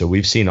 right? So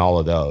we've seen all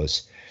of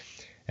those.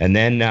 And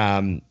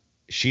then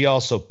she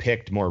also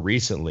picked more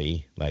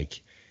recently,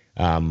 like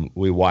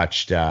we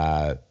watched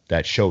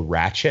that show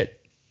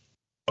Ratchet.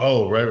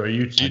 Oh, right.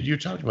 You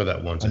talked about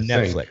that once on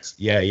Netflix.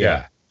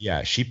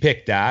 Yeah. She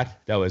picked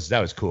that. That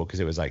was cool because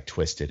it was like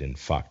twisted and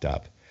fucked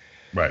up.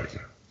 Right.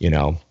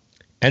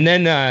 And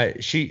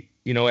then she,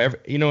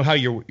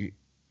 how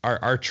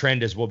our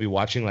trend is we'll be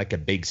watching like a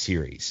big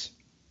series.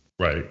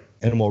 Right.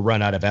 And we'll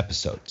run out of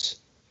episodes.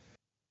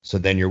 So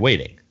then you're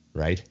waiting,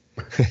 right?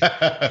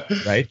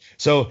 Right.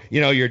 So,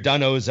 you're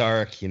done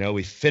Ozark,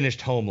 we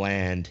finished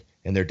Homeland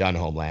and they're done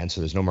Homeland.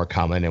 So there's no more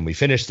coming. And we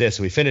finished this,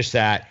 we finished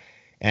that.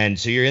 And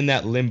so you're in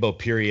that limbo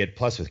period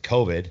plus with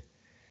COVID.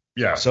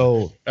 Yeah.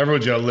 So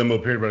everyone's got a limbo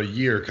period about a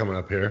year coming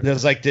up here.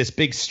 There's like this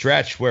big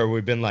stretch where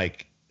we've been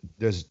like,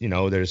 there's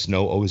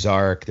no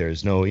Ozark.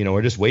 There's no,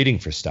 we're just waiting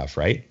for stuff.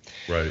 Right.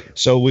 Right.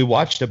 So we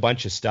watched a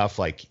bunch of stuff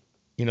like,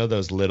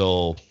 those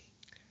little,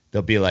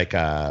 there'll be like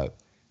a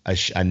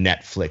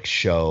Netflix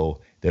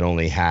show that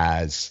only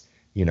has,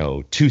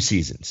 2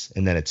 seasons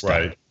and then it's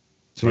done. Right.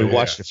 So we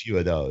watched a few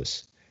of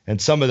those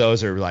and some of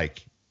those are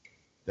like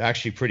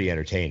actually pretty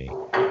entertaining.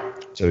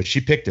 So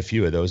she picked a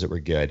few of those that were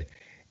good.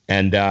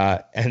 And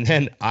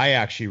then I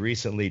actually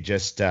recently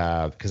just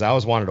because I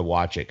always wanted to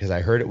watch it because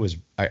I heard it was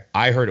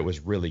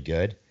really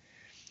good.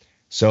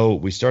 So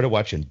we started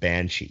watching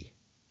Banshee.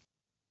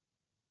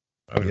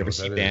 Have you ever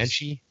seen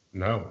Banshee?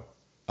 No.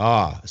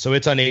 So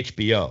it's on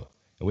HBO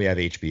and we have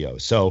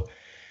HBO. So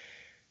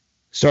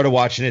started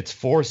watching it. It's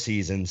 4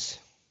 seasons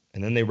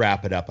and then they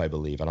wrap it up, I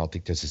believe. I don't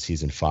think there's a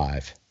season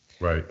 5.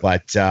 Right.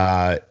 But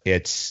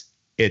it's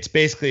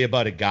basically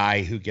about a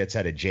guy who gets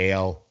out of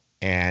jail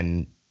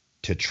and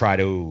to try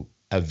to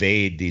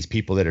evade these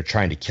people that are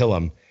trying to kill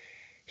him,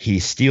 he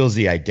steals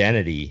the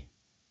identity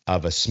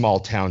of a small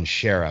town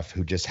sheriff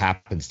who just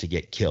happens to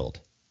get killed.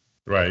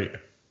 Right.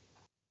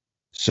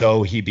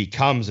 So he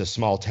becomes a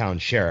small town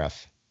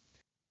sheriff,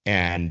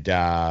 and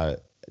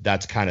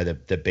that's kind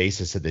of the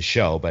basis of the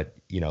show. But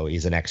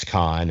he's an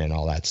ex-con and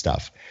all that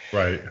stuff.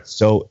 Right.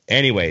 So,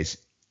 anyways,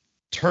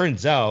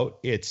 turns out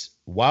it's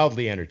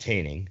wildly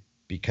entertaining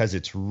because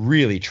it's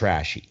really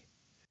trashy.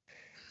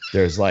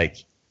 There's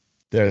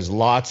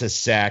lots of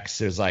sex.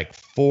 There's like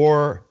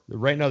 4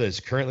 right now. There's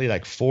currently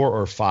like 4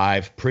 or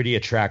 5 pretty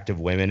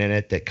attractive women in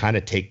it that kind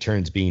of take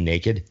turns being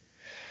naked.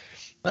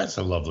 That's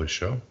a lovely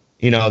show.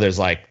 There's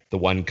like the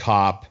one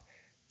cop.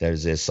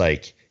 There's this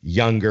like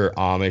younger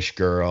Amish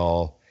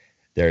girl.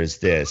 There's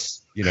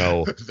this,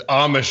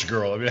 Amish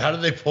girl. I mean, how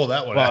did they pull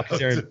that one out? Because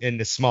they're in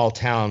the small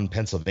town,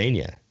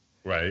 Pennsylvania.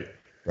 Right.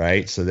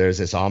 Right. So there's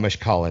this Amish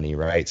colony,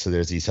 right? So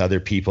there's these other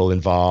people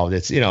involved.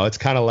 It's, it's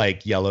kind of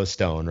like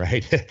Yellowstone,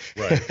 right?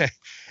 Right.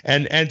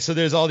 and so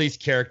there's all these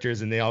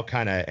characters and they all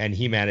and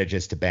he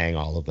manages to bang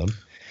all of them.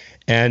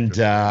 And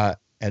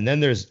then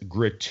there's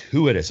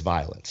gratuitous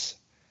violence.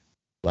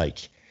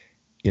 Like,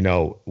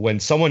 when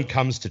someone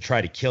comes to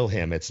try to kill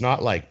him, it's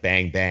not like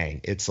bang,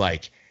 bang. It's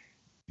like,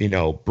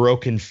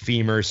 broken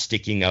femur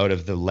sticking out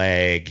of the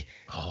leg,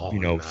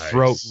 nice.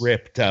 Throat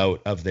ripped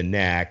out of the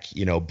neck,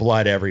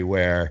 blood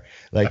everywhere.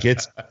 Like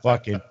it's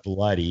fucking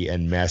bloody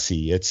and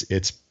messy. It's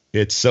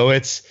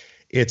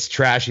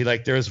trashy.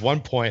 Like there was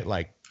one point,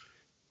 like,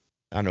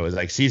 I don't know, it was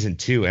like season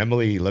 2.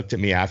 Emily looked at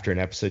me after an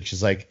episode.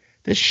 She's like,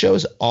 this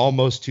show's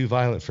almost too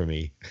violent for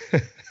me.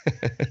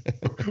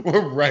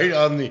 We're right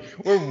on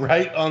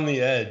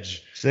the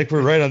edge. She's like,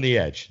 we're right on the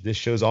edge. This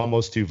show's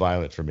almost too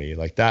violent for me.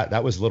 Like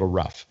that was a little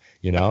rough,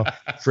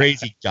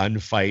 crazy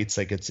gunfights.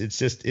 Like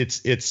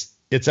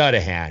it's out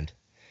of hand.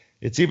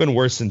 It's even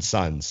worse than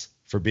Sons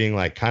for being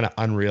like kind of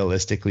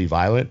unrealistically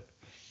violent.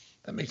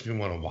 That makes me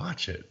want to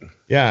watch it.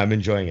 Yeah, I'm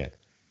enjoying it.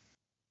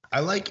 I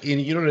like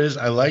any, what it is?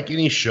 I like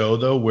any show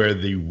though where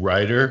the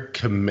writer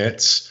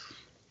commits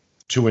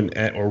to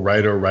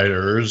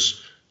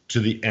writers to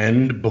the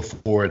end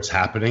before it's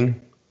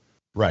happening.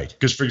 Right.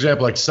 Because for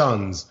example, like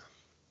Sons,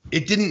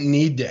 it didn't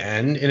need to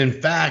end. And in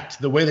fact,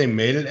 the way they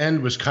made it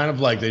end was kind of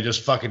like they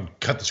just fucking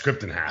cut the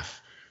script in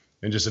half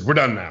and just said, we're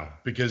done now.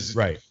 Because,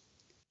 right.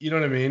 You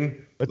know what I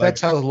mean? But that's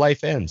how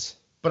life ends.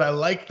 But I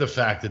like the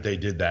fact that they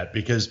did that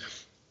because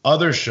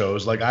other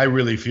shows, like I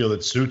really feel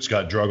that Suits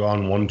got drug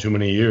on one too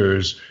many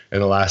years and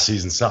the last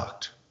season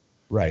sucked.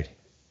 Right.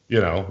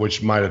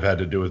 Which might have had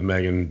to do with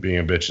Megan being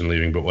a bitch and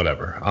leaving, but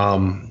whatever.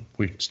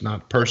 It's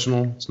not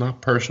personal. It's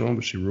not personal,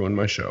 but she ruined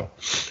my show.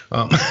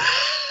 There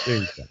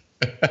you go.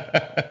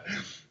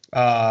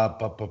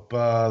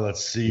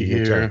 Let's see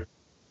here.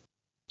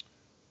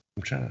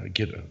 I'm trying to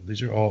get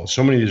these are all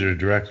so many of these are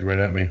directed right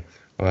at me.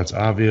 Well, that's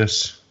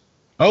obvious.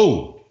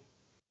 Oh,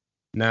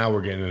 now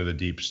we're getting into the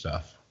deep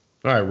stuff.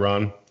 All right,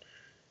 Ron.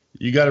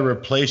 You got to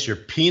replace your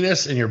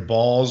penis and your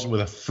balls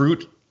with a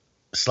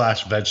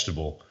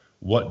fruit/vegetable.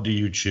 What do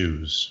you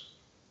choose?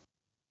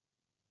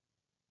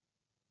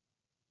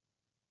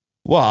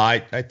 Well,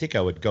 I think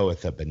I would go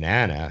with a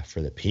banana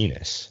for the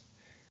penis.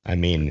 I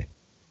mean,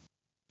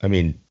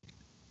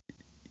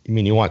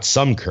 you want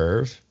some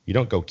curve. You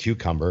don't go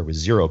cucumber with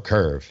zero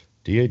curve,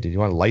 do you? Did you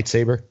want a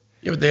lightsaber?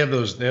 Yeah, but they have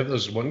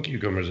those one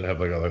cucumbers that have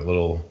like a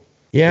little.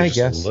 Yeah, I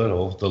guess. A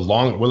little. The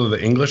long, what are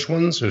the English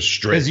ones? Or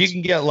straight? Because you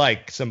can get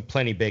like some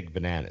plenty big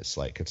bananas.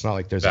 Like it's not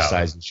like there's a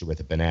size issue with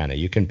a banana.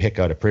 You can pick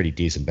out a pretty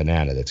decent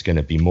banana that's going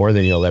to be more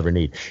than you'll ever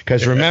need.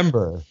 Because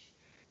remember.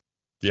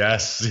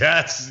 Yes. You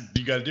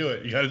got to do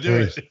it. You got to do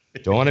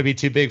it. Don't want to be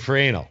too big for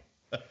anal.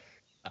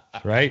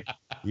 Right?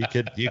 You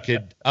could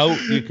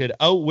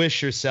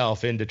outwish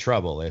yourself into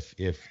trouble if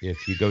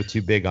you go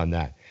too big on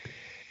that.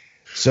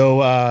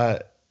 So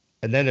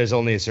and then there's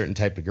only a certain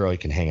type of girl you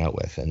can hang out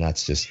with, and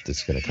that's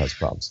going to cause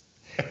problems.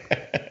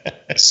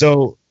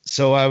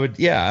 So I would,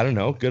 I don't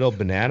know, good old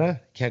banana.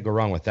 Can't go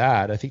wrong with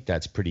that. I think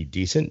that's pretty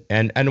decent.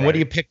 And right. What do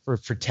you pick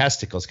for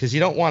testicles? Because you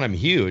don't want them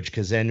huge,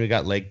 because then we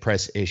got leg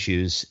press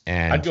issues.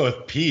 And I'd go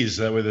with peas.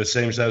 That way, the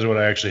same size as what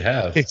I actually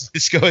have.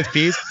 Just go with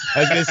peas. I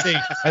was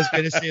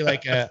gonna say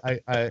like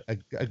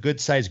a good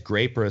sized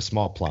grape or a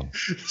small plum.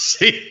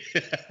 See,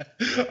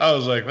 I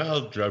was like,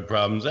 well, drug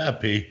problems,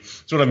 pea.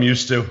 That's what I'm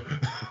used to.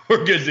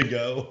 We're good to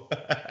go.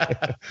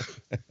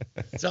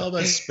 It's all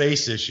about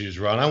space issues,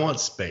 Ron. I want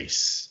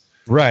space.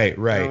 Right.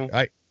 You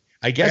know,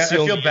 I guess I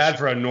feel bad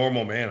for a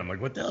normal man. I'm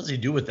like, what the hell does he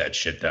do with that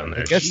shit down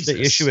there? I guess the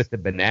issue with the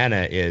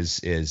banana is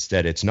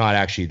that it's not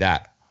actually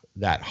that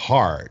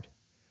hard.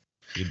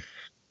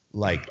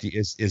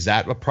 Is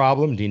that a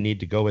problem? Do you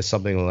need to go with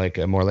something like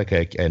more like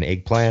an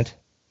eggplant?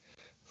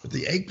 But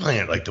the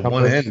eggplant, like the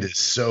one end is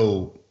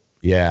so.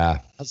 Yeah.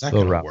 How's that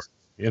going to work?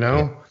 You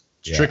know,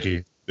 it's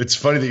tricky. It's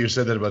funny that you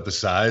said that about the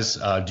size.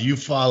 Do you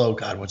follow?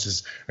 God, what's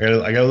his? I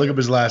gotta look up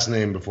his last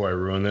name before I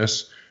ruin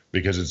this.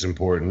 Because it's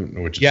important.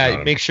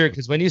 Make sure,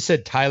 because when you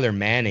said Tyler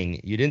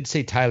Manning, you didn't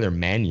say Tyler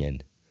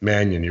Mannion.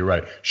 Mannion, you're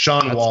right.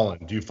 Sean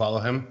Wallen. Do you follow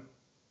him?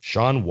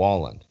 Sean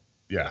Wallen.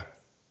 Yeah.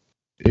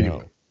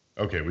 Anyway.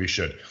 No. Okay, we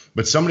should.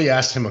 But somebody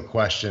asked him a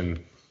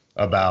question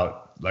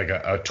about like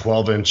a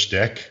 12-inch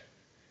dick,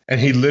 and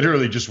he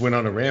literally just went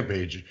on a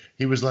rampage.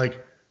 He was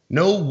like,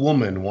 no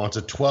woman wants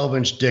a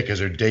 12-inch dick as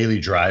her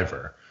daily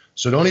driver.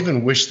 So don't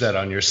even wish that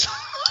on yourself.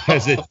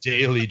 As a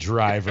daily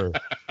driver.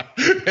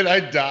 And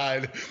I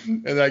died,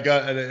 and I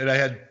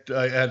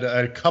had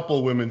a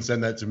couple women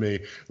send that to me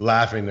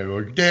laughing. They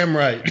go, damn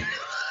right.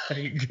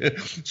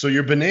 So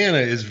your banana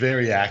is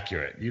very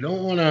accurate. You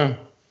don't want to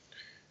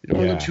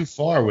go too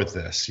far with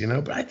this,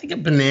 but I think a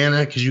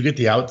banana, because you get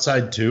the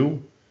outside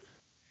too,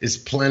 is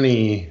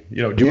plenty. Do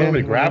you want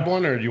me to grab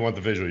one, or do you want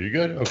the visual? You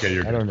good? Okay,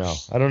 you're good.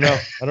 I don't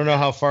know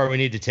how far we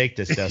need to take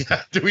this, Dustin.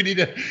 Do we need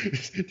to?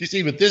 Do you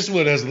see? But this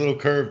one has a little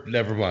curve.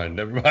 Never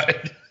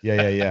mind.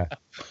 Yeah.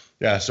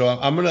 Yeah. So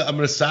I'm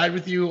gonna side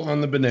with you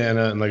on the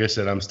banana, and like I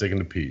said, I'm sticking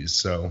to peas.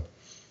 So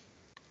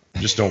I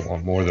just don't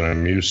want more than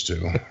I'm used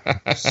to.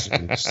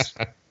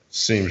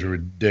 Seems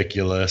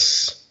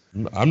ridiculous.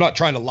 I'm not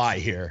trying to lie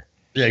here.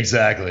 Yeah,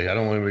 exactly. I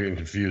don't want anybody getting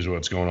confused with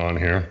what's going on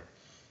here.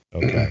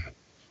 Okay.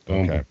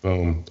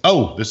 Boom.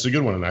 Oh, this is a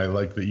good one, and I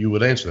like that you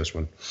would answer this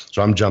one.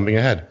 So I'm jumping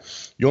ahead.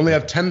 You only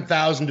have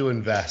 $10,000 to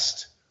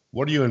invest.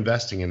 What are you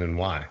investing in, and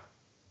why?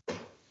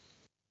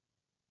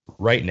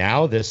 Right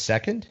now, this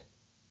second?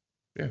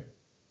 Yeah.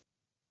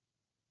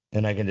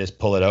 And I can just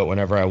pull it out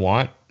whenever I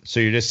want. So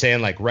you're just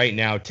saying, like, right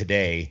now,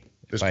 today.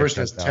 This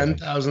person has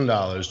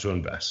 $10,000 to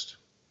invest.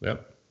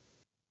 Yep.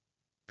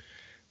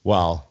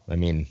 Well, I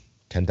mean,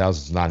 $10,000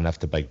 is not enough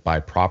to buy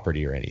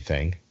property or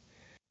anything.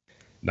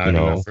 Not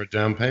enough for a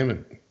down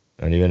payment.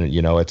 And even,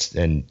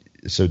 and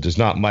so there's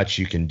not much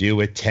you can do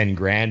with 10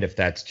 grand if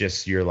that's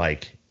just your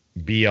like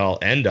be all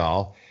end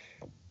all.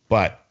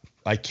 But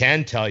I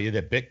can tell you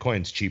that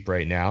Bitcoin's cheap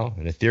right now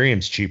and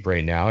Ethereum's cheap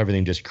right now.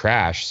 Everything just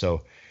crashed.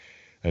 So,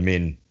 I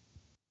mean,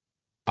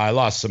 I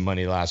lost some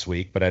money last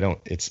week, but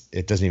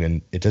it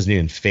doesn't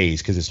even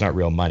phase because it's not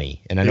real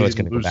money. And I know it's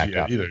going to go back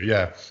up. Either.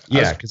 Yeah.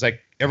 Yeah. Because like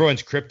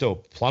everyone's crypto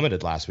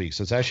plummeted last week.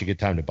 So it's actually a good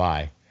time to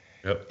buy.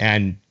 Yep.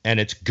 And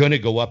it's going to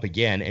go up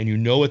again, and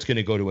it's going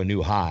to go to a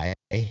new high.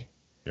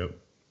 Yep.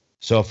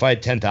 So if I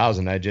had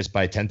 10,000, I'd just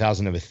buy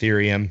 10,000 of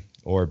Ethereum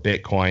or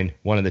Bitcoin,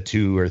 one of the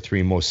 2 or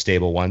 3 most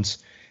stable ones,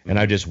 and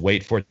I'd just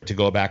wait for it to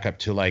go back up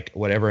to like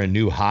whatever a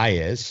new high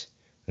is,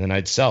 and then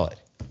I'd sell it.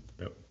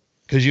 Yep.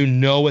 Because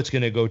it's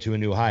going to go to a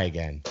new high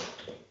again.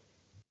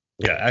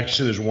 Yeah,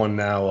 actually, there's one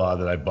now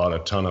that I bought a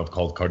ton of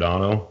called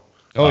Cardano.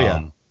 Oh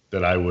yeah.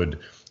 That I would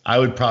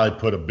probably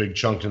put a big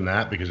chunk in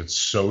that because it's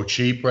so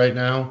cheap right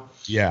now.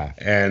 Yeah.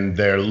 And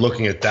they're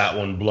looking at that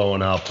one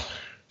blowing up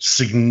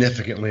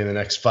significantly in the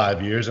next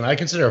 5 years. And I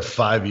consider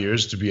 5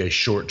 years to be a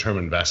short-term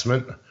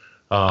investment.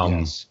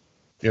 Yes.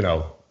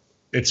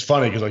 It's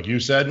funny because like you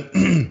said,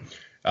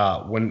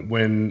 when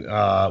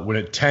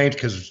it tanked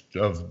because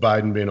of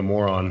Biden being a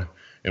moron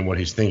and what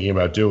he's thinking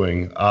about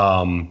doing,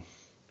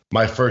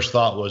 my first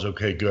thought was,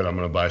 okay, good, I'm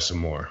going to buy some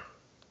more.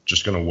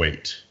 Just going to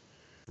wait.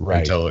 Right.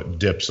 Until it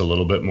dips a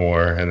little bit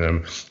more. And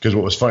then, because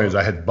what was funny is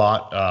I had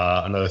bought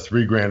another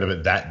 $3,000 of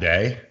it that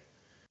day.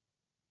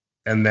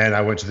 And then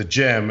I went to the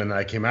gym, and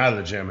I came out of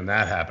the gym, and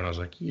that happened. I was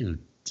like, you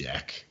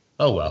dick.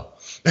 Oh, well.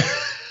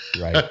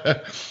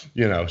 Right.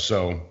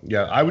 So,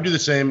 yeah, I would do the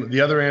same.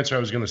 The other answer I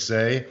was going to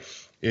say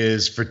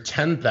is for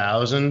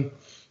 10,000,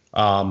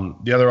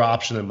 the other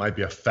option that might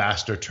be a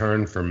faster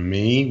turn for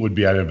me would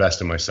be I'd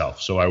invest in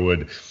myself. So I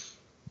would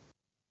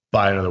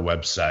buy another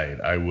website.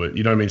 I would,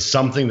 you know what I mean?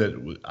 Something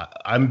that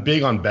I'm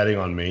big on betting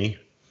on me.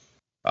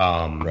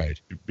 Right.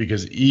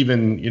 Because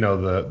even,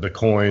 the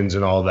coins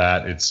and all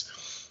that,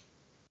 it's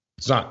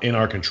not in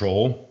our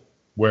control.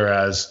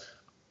 Whereas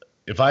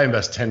if I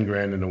invest 10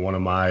 grand into one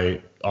of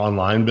my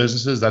online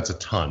businesses, that's a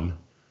ton.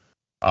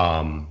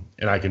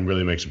 And I can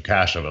really make some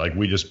cash of it. Like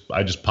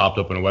I just popped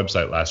up on a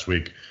website last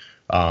week,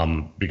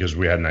 because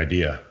we had an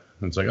idea.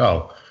 And it's like,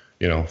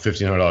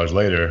 $1,500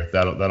 later,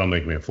 that'll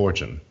make me a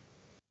fortune.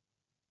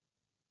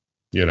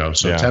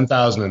 So yeah.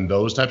 10,000 and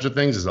those types of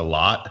things is a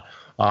lot.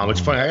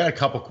 It's funny. I got a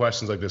couple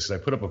questions like this. I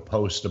put up a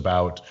post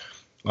about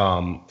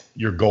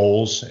your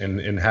goals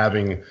and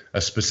having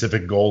a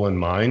specific goal in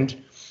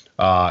mind.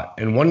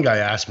 And one guy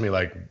asked me,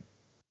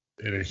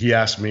 he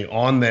asked me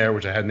on there,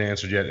 which I hadn't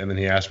answered yet, and then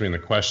he asked me in the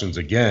questions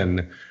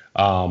again,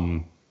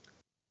 other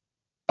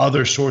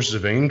sources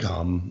of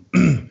income.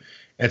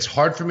 It's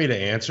hard for me to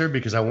answer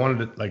because I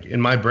wanted to, in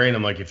my brain,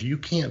 I'm like, if you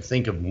can't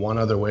think of one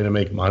other way to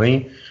make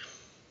money,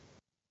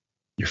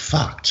 you're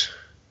fucked.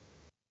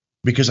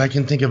 Because I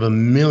can think of a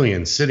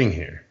million sitting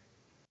here.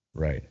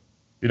 Right.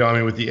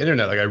 With the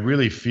internet, I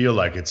really feel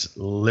like it's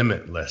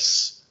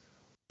limitless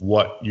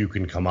what you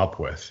can come up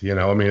with.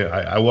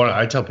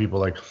 I tell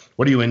people,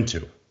 what are you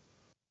into?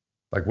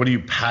 What are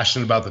you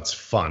passionate about that's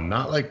fun?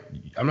 Not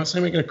I'm not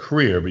saying making a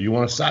career, but you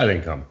want a side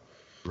income.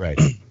 Right.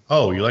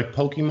 Oh, you like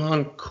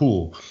Pokemon?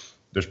 Cool.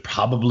 There's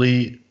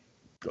probably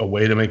a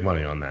way to make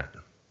money on that.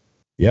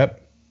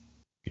 Yep.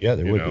 Yeah,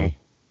 there would be.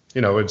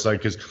 It's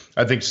because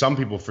I think some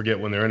people forget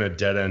when they're in a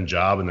dead end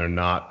job and they're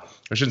not,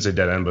 I shouldn't say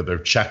dead end, but they're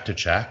check to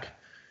check.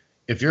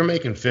 If you're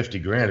making 50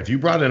 grand, if you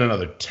brought in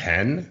another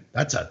 10,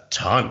 that's a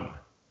ton.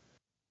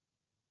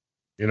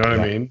 You know what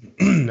I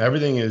mean?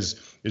 Everything is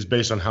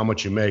based on how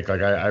much you make.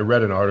 I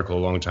read an article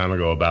a long time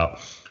ago about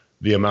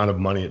the amount of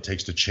money it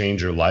takes to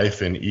change your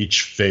life in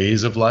each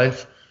phase of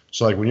life.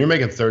 So when you're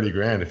making 30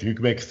 grand, if you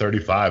can make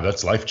 35,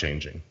 that's life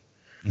changing.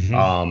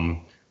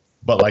 Mm-hmm.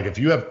 But if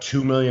you have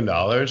 $2 million,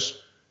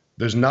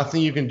 there's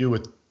nothing you can do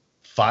with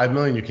 5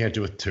 million you can't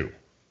do with 2,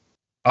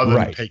 other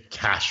than pay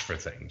cash for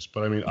things.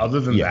 But other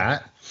than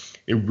that,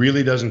 it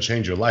really doesn't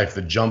change your life.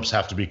 The jumps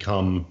have to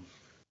become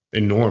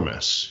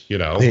enormous.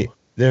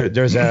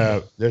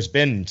 There's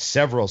been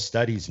several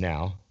studies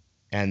now,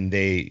 and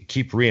they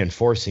keep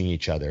reinforcing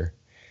each other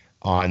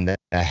on the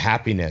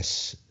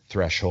happiness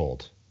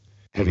threshold.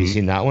 Have you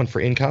seen that one for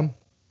income?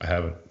 I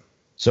haven't.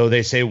 So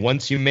they say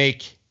once you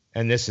make,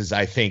 and this is,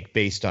 I think,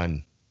 based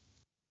on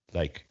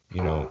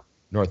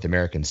North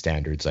American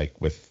standards,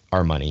 with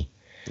our money.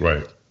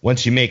 Right.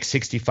 Once you make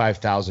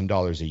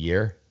 $65,000 a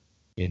year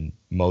in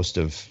most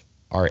of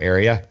our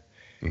area,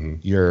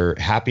 your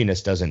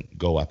happiness doesn't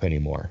go up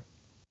anymore,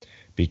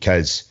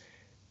 because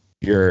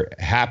your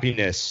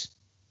happiness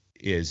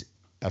is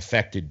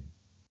affected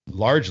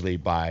largely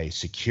by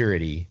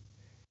security,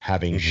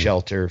 having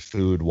shelter,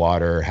 food,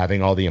 water,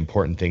 having all the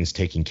important things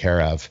taken care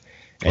of,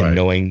 and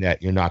knowing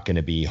that you're not going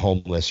to be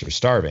homeless or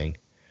starving.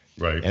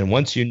 Right. And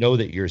once you know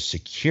that you're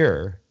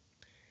secure,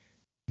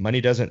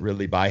 money doesn't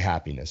really buy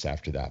happiness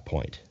after that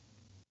point.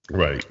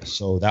 Right.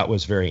 So that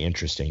was very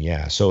interesting.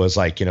 Yeah. So it's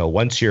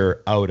once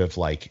you're out of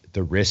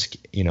the risk,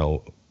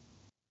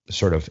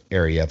 sort of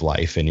area of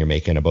life, and you're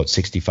making about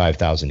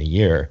 65,000 a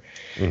year.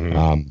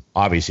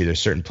 Obviously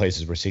there's certain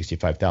places where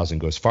 65,000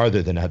 goes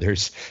farther than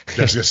others.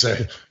 I was gonna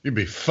say, you'd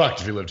be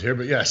fucked if you lived here,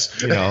 but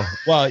yes.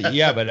 Well,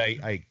 yeah, but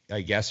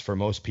I guess for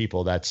most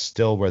people, that's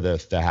still where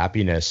the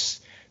happiness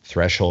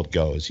threshold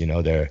goes.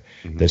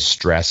 The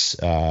stress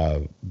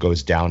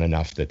goes down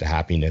enough that the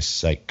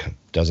happiness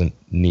doesn't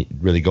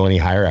really go any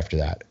higher after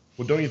that.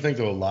 Well, don't you think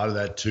though a lot of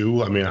that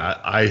too?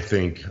 I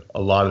think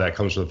a lot of that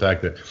comes from the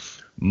fact that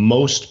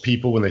most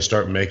people, when they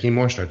start making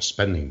more, start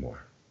spending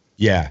more.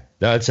 Yeah,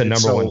 that's a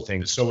number one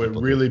thing. So it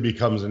really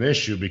becomes an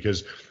issue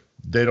because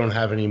they don't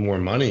have any more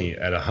money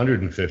at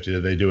 150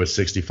 that they do at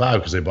 65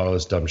 because they bought all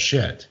this dumb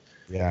shit.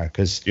 Yeah,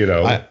 because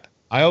I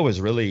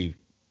always really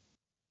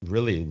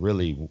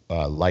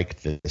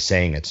liked the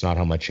saying, it's not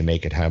how much you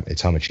make,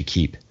 it's how much you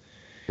keep.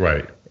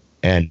 Right.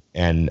 And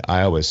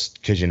I always,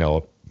 because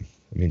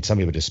some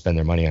people just spend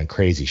their money on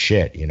crazy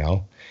shit,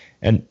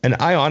 and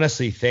I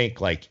honestly think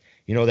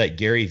that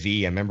Gary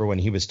Vee, I remember when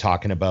he was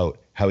talking about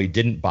how he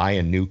didn't buy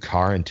a new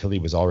car until he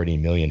was already a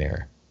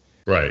millionaire.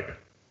 Right.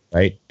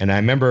 Right. And I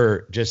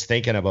remember just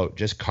thinking about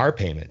just car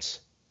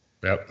payments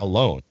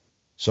alone.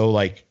 So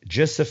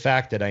just the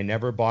fact that I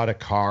never bought a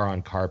car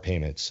on car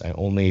payments, I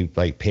only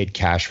paid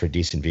cash for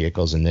decent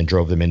vehicles and then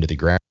drove them into the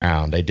ground.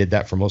 I did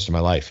that for most of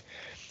my life.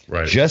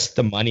 Right. Just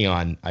the money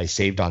I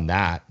saved on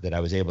that I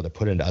was able to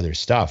put into other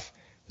stuff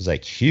was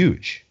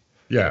huge.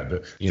 Yeah.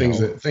 Things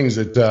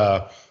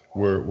that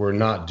we're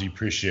not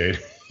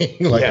depreciating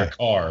a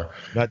car.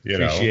 Not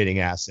depreciating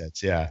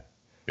assets. Yeah.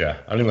 Yeah,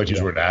 I don't even like to use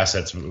the word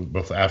assets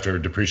after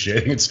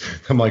depreciating.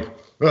 I'm like,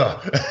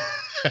 ugh.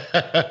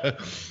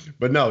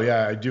 But no,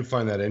 yeah, I do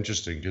find that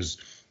interesting because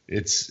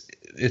it's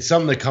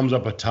something that comes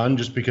up a ton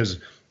just because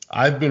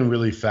I've been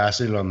really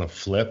fascinated on the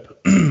flip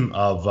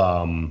of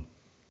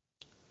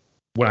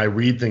when I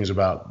read things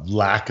about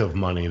lack of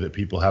money that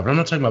people have. And I'm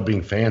not talking about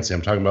being fancy.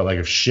 I'm talking about like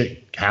if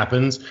shit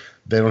happens,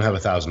 they don't have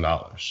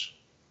 $1,000.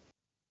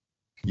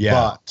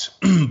 Yeah.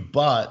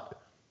 But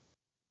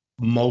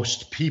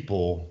most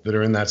people that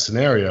are in that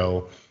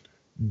scenario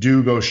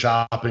do go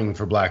shopping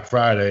for Black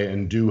Friday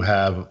and do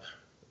have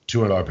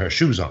 $200 pair of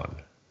shoes on.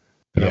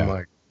 And I'm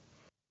like,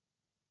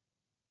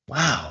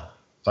 wow.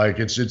 Like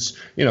it's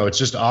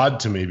just odd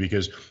to me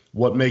because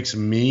what makes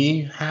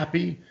me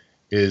happy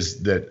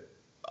is that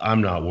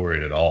I'm not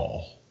worried at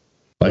all.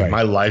 Like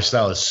my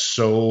lifestyle is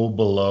so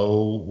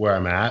below where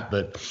I'm at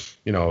that,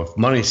 if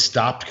money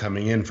stopped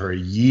coming in for a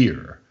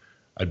year,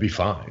 I'd be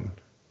fine.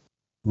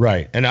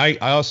 Right. And I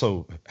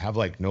also have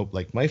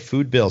my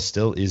food bill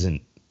still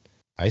isn't,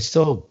 I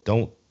still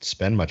don't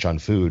spend much on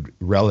food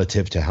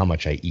relative to how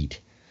much I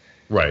eat.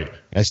 Right.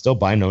 I still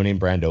buy no name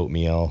brand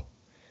oatmeal.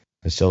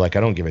 I still I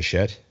don't give a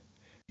shit.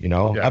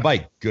 I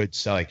buy good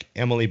stuff. Like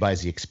Emily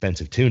buys the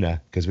expensive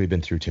tuna because we've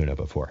been through tuna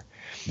before.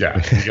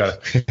 Yeah.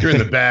 You're in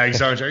the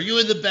bags, aren't you? Are you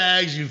in the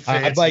bags? You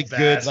fancy I buy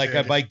bastard. good,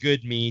 I buy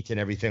good meat and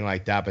everything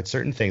like that. But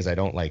certain things I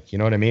don't like. You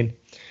know what I mean?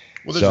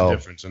 Well, there's a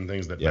difference in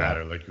things that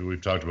matter, like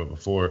we've talked about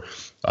before.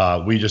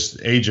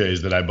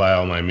 AJ's that I buy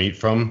all my meat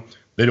from,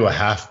 they do a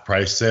half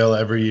price sale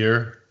every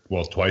year.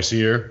 Well, twice a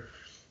year.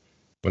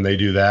 When they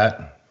do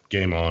that,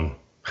 game on.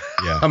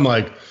 Yeah. I'm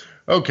like,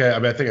 okay. I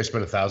mean, I think I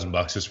spent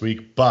 $1,000 this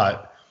week,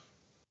 but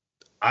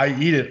I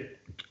eat it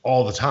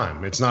all the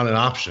time. It's not an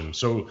option.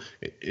 So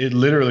it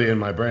literally in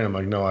my brain, I'm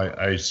like, no,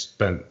 I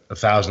spent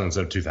 $1,000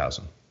 instead of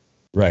 $2,000.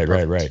 Right.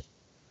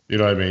 You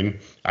know what I mean?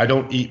 I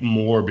don't eat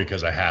more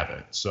because I have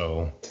it.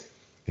 So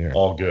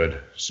all good.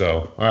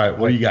 So, all right.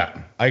 What do you got?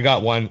 I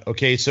got one.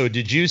 Okay. So you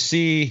didn't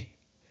see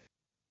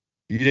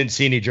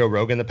any Joe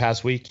Rogan the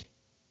past week?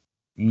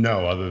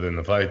 No, other than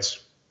the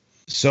fights.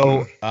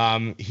 So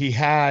he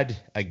had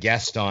a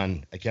guest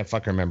on, I can't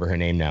fucking remember her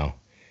name now,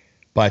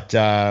 but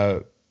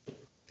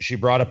she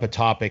brought up a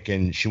topic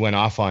and she went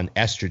off on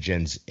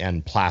estrogens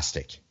and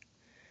plastic,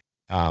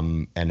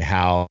 and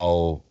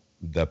how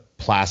the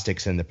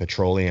plastics and the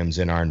petroleums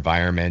in our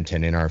environment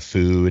and in our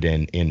food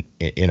and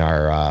in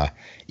our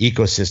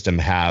ecosystem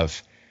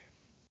have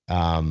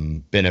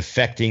been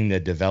affecting the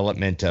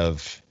development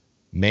of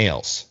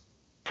males,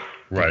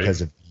 right?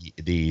 Because of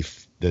the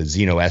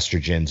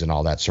xenoestrogens and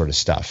all that sort of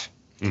stuff.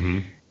 Mm-hmm.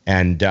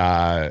 And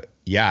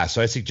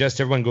so I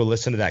suggest everyone go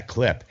listen to that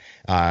clip.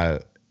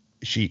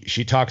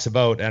 She talks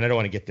about, and I don't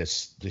want to get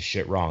this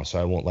shit wrong, so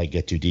I won't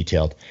get too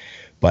detailed,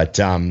 but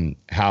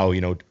how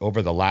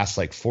over the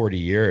last 40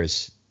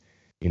 years,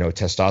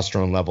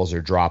 testosterone levels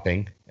are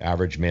dropping.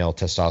 Average male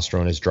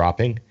testosterone is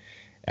dropping.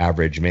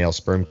 Average male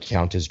sperm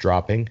count is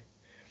dropping.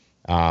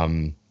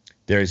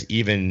 There's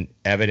even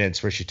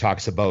evidence where she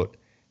talks about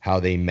how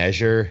they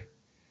measure,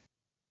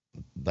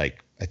 I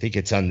think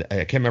it's I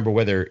can't remember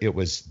whether it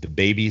was the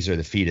babies or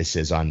the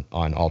fetuses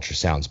on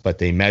ultrasounds, but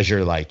they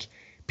measure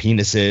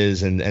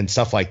penises and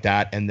stuff like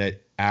that, and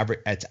that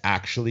it's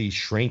actually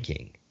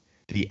shrinking,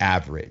 the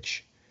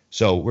average.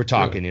 So we're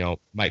talking,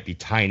 might be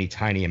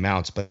tiny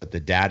amounts, but the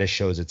data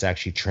shows it's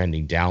actually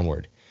trending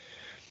downward.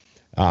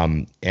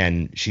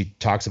 And she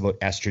talks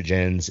about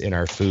estrogens in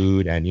our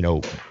food and,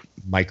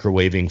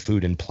 microwaving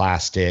food in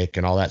plastic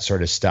and all that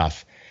sort of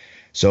stuff.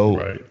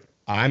 So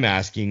I'm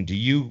asking, do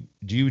you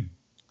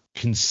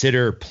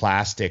consider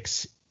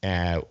plastics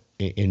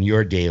in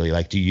your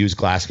daily, do you use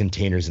glass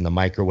containers in the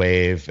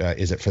microwave?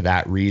 Is it for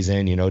that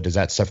reason? Does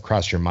that stuff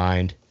cross your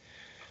mind?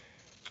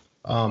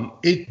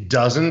 It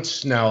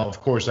doesn't. Now,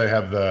 of course, I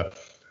have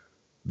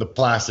the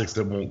plastics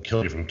that won't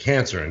kill you from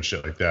cancer and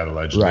shit like that,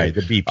 allegedly. Right,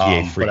 the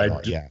BPA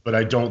free. But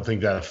I don't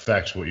think that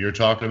affects what you're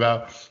talking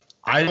about.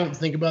 I don't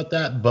think about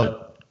that,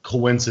 but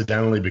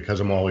coincidentally, because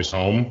I'm always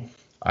home,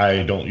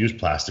 I don't use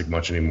plastic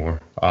much anymore.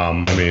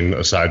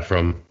 Aside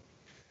from,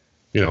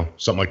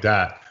 something like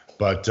that.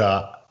 But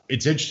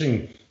it's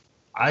interesting.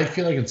 I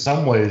feel like in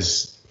some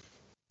ways,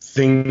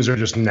 things are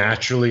just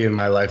naturally in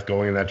my life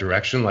going in that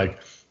direction.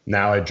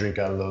 Now I drink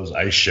out of those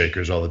ice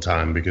shakers all the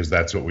time because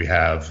that's what we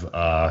have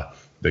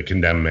that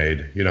Condemn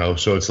made,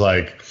 So it's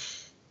a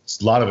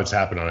lot of it's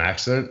happened on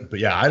accident. But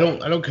yeah, I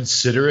don't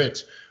consider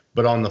it.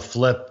 But on the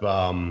flip,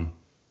 I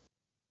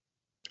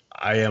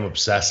am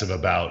obsessive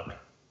about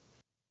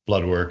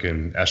blood work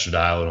and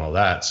estradiol and all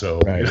that. So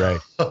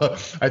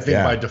I think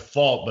by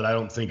default, but I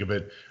don't think of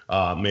it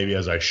maybe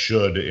as I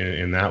should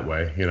in that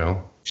way,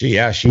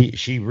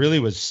 She really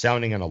was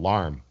sounding an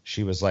alarm.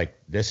 She was like,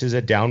 this is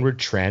a downward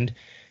trend.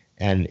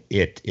 And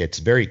it's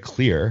very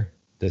clear.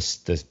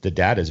 The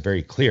data is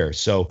very clear.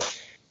 So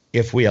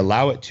if we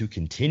allow it to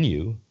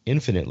continue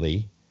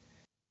infinitely,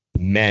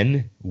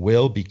 men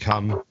will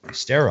become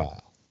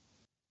sterile,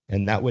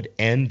 and that would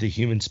end the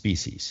human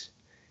species.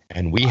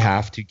 And we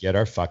have to get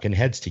our fucking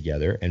heads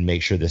together and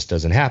make sure this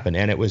doesn't happen.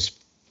 And it was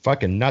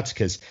fucking nuts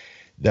because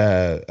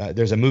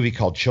there's a movie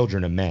called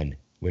Children of Men,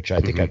 which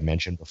I think I've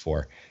mentioned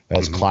before. It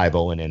has Clive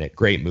Owen in it.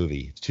 Great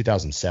movie. It's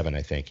 2007,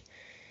 I think.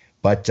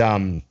 But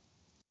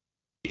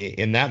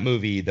in that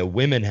movie, the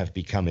women have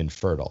become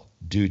infertile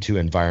due to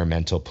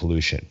environmental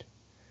pollution.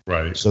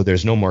 Right. So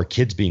there's no more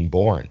kids being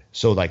born.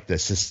 So like the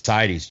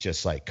society's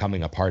just like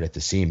coming apart at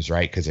the seams,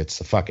 right? Because it's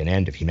the fucking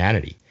end of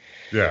humanity.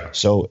 Yeah.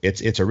 So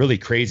it's a really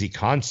crazy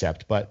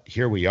concept, but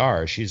here we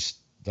are. She's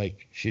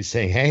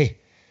saying, hey,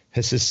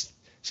 this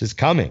is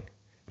coming.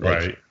 Like,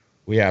 right.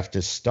 We have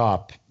to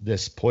stop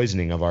this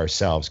poisoning of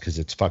ourselves because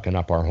it's fucking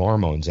up our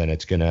hormones and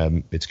it's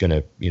gonna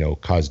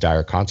cause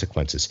dire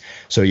consequences.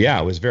 So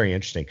yeah, it was very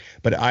interesting.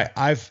 But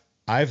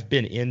I've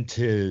been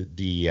into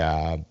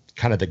the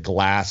kind of the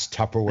glass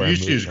Tupperware. You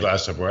used to use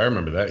glass Tupperware. I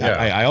remember that. Yeah,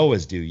 I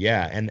always do.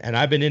 Yeah, and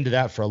I've been into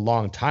that for a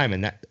long time.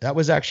 And that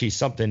was actually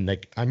something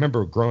like I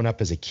remember growing up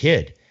as a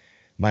kid.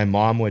 My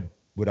mom would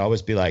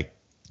always be like,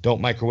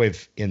 "Don't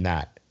microwave in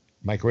that.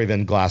 Microwave in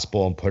a glass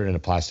bowl and put it in a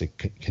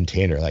plastic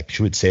container." Like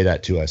she would say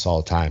that to us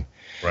all the time.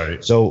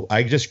 Right. So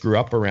I just grew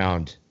up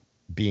around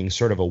being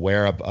sort of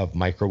aware of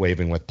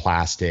microwaving with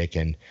plastic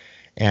and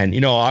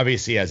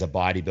obviously as a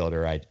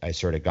bodybuilder, I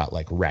sort of got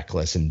like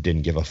reckless and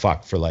didn't give a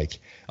fuck for like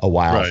a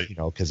while, right.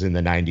 Because in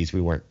the 90s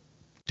we weren't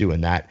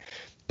doing that.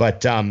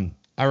 But I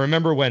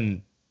remember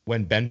when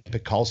Ben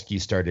Pekulski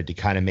started to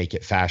kind of make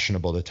it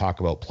fashionable to talk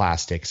about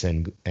plastics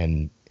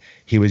and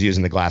he was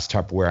using the glass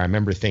Tupperware. I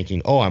remember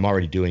thinking, oh, I'm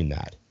already doing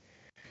that.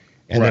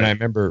 And then I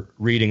remember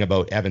reading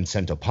about Evan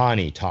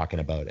Centopani talking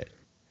about it.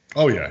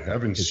 Oh yeah,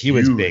 Evan's he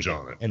was big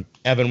on it. And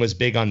Evan was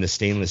big on the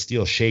stainless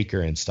steel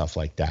shaker and stuff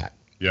like that.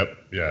 Yep.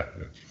 Yeah.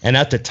 And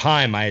at the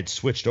time I had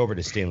switched over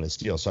to stainless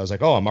steel. So I was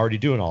like, oh, I'm already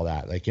doing all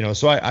that. Like,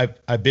 so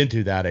I've been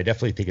through that. I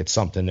definitely think it's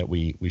something that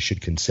we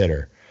should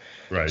consider.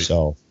 Right.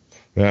 So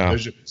yeah.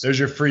 There's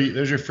your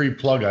free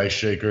plug ice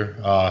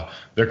shaker.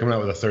 They're coming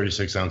out with a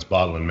 36-ounce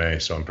bottle in May,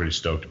 so I'm pretty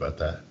stoked about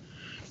that.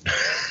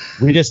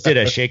 We just did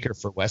a shaker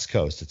for West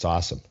Coast. It's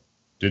awesome.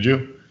 Did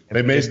you?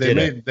 They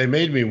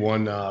made me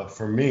one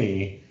for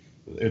me.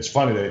 It's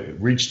funny. They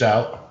reached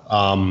out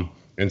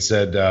and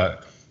said,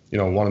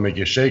 want to make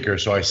you a shaker.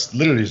 So I was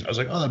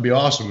like, oh, that'd be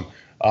awesome.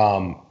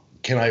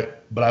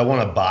 But I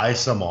want to buy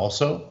some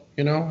also,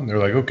 and they're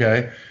like,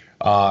 okay.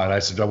 And I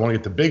said, I want to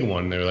get the big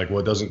one. They were like, well,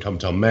 it doesn't come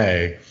till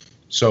May.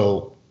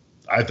 So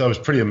I was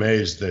pretty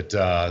amazed that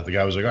the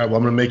guy was like, all right, well,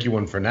 I'm going to make you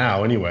one for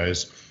now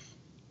anyways.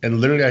 And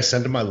literally I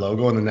sent him my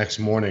logo and the next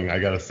morning I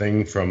got a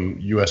thing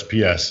from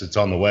USPS. It's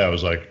on the way. I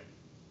was like,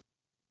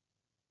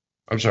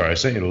 I'm sorry, I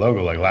sent you the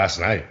logo like last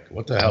night.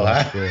 What the hell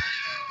happened?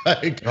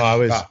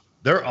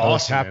 They're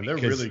awesome, man. They're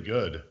really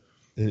good.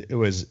 It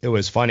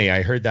was funny.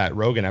 I heard that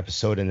Rogan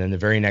episode, and then the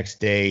very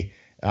next day,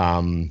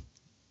 one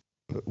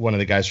of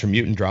the guys from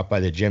Mutant dropped by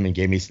the gym and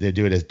they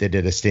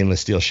did a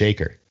stainless steel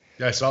shaker.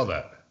 Yeah, I saw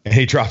that. And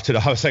he dropped it.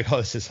 I was like, oh,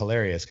 this is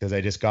hilarious because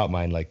I just got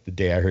mine like the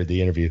day I heard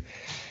the interview.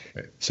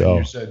 So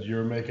and you said you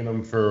were making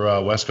them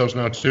for West Coast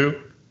now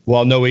too?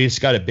 Well, no, we just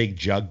got a big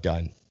jug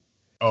done.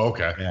 Oh,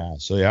 okay. Yeah.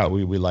 So yeah,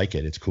 we like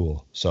it. It's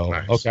cool. So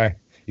nice. Okay,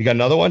 you got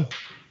another one?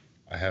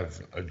 I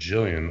have a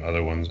jillion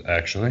other ones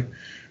actually.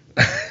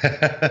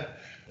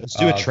 Let's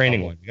do a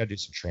training one. We got to do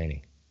some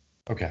training.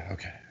 Okay.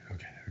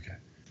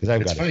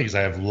 Because it's funny because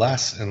I have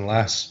less and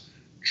less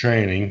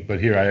training, but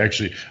here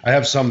I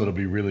have some that'll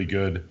be really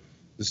good.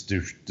 This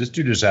dude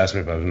just asked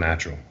me if I was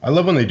natural. I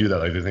love when they do that,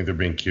 like they think they're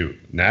being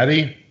cute.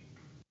 Natty?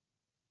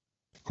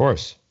 Of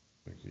course.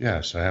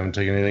 Yes, I haven't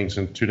taken anything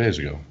since 2 days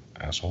ago,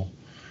 asshole.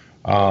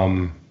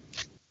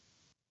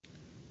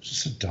 It's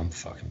just a dumb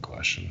fucking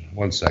question.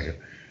 1 second.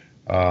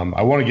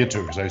 I want to get to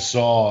it because I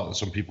saw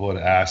some people had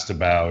asked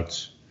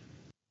about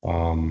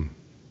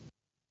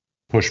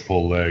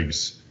push-pull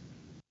legs.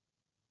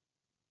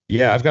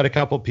 Yeah, I've got a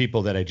couple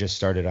people that I just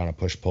started on a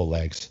push-pull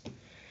legs.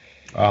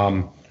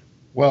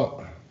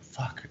 Well,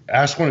 fuck.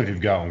 Ask one if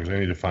you've got one because I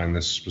need to find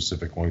this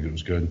specific one because it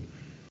was good.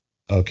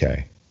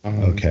 Okay.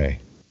 Okay.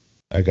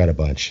 I got a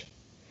bunch.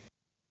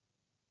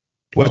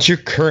 What's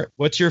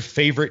your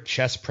favorite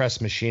chest press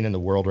machine in the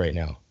world right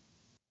now?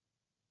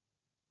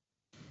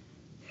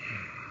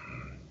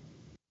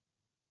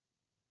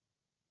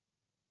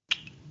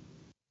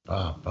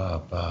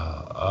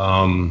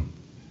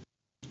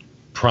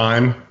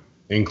 Prime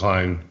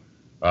incline,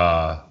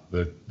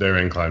 their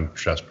incline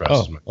chest press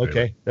is my favorite.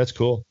 Okay, that's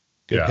cool.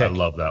 Good pick. I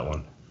love that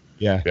one.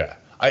 Yeah.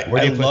 I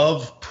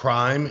love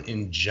Prime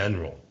in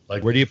general.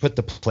 Like, where do you put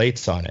the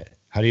plates on it?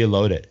 How do you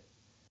load it?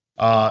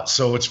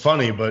 So it's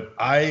funny, but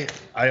I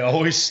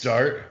always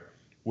start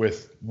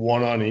with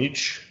one on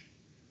each,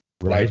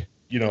 right?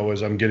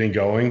 As I'm getting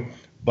going.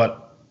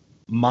 But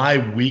my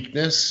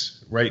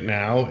weakness right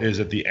now is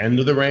at the end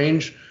of the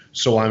range,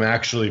 so I'm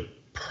actually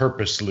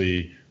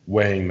purposely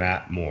weighing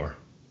that more.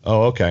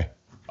 Oh, okay.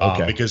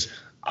 Because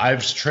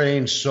I've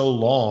trained so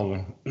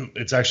long.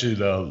 It's actually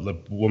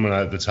the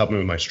woman that's helping me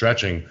with my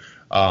stretching,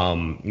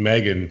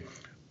 Megan.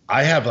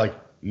 I have like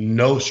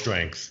no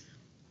strength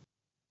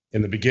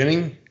in the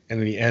beginning and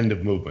in the end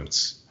of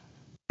movements.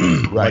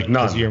 Right, like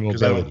none.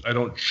 Because I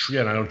don't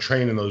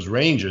train in those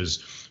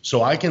ranges.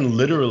 So I can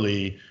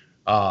literally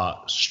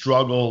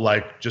struggle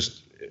like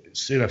just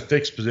in a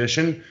fixed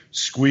position,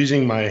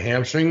 squeezing my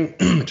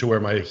hamstring to where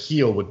my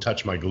heel would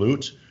touch my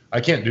glute.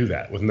 I can't do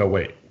that with no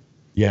weight.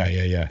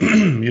 Yeah.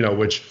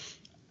 Which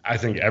I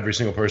think every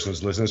single person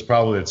that's listening,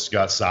 that's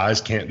got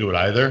size, can't do it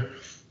either.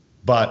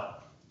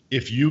 But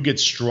if you get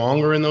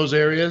stronger in those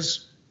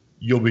areas,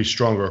 you'll be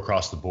stronger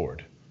across the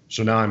board.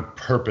 So now I'm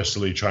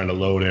purposely trying to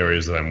load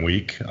areas that I'm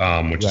weak,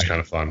 which is kind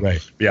of fun.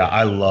 Right. But yeah,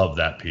 I love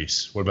that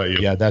piece. What about you?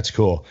 Yeah, that's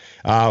cool.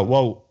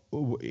 Well,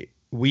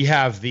 we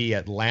have the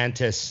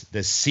Atlantis,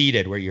 the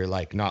seated, where you're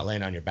like not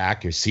laying on your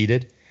back, you're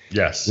seated.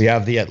 Yes. We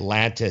have the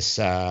Atlantis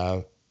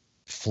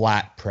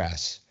flat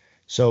press.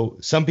 So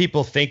some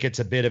people think it's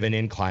a bit of an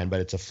incline, but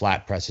it's a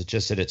flat press. It's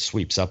just that it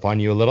sweeps up on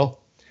you a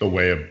little. The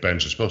way a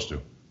bench is supposed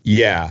to.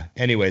 Yeah.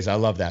 Anyways, I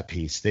love that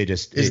piece. They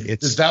just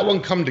does that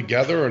one come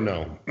together or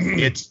no?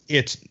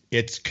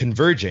 it's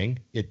converging.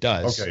 It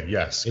does. Okay.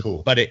 Yes.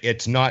 Cool. But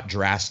it's not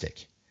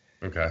drastic.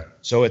 Okay.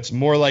 So it's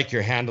more like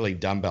you're handling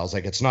dumbbells.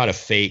 Like it's not a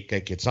fake.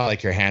 Like it's not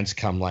like your hands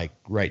come like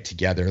right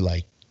together.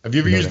 Like. Have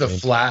you ever used the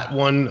flat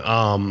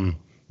one?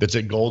 That's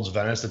at Gold's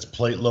Venice. That's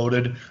plate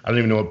loaded. I don't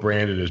even know what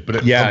brand it is, but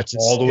it comes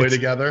all the way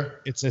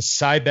together. It's a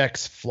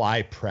Cybex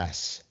fly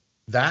press.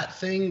 That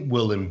thing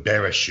will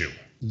embarrass you.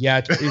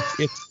 Yeah,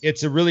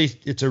 it's a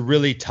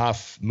really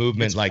tough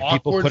movement. It's like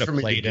people put a for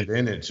me plate to get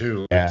in it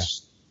too. Yeah.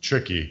 It's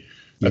tricky.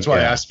 That's why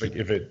I asked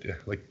if it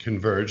like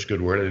converge.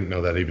 Good word. I didn't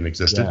know that even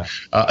existed.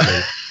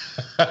 Yeah.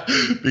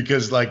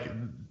 Because like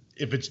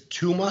if it's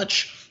too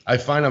much, I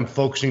find I'm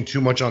focusing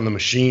too much on the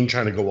machine,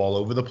 trying to go all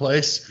over the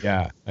place.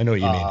 Yeah, I know what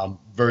you mean.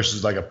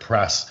 Versus like a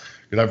press.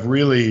 Because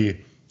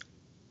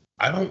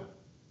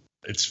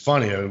it's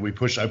funny.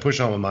 I push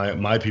on with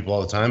my people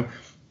all the time.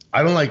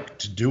 I don't like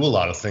to do a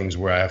lot of things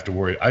where I have to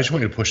worry. I just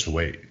want you to push the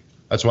weight.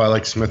 That's why I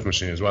like Smith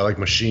machines. That's why I like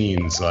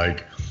machines.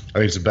 Like, I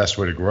think it's the best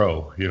way to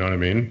grow. You know what I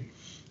mean?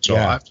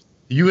 So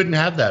you wouldn't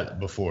have that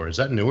before. Is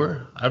that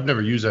newer? I've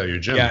never used that at your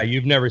gym. Yeah,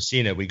 you've never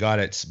seen it. We got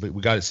it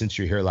since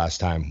you were here last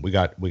time. We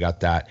got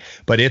that.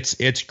 But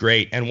it's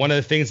great. And one of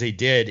the things they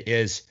did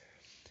is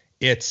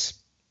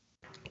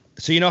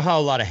so you know how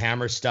a lot of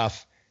hammer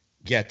stuff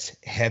gets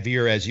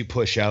heavier as you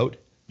push out?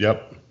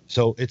 Yep.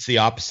 So it's the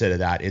opposite of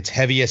that. It's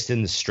heaviest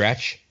in the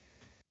stretch.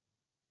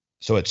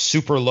 So it's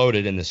super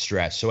loaded in the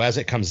stretch. So as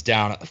it comes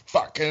down, it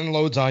fucking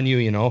loads on you,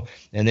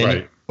 and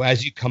then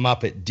as you come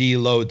up, it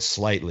deloads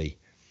slightly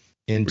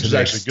into the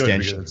extension.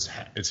 Which is actually good because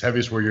it's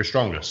heaviest where you're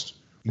strongest.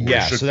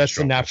 Yeah, so that's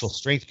the natural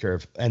strength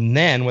curve. And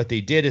then what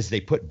they did is they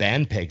put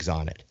band pegs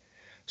on it.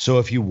 So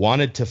if you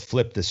wanted to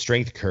flip the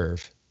strength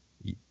curve,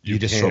 you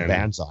just throw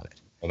bands on it.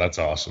 Well, that's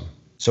awesome.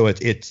 So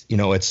it's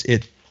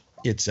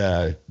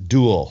a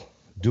dual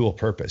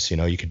purpose.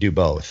 You could do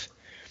both.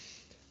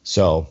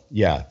 So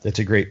yeah, that's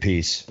a great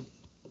piece.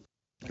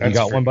 You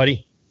got one,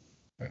 buddy?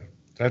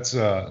 That's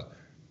I've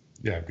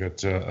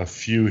got a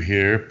few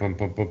here.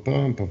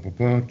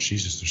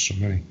 Jesus, there's so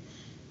many.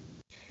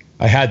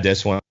 I had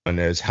this one.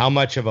 Is how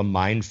much of a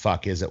mind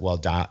fuck is it while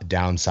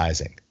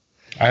downsizing?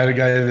 I had a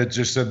guy that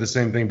just said the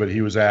same thing, but he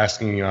was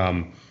asking.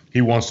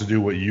 He wants to do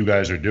what you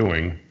guys are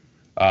doing.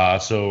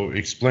 So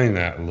explain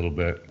that a little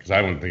bit, because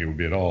I wouldn't think it would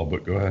be at all.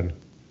 But go ahead.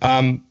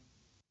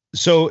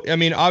 So I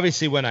mean,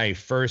 obviously, when I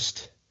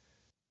first,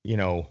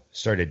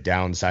 started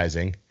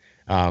downsizing,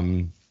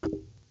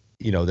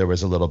 there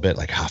was a little bit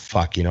like,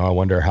 fuck, I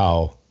wonder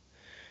how,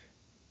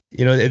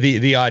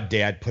 the odd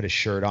dad put a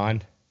shirt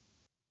on.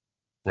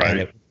 Right.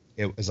 And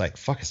it was like,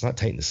 fuck, it's not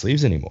tight in the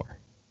sleeves anymore.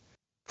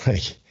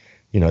 Like,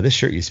 this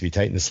shirt used to be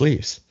tight in the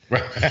sleeves.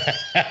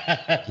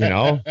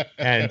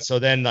 And so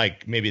then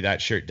like maybe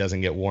that shirt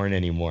doesn't get worn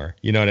anymore.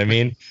 You know what I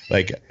mean?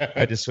 Like I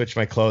had to switch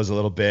my clothes a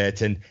little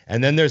bit. And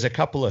then there's a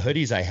couple of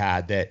hoodies I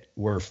had that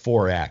were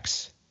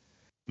 4X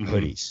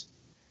hoodies.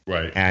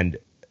 Right. And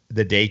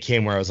the day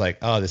came where I was like,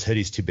 oh, this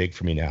hoodie's too big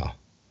for me now,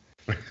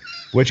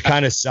 which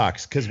kind of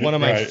sucks. Cause one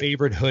of my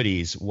favorite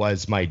hoodies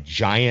was my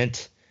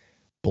giant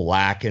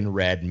black and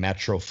red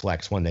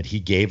Metroflex one that he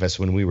gave us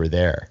when we were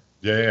there.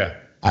 Yeah.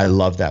 I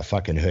love that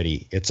fucking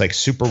hoodie. It's like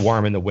super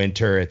warm in the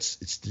winter. It's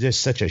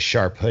just such a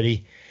sharp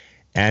hoodie.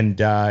 And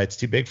it's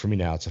too big for me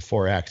now. It's a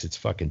 4X. It's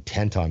fucking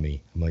tent on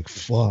me. I'm like,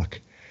 fuck.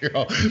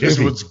 This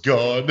one's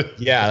gone.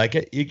 Yeah,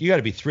 like you got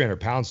to be 300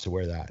 pounds to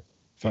wear that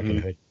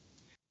fucking hoodie.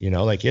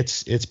 Like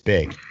it's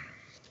big.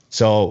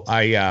 So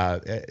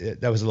that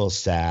was a little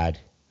sad.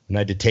 And I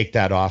had to take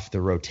that off the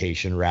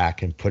rotation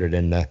rack and put it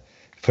in the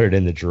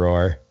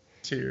drawer.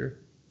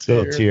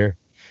 Little tear.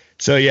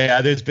 So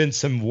yeah, there's been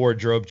some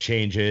wardrobe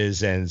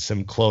changes and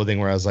some clothing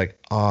where I was like,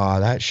 oh,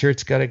 that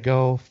shirt's got to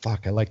go.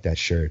 Fuck, I like that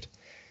shirt.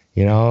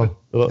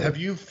 Have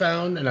you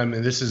found, and I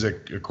mean, this is a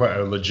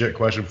legit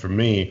question for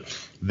me,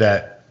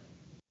 that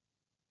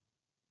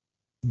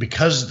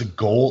because the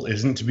goal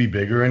isn't to be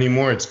bigger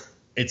anymore,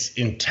 it's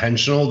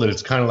intentional, that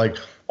it's kind of like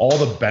all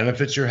the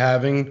benefits you're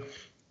having,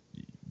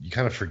 you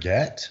kind of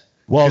forget?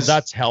 Well,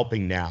 that's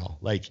helping now.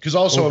 Like, because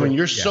also, I mean,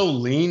 you're so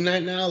lean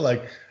right now,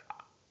 like,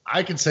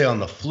 I could say on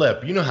the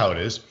flip, you know how it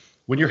is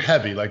when you're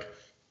heavy, like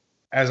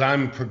as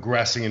I'm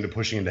progressing into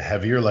pushing into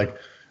heavier, like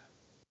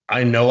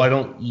I know I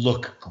don't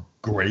look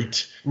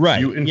great.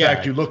 Right. In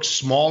fact, you look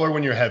smaller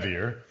when you're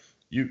heavier.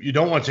 You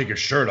don't want to take your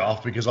shirt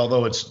off because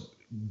although it's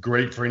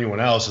great for anyone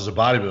else as a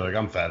bodybuilder, like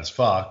I'm fat as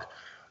fuck.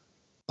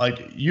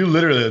 Like you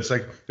literally, it's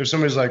like there's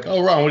somebody's like,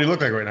 oh Ron, what do you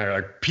look like right now? You're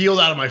like peeled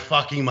out of my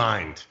fucking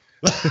mind.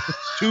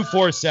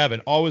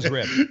 247, always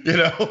ripped. You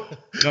know?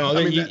 No,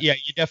 I mean, you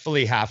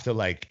definitely have to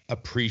like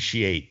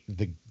appreciate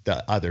the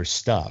other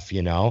stuff,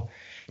 you know?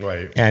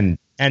 Right. And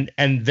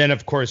then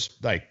of course,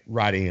 like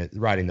riding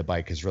the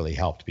bike has really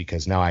helped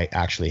because now I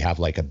actually have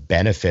like a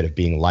benefit of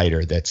being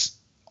lighter that's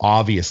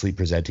obviously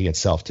presenting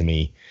itself to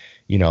me,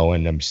 you know,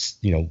 and I'm,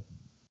 you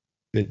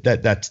know,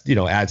 that's, you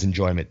know, adds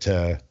enjoyment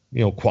to,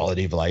 you know,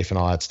 quality of life and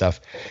all that stuff.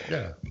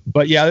 Yeah.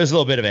 But yeah, there's a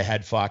little bit of a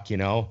head fuck, you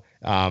know.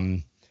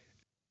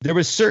 There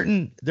was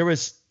a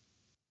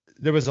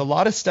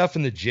lot of stuff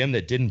in the gym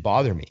that didn't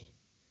bother me.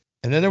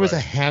 And then there was a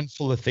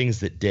handful of things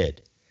that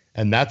did.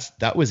 And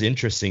that was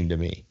interesting to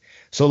me.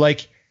 So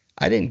like,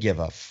 I didn't give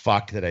a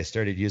fuck that I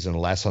started using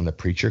less on the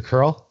preacher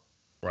curl.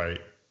 Right.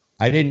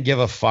 I didn't give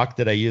a fuck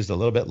that I used a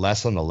little bit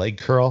less on the leg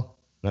curl.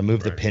 And I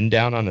moved the pin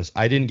down on this.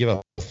 I didn't give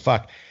a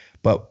fuck.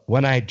 But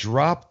when I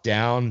dropped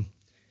down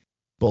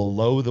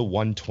below the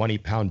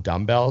 120-pound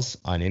dumbbells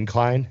on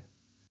incline,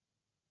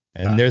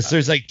 and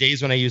there's like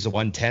days when I use the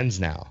 110s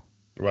now.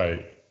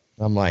 Right.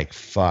 I'm like,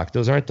 fuck,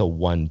 those aren't the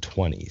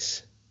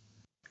 120s.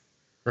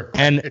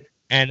 Right.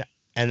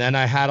 And then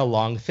I had a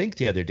long think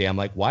the other day. I'm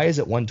like, why is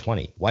it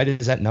 120? Why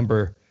does that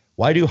number,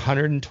 why do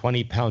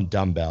 120-pound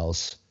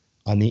dumbbells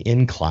on the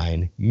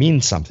incline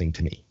mean something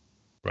to me?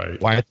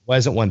 Right. Why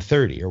isn't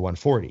 130 or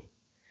 140?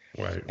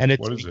 Right. And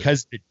it's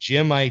because the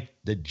gym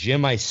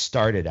I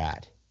started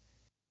at,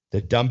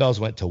 the dumbbells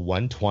went to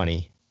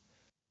 120.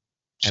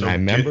 And so I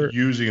remember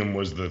using them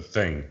was the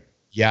thing.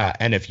 Yeah.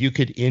 And if you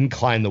could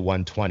incline the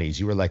 120s,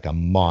 you were like a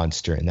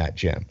monster in that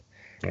gym.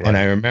 Right. And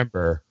I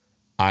remember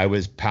I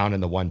was pounding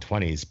the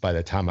 120s by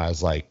the time I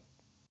was like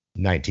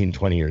 19,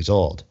 20 years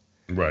old.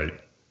 Right.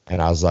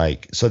 And I was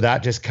like, so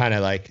that just kind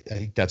of like, I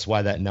think that's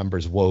why that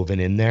number's woven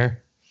in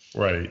there.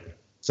 Right.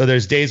 So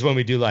there's days when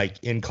we do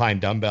like incline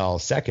dumbbell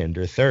second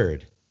or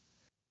third.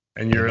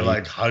 And you're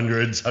like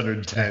hundreds,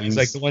 110s. It's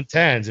like the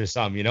 110s or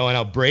something, you know. And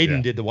now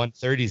Braden did the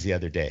 130s the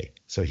other day.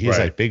 So he's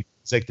like big,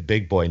 he's like the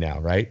big boy now,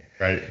 right?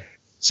 Right.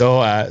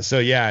 So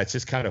yeah, it's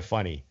just kind of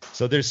funny.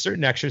 So there's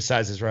certain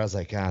exercises where I was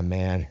like, oh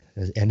man,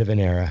 the end of an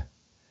era.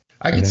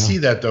 I can see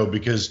that though,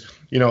 because,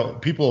 you know,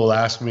 people will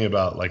ask me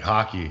about like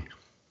hockey,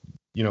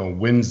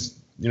 when was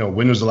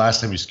the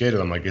last time you skated?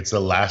 I'm like, it's the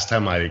last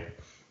time I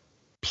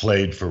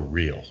played for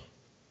real.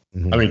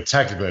 Mm-hmm. I mean,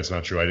 technically that's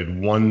not true. I did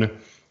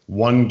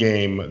one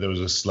game. There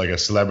was like a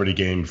celebrity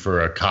game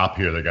for a cop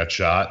here that got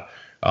shot.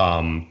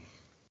 And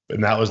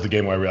that was the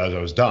game where I realized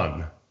I was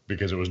done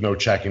because there was no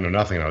checking or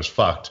nothing. And I was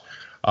fucked.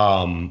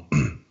 I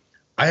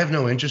have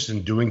no interest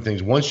in doing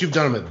things. Once you've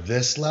done them at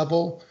this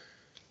level,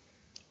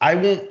 I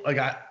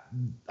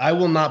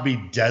will not be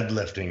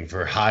deadlifting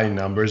for high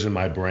numbers in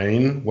my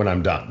brain when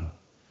I'm done.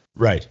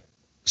 Right.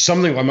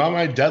 I'm on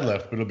my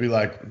deadlift, but it'll be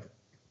like,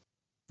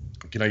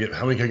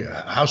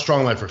 how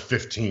strong am I for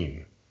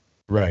 15?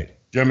 Right.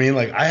 Do you know what I mean?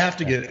 Like I have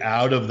to get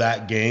out of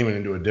that game and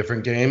into a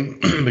different game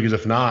because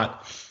if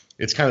not,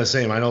 it's kind of the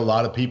same. I know a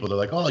lot of people, they're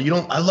like,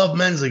 oh, I love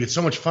men's league. It's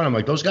so much fun. I'm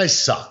like, those guys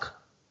suck.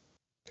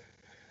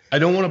 I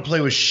don't want to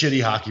play with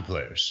shitty hockey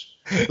players.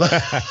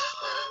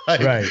 Right.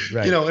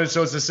 And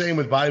so it's the same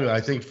with bodybuilding.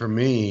 I think for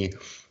me,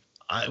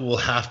 I will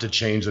have to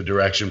change the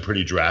direction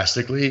pretty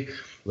drastically.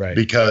 Right.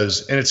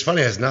 Because, and it's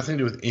funny, it has nothing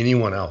to do with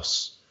anyone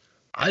else.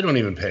 I don't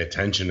even pay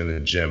attention in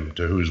the gym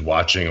to who's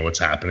watching or what's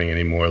happening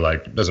anymore.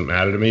 Like, it doesn't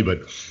matter to me.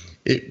 But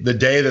the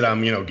day that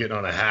I'm, getting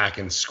on a hack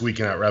and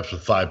squeaking out reps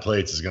with 5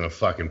 plates is going to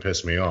fucking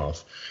piss me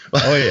off.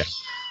 Oh, yeah.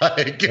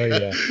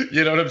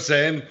 You know what I'm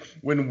saying?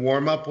 When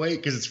warm-up weight,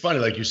 because it's funny,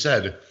 like you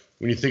said,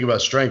 when you think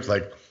about strength,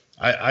 like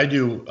I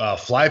do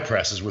fly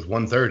presses with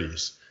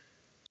 130s.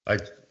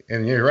 Like,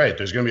 and you're right.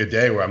 There's going to be a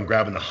day where I'm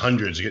grabbing the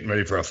hundreds, getting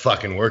ready for a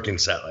fucking working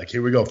set. Like,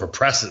 here we go for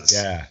presses.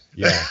 Yeah.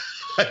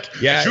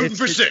 Shooting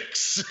for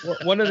 6.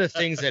 One of the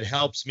things that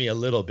helps me a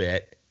little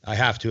bit, I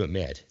have to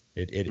admit,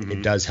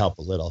 it does help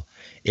a little,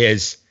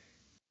 is,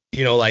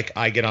 like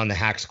I get on the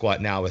hack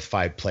squat now with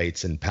 5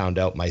 plates and pound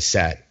out my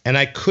set. And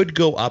I could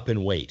go up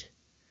in weight,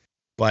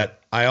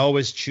 but I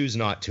always choose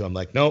not to. I'm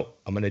like, no,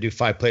 I'm going to do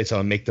 5 plates. I'm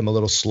going to make them a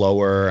little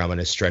slower. I'm going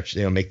to stretch,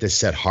 make this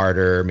set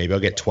harder. Maybe I'll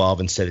get 12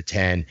 instead of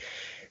 10.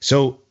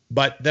 So,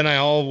 but then I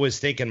always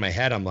think in my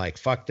head, I'm like,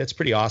 fuck, that's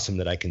pretty awesome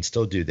that I can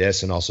still do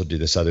this and also do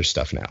this other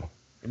stuff now.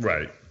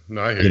 Right.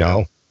 No, I hear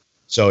you.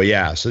 So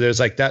yeah, so there's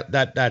like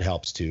that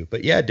helps too.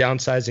 But yeah,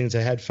 downsizing is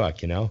a head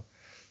fuck, Yeah.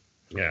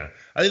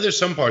 I think there's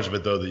some parts of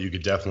it though that you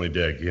could definitely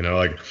dig,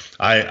 like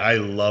I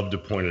love to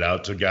point it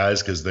out to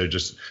guys because they're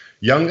just,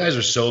 young guys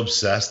are so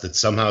obsessed that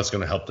somehow it's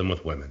going to help them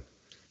with women.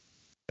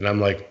 And I'm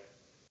like,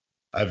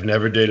 I've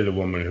never dated a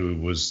woman who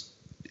was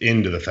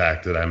into the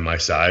fact that I'm my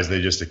size.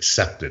 They just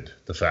accepted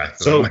the fact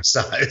that I'm my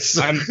size.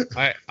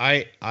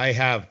 I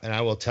have, and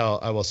I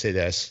will say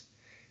this,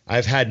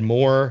 I've had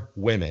more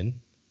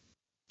women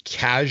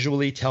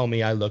casually tell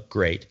me I look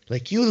great.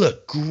 Like, you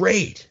look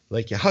great.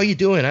 Like, how you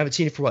doing? I haven't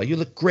seen you for a while. You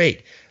look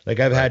great. Like,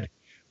 I've had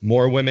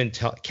more women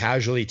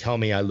casually tell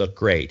me I look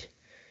great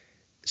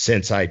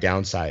since I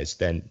downsized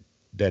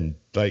than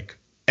like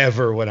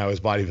ever when I was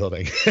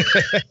bodybuilding.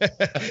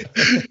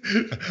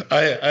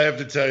 I have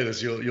to tell you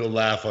this. You'll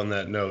laugh on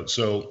that note.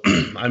 So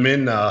I'm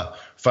in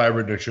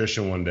Fiber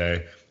Nutrition one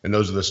day, and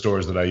those are the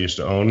stores that I used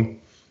to own.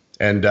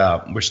 And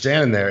we're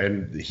standing there,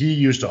 and he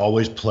used to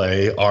always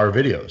play our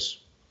videos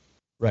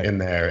in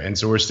there. And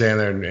so we're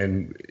standing there,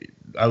 and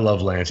I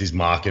love Lance. He's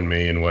mocking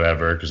me and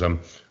whatever, because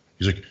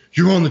he's like,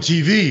 you're on the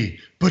TV,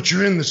 but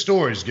you're in the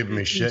store. He's giving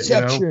me shit,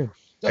 Inception.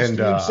 And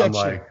I'm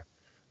like,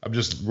 I'm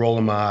just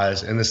rolling my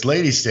eyes. And this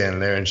lady's standing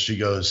there, and she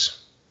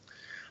goes,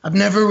 I've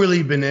never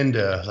really been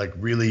into like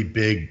really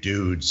big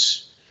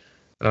dudes.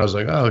 And I was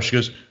like, oh, she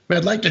goes, man,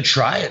 I'd like to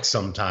try it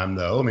sometime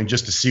though. I mean,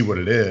 just to see what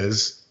it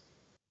is.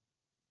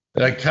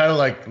 And I kind of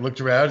like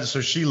looked around.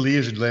 So she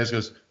leaves, and Lance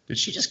goes, did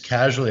she just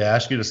casually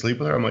ask you to sleep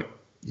with her? I'm like,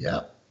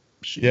 yeah,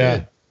 she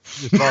did.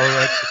 Just follow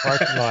right to the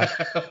parking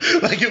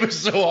lot. Like, it was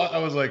so, I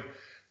was like,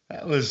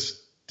 that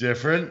was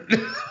different.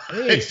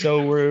 Hey,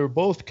 so we're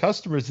both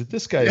customers at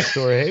this guy's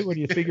store. Hey, what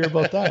do you figure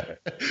about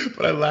that?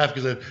 But I laugh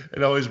because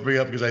it always bring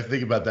up, because I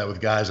think about that with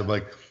guys. I'm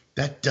like,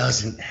 that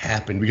doesn't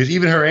happen. Because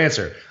even her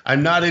answer,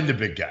 I'm not into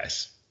big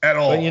guys at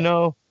all.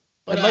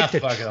 But I'd like to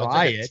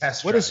try it.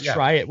 What does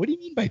try it? What do you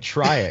mean by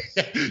try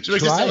it?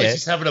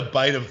 She's having a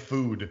bite of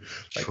food.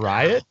 Like,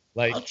 try it?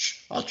 Like,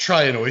 I'll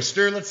try an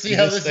oyster. Let's see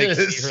how this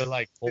is. See her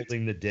like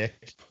holding the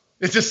dick.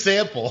 It's a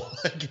sample.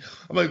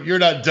 I'm like, you're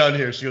not done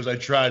here. She goes, I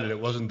tried it. It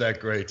wasn't that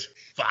great.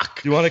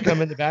 Fuck. Do you want to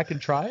come in the back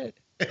and try it?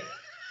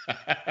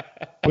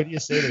 What do you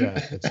say to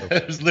that? So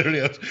it was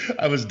literally,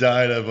 I was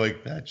dying of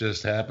like, that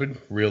just happened.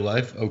 Real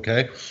life.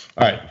 Okay.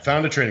 All right.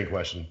 Found a training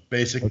question.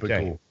 Basic, but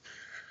cool.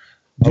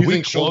 Are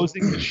we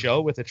closing the show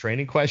with a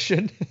training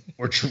question?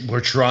 We're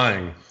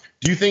trying.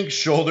 Do you think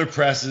shoulder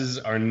presses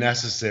are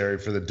necessary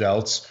for the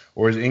delts,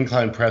 or is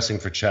incline pressing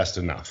for chest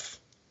enough?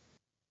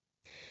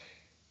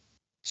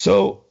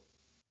 So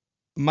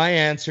my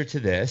answer to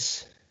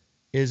this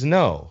is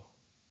no.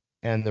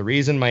 And the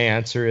reason my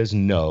answer is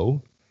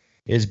no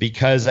is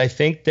because I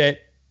think that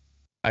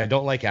I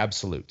don't like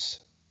absolutes.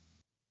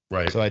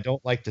 Right. So I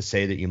don't like to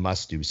say that you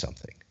must do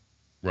something.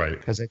 Right.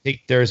 Because I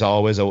think there's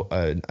always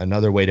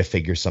another way to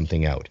figure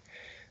something out.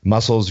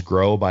 Muscles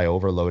grow by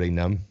overloading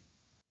them.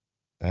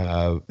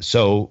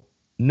 So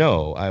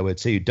no, I would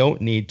say you don't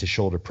need to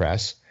shoulder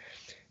press.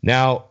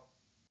 Now,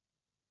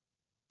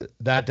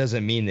 that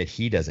doesn't mean that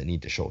he doesn't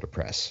need to shoulder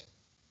press.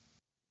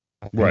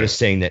 I'm just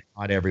saying that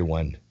not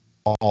everyone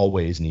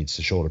always needs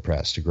to shoulder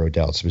press to grow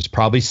delts. There's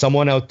probably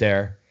someone out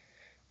there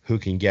who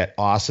can get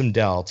awesome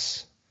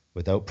delts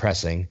without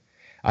pressing.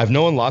 I've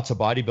known lots of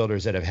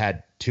bodybuilders that have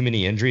had too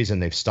many injuries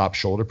and they've stopped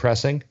shoulder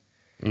pressing,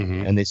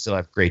 and they still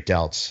have great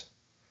delts.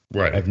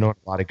 Right. I've known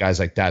a lot of guys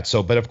like that.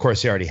 So, but of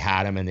course they already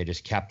had them and they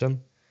just kept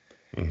them.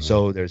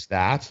 So there's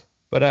that.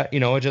 But,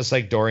 just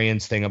like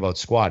Dorian's thing about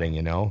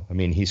squatting, I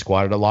mean, he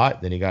squatted a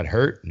lot, then he got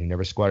hurt and he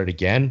never squatted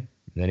again.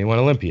 And then he won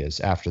Olympias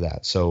after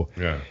that. So,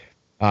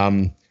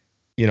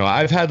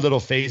 I've had little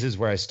phases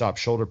where I stopped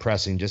shoulder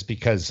pressing just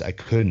because I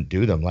couldn't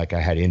do them. Like,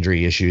 I had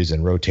injury issues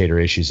and rotator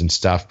issues and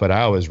stuff, but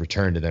I always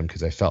returned to them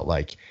because I felt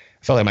like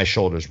my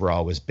shoulders were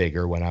always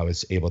bigger when I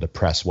was able to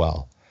press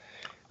well.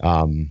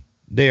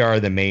 They are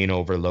the main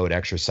overload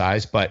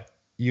exercise, but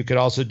you could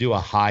also do a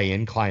high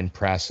incline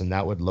press and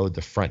that would load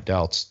the front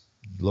delts,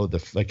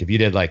 if you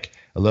did like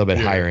a little bit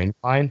higher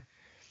incline,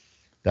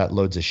 that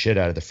loads the shit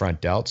out of the front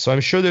delt. So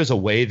I'm sure there's a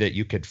way that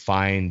you could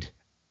find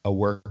a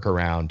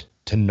workaround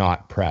to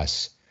not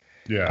press.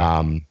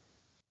 I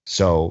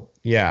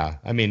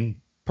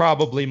mean,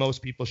 probably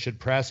most people should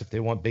press if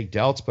they want big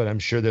delts, but I'm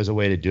sure there's a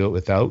way to do it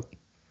without.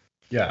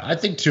 Yeah, I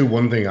think too,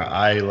 one thing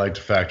I like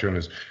to factor in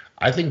is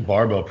I think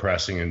barbell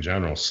pressing in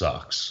general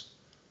sucks.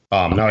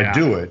 I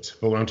do it,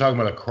 but when I'm talking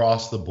about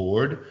across the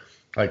board,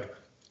 like,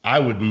 I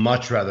would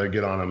much rather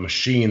get on a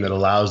machine that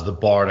allows the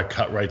bar to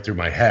cut right through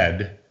my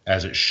head,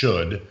 as it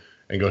should,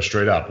 and go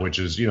straight up, which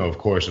is, of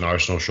course, an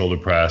Arsenal shoulder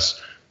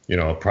press,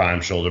 a Prime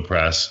shoulder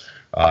press,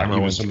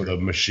 even some of the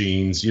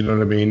machines, you know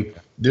what I mean?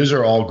 These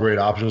are all great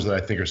options that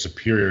I think are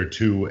superior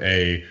to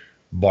a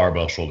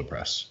barbell shoulder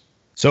press.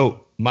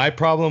 So my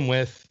problem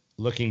with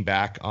looking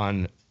back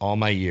on all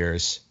my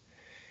years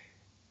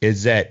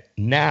is that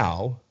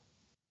now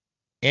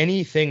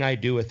anything I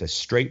do with a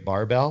straight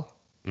barbell,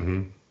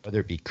 whether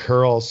it be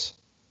curls,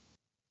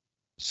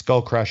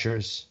 skull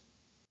crushers,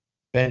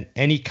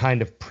 any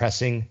kind of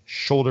pressing,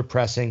 shoulder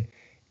pressing,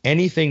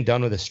 anything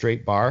done with a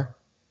straight bar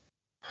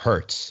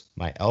hurts.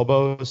 My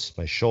elbows,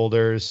 my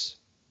shoulders,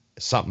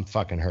 something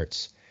fucking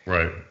hurts.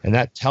 Right. And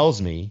that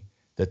tells me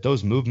that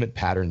those movement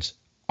patterns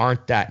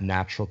aren't that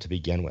natural to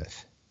begin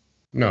with.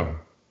 No.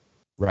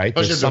 Right?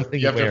 There's something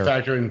you have to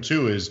factor in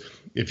too is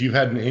if you've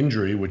had an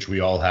injury, which we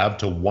all have,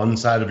 to one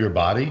side of your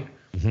body,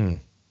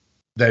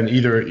 then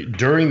either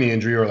during the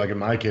injury or like in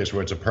my case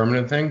where it's a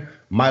permanent thing,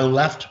 my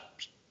left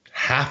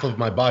half of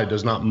my body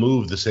does not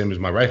move the same as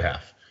my right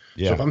half.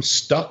 Yeah. So if I'm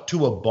stuck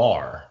to a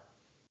bar,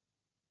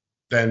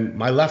 then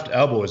my left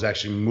elbow is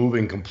actually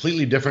moving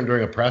completely different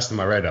during a press than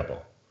my right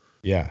elbow.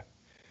 Yeah.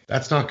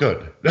 That's not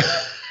good.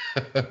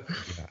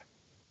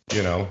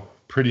 Yeah.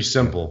 Pretty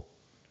simple.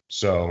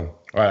 So,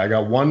 all right, I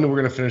got one that we're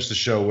going to finish the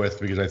show with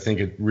because I think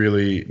it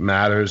really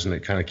matters and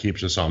it kind of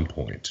keeps us on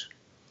point.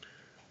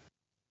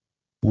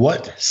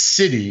 What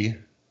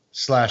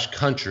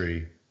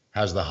city/country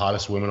has the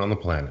hottest women on the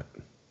planet?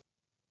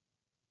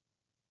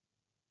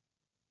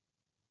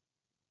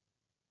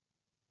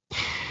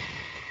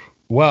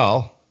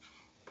 Well,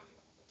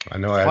 I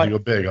know I had to go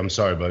big. I'm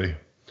sorry, buddy.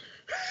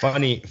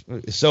 Funny.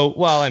 So,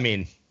 well, I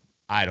mean,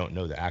 I don't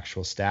know the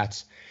actual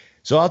stats.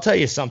 So I'll tell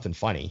you something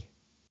funny.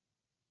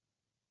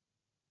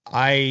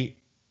 I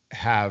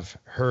have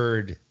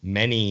heard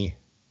many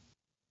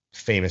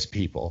famous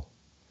people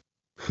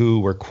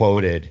who were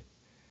quoted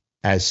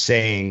as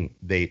saying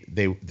they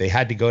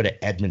had to go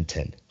to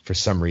Edmonton for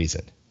some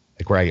reason,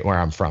 like where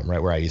I'm from,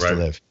 right, where I used to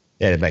live.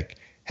 They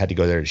had to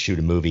go there to shoot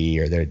a movie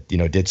or they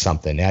did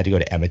something. They had to go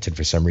to Edmonton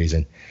for some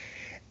reason.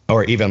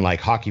 Or even like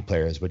hockey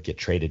players would get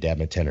traded to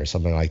Edmonton or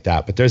something like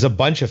that. But there's a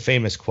bunch of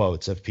famous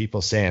quotes of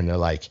people saying they're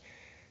like,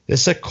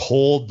 this is a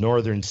cold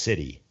northern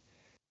city.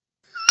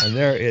 And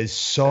there is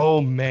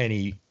so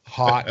many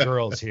hot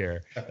girls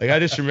here. Like I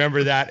just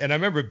remember that. And I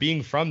remember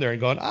being from there and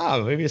going,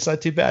 maybe it's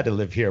not too bad to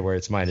live here where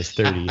it's minus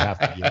 30 half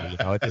the year.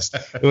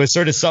 It was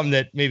sort of something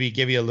that maybe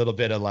give you a little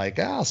bit of like,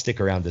 I'll stick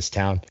around this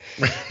town.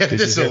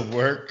 This will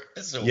work.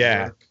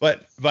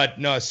 But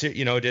no,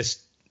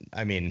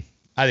 I mean,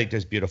 I think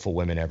there's beautiful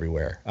women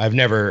everywhere. I've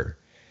never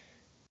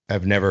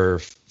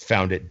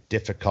found it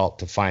difficult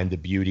to find the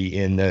beauty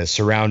in the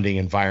surrounding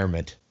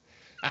environment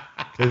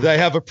because I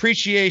have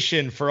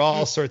appreciation for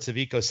all sorts of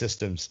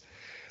ecosystems.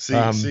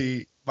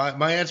 See,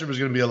 my answer was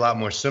going to be a lot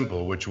more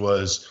simple, which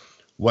was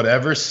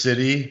whatever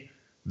city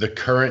the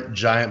current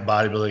giant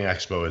bodybuilding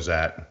expo is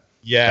at.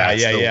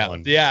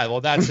 Yeah.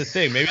 Well, that's the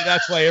thing. Maybe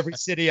that's why every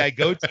city I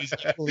go to is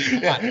equally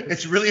hot.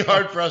 It's really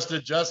hard for us to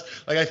adjust.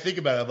 Like I think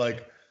about it, I'm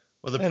like,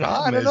 well, the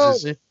problem is all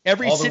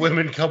the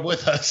women come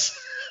with us.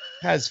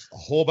 Has a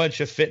whole bunch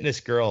of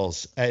fitness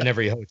girls in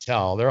every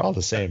hotel. They're all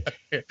the same.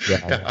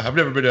 Yeah. I've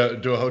never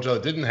been to a hotel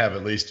that didn't have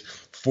at least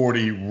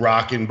 40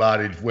 rocking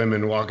bodied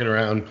women walking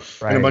around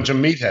and a bunch of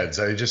meatheads.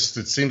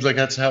 It seems like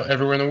that's how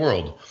everywhere in the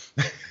world.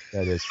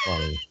 That is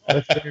funny.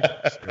 That's very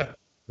true.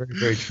 Very,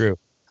 very true.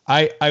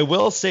 I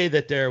will say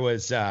that there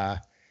was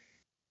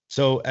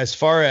so as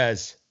far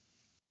as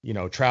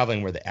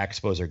traveling where the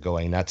expos are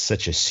going, that's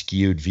such a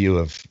skewed view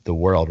of the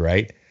world,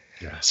 right?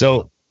 Yeah.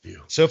 So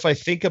if I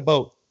think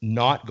about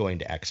not going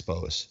to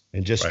expos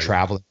and just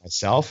traveling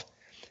myself,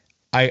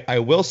 I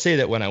will say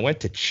that when I went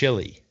to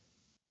Chile,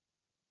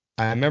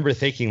 I remember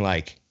thinking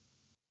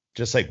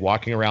just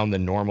walking around the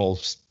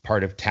normal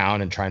part of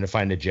town and trying to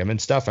find a gym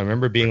and stuff. I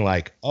remember being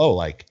like,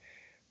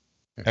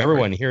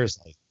 everyone here is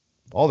like,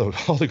 all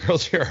the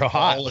girls here are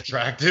hot, all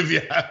attractive,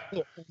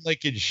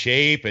 like in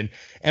shape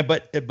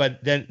but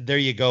then there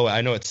you go.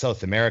 I know it's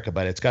South America,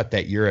 but it's got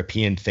that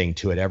European thing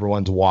to it.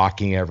 Everyone's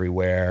walking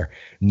everywhere.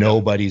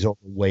 Nobody's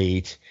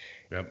overweight.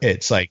 Yep.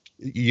 It's like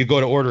you go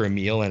to order a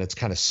meal and it's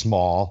kind of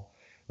small.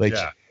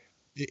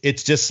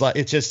 It's just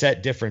that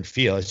different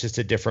feel. It's just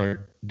a different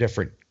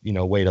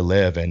way to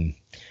live. And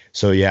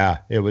so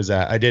it was.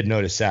 I did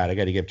notice that. I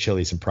got to give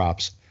Chile some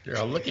props.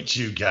 Girl, look at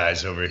you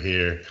guys over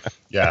here.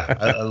 Yeah,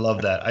 I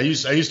love that. I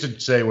used to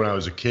say when I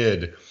was a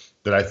kid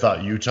that I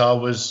thought Utah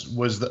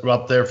was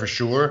up there for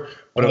sure,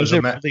 but it was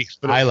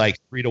high, like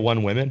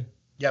 3-to-1 women.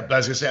 Yeah, but I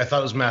was gonna say I thought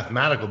it was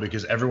mathematical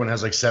because everyone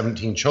has like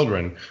 17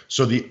 children,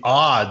 so the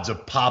odds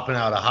of popping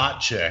out a hot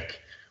chick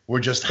were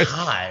just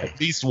high. At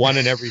least one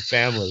in every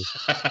family.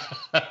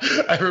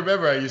 I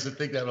remember I used to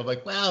think that. I'm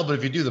like, well, but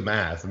if you do the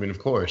math, I mean, of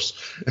course.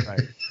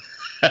 Right.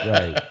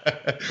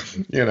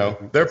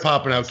 They're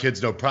popping out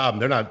kids, no problem.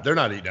 They're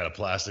not eating out of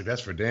plastic.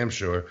 That's for damn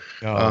sure.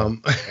 No.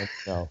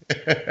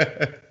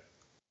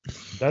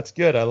 That's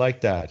good. I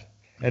like that.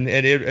 And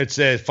it's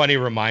a funny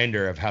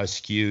reminder of how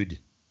skewed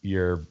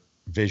your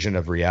vision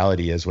of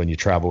reality is when you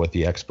travel with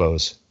the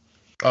expos.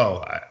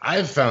 Oh,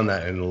 I've found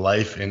that in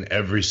life in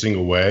every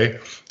single way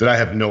that I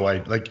have no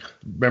idea. Like,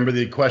 remember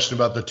the question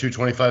about the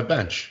 225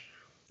 bench?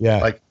 Yeah.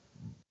 Like,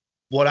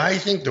 what I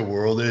think the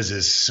world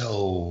is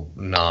so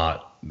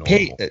not normal.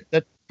 Hey,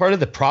 that's part of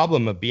the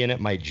problem of being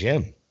at my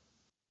gym.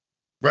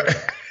 Right.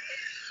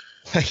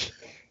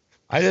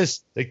 I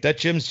just that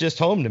gym's just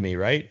home to me,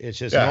 right? It's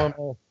just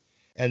normal.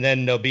 And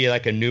then there'll be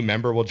like a new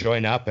member will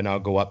join up and I'll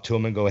go up to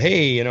them and go,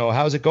 hey,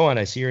 how's it going?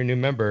 I see you're a new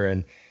member.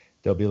 And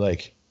they'll be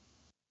like,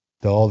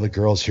 all the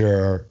girls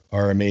here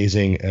are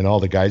amazing. And all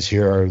the guys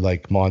here are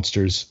like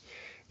monsters.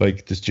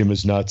 Like, this gym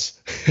is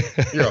nuts.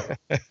 Yeah.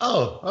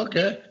 Oh,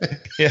 okay.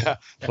 Yeah.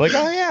 Like,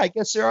 I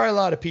guess there are a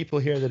lot of people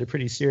here that are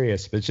pretty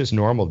serious, but it's just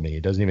normal to me.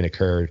 It doesn't even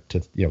occur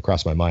to,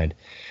 cross my mind.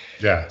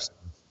 Yeah.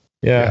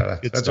 Yeah.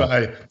 That's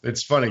why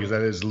it's funny because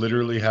that is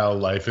literally how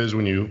life is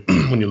when you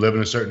live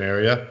in a certain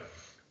area.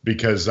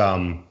 Because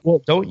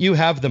well, don't you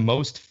have the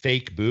most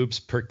fake boobs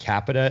per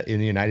capita in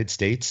the United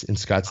States in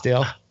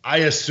Scottsdale? I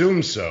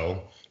assume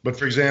so, But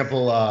for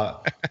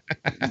example,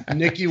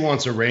 Nikki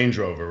wants a Range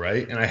Rover,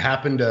 right? And I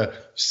happened to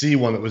see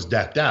one that was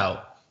decked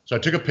out. So I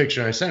took a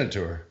picture and I sent it to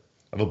her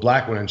of a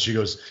black one. And she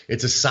goes,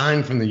 it's a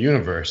sign from the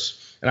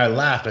universe. And I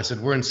laughed. I said,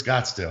 we're in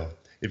Scottsdale.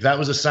 If that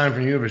was a sign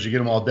from the universe, you get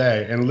them all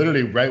day. And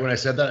literally right when I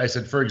said that, I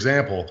said, for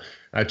example,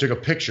 I took a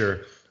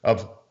picture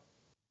of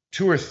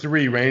 2 or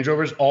 3 Range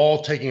Rovers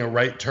all taking a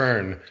right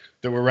turn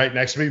that were right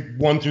next to me,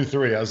 1 through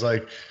 3. I was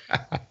like,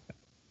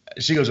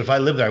 she goes, if I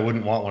lived there, I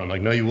wouldn't want one. I'm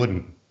like, no, you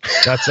wouldn't.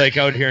 That's like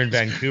out here in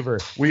Vancouver.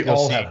 We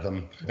all have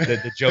them.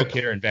 The joke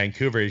here in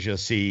Vancouver is you'll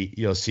see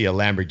a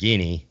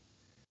Lamborghini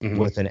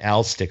with an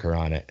L sticker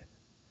on it.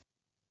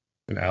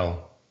 An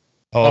L.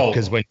 Oh,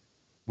 because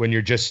when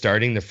you're just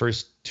starting the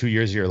first 2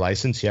 years of your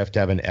license, you have to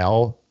have an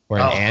L or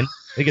an N.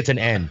 I think it's an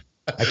N.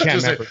 I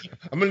can't remember.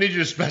 I'm gonna need you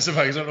to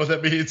specify because I don't know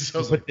what that means.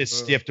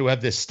 You have to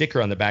have this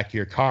sticker on the back of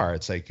your car.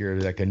 It's like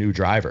you're like a new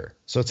driver.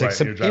 So it's like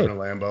you're driving a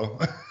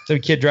Lambo. Some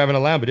kid driving a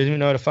Lambo doesn't even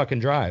know how to fucking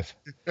drive.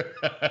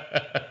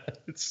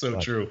 It's so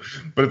true.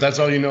 But if that's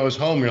all you know is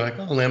home, you're like,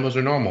 oh, Lambos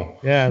are normal.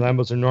 Yeah,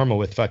 Lambos are normal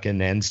with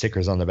fucking N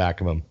stickers on the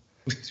back of them.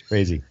 It's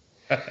crazy.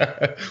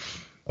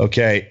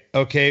 Okay.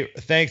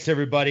 Thanks,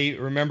 everybody.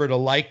 Remember to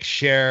like,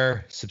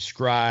 share,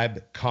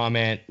 subscribe,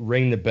 comment,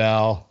 ring the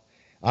bell.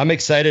 I'm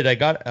excited. I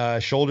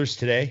got shoulders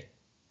today,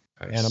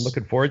 and I'm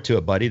looking forward to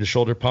it, buddy. The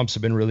shoulder pumps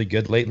have been really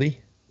good lately.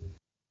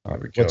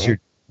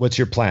 What's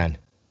your plan?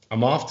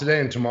 I'm off today,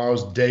 and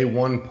tomorrow's day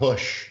 1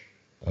 push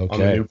on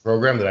the new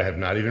program that I have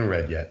not even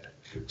read yet.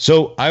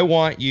 So I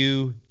want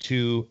you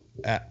to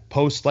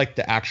post like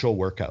the actual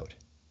workout.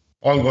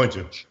 Oh, I'm going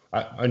to.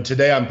 And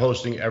today I'm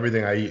posting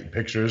everything I eat,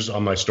 pictures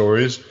on my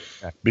stories,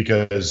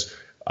 because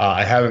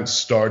I haven't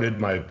started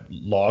my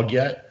log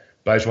yet.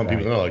 But I just want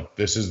people to know, like,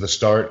 this is the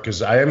start,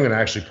 because I am going to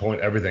actually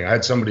point everything. I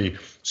had somebody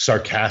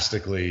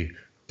sarcastically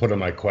put in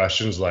my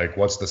questions, like,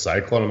 what's the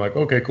cycle? And I'm like,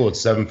 okay, cool. It's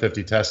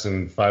 750 test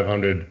and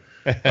 500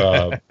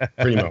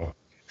 primo.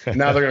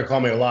 Now they're going to call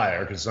me a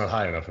liar because it's not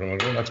high enough. And I'm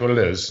like, well, that's what it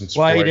is. It's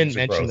why you didn't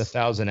mention the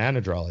 1,000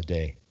 Anadrol a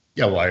day?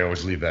 Yeah, well, I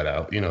always leave that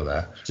out. You know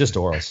that. Just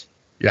orals.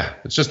 Yeah,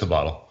 it's just the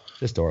bottle.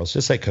 Just orals,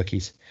 just like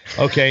cookies.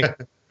 Okay.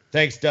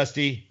 Thanks,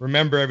 Dusty.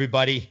 Remember,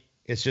 everybody,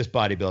 it's just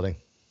bodybuilding.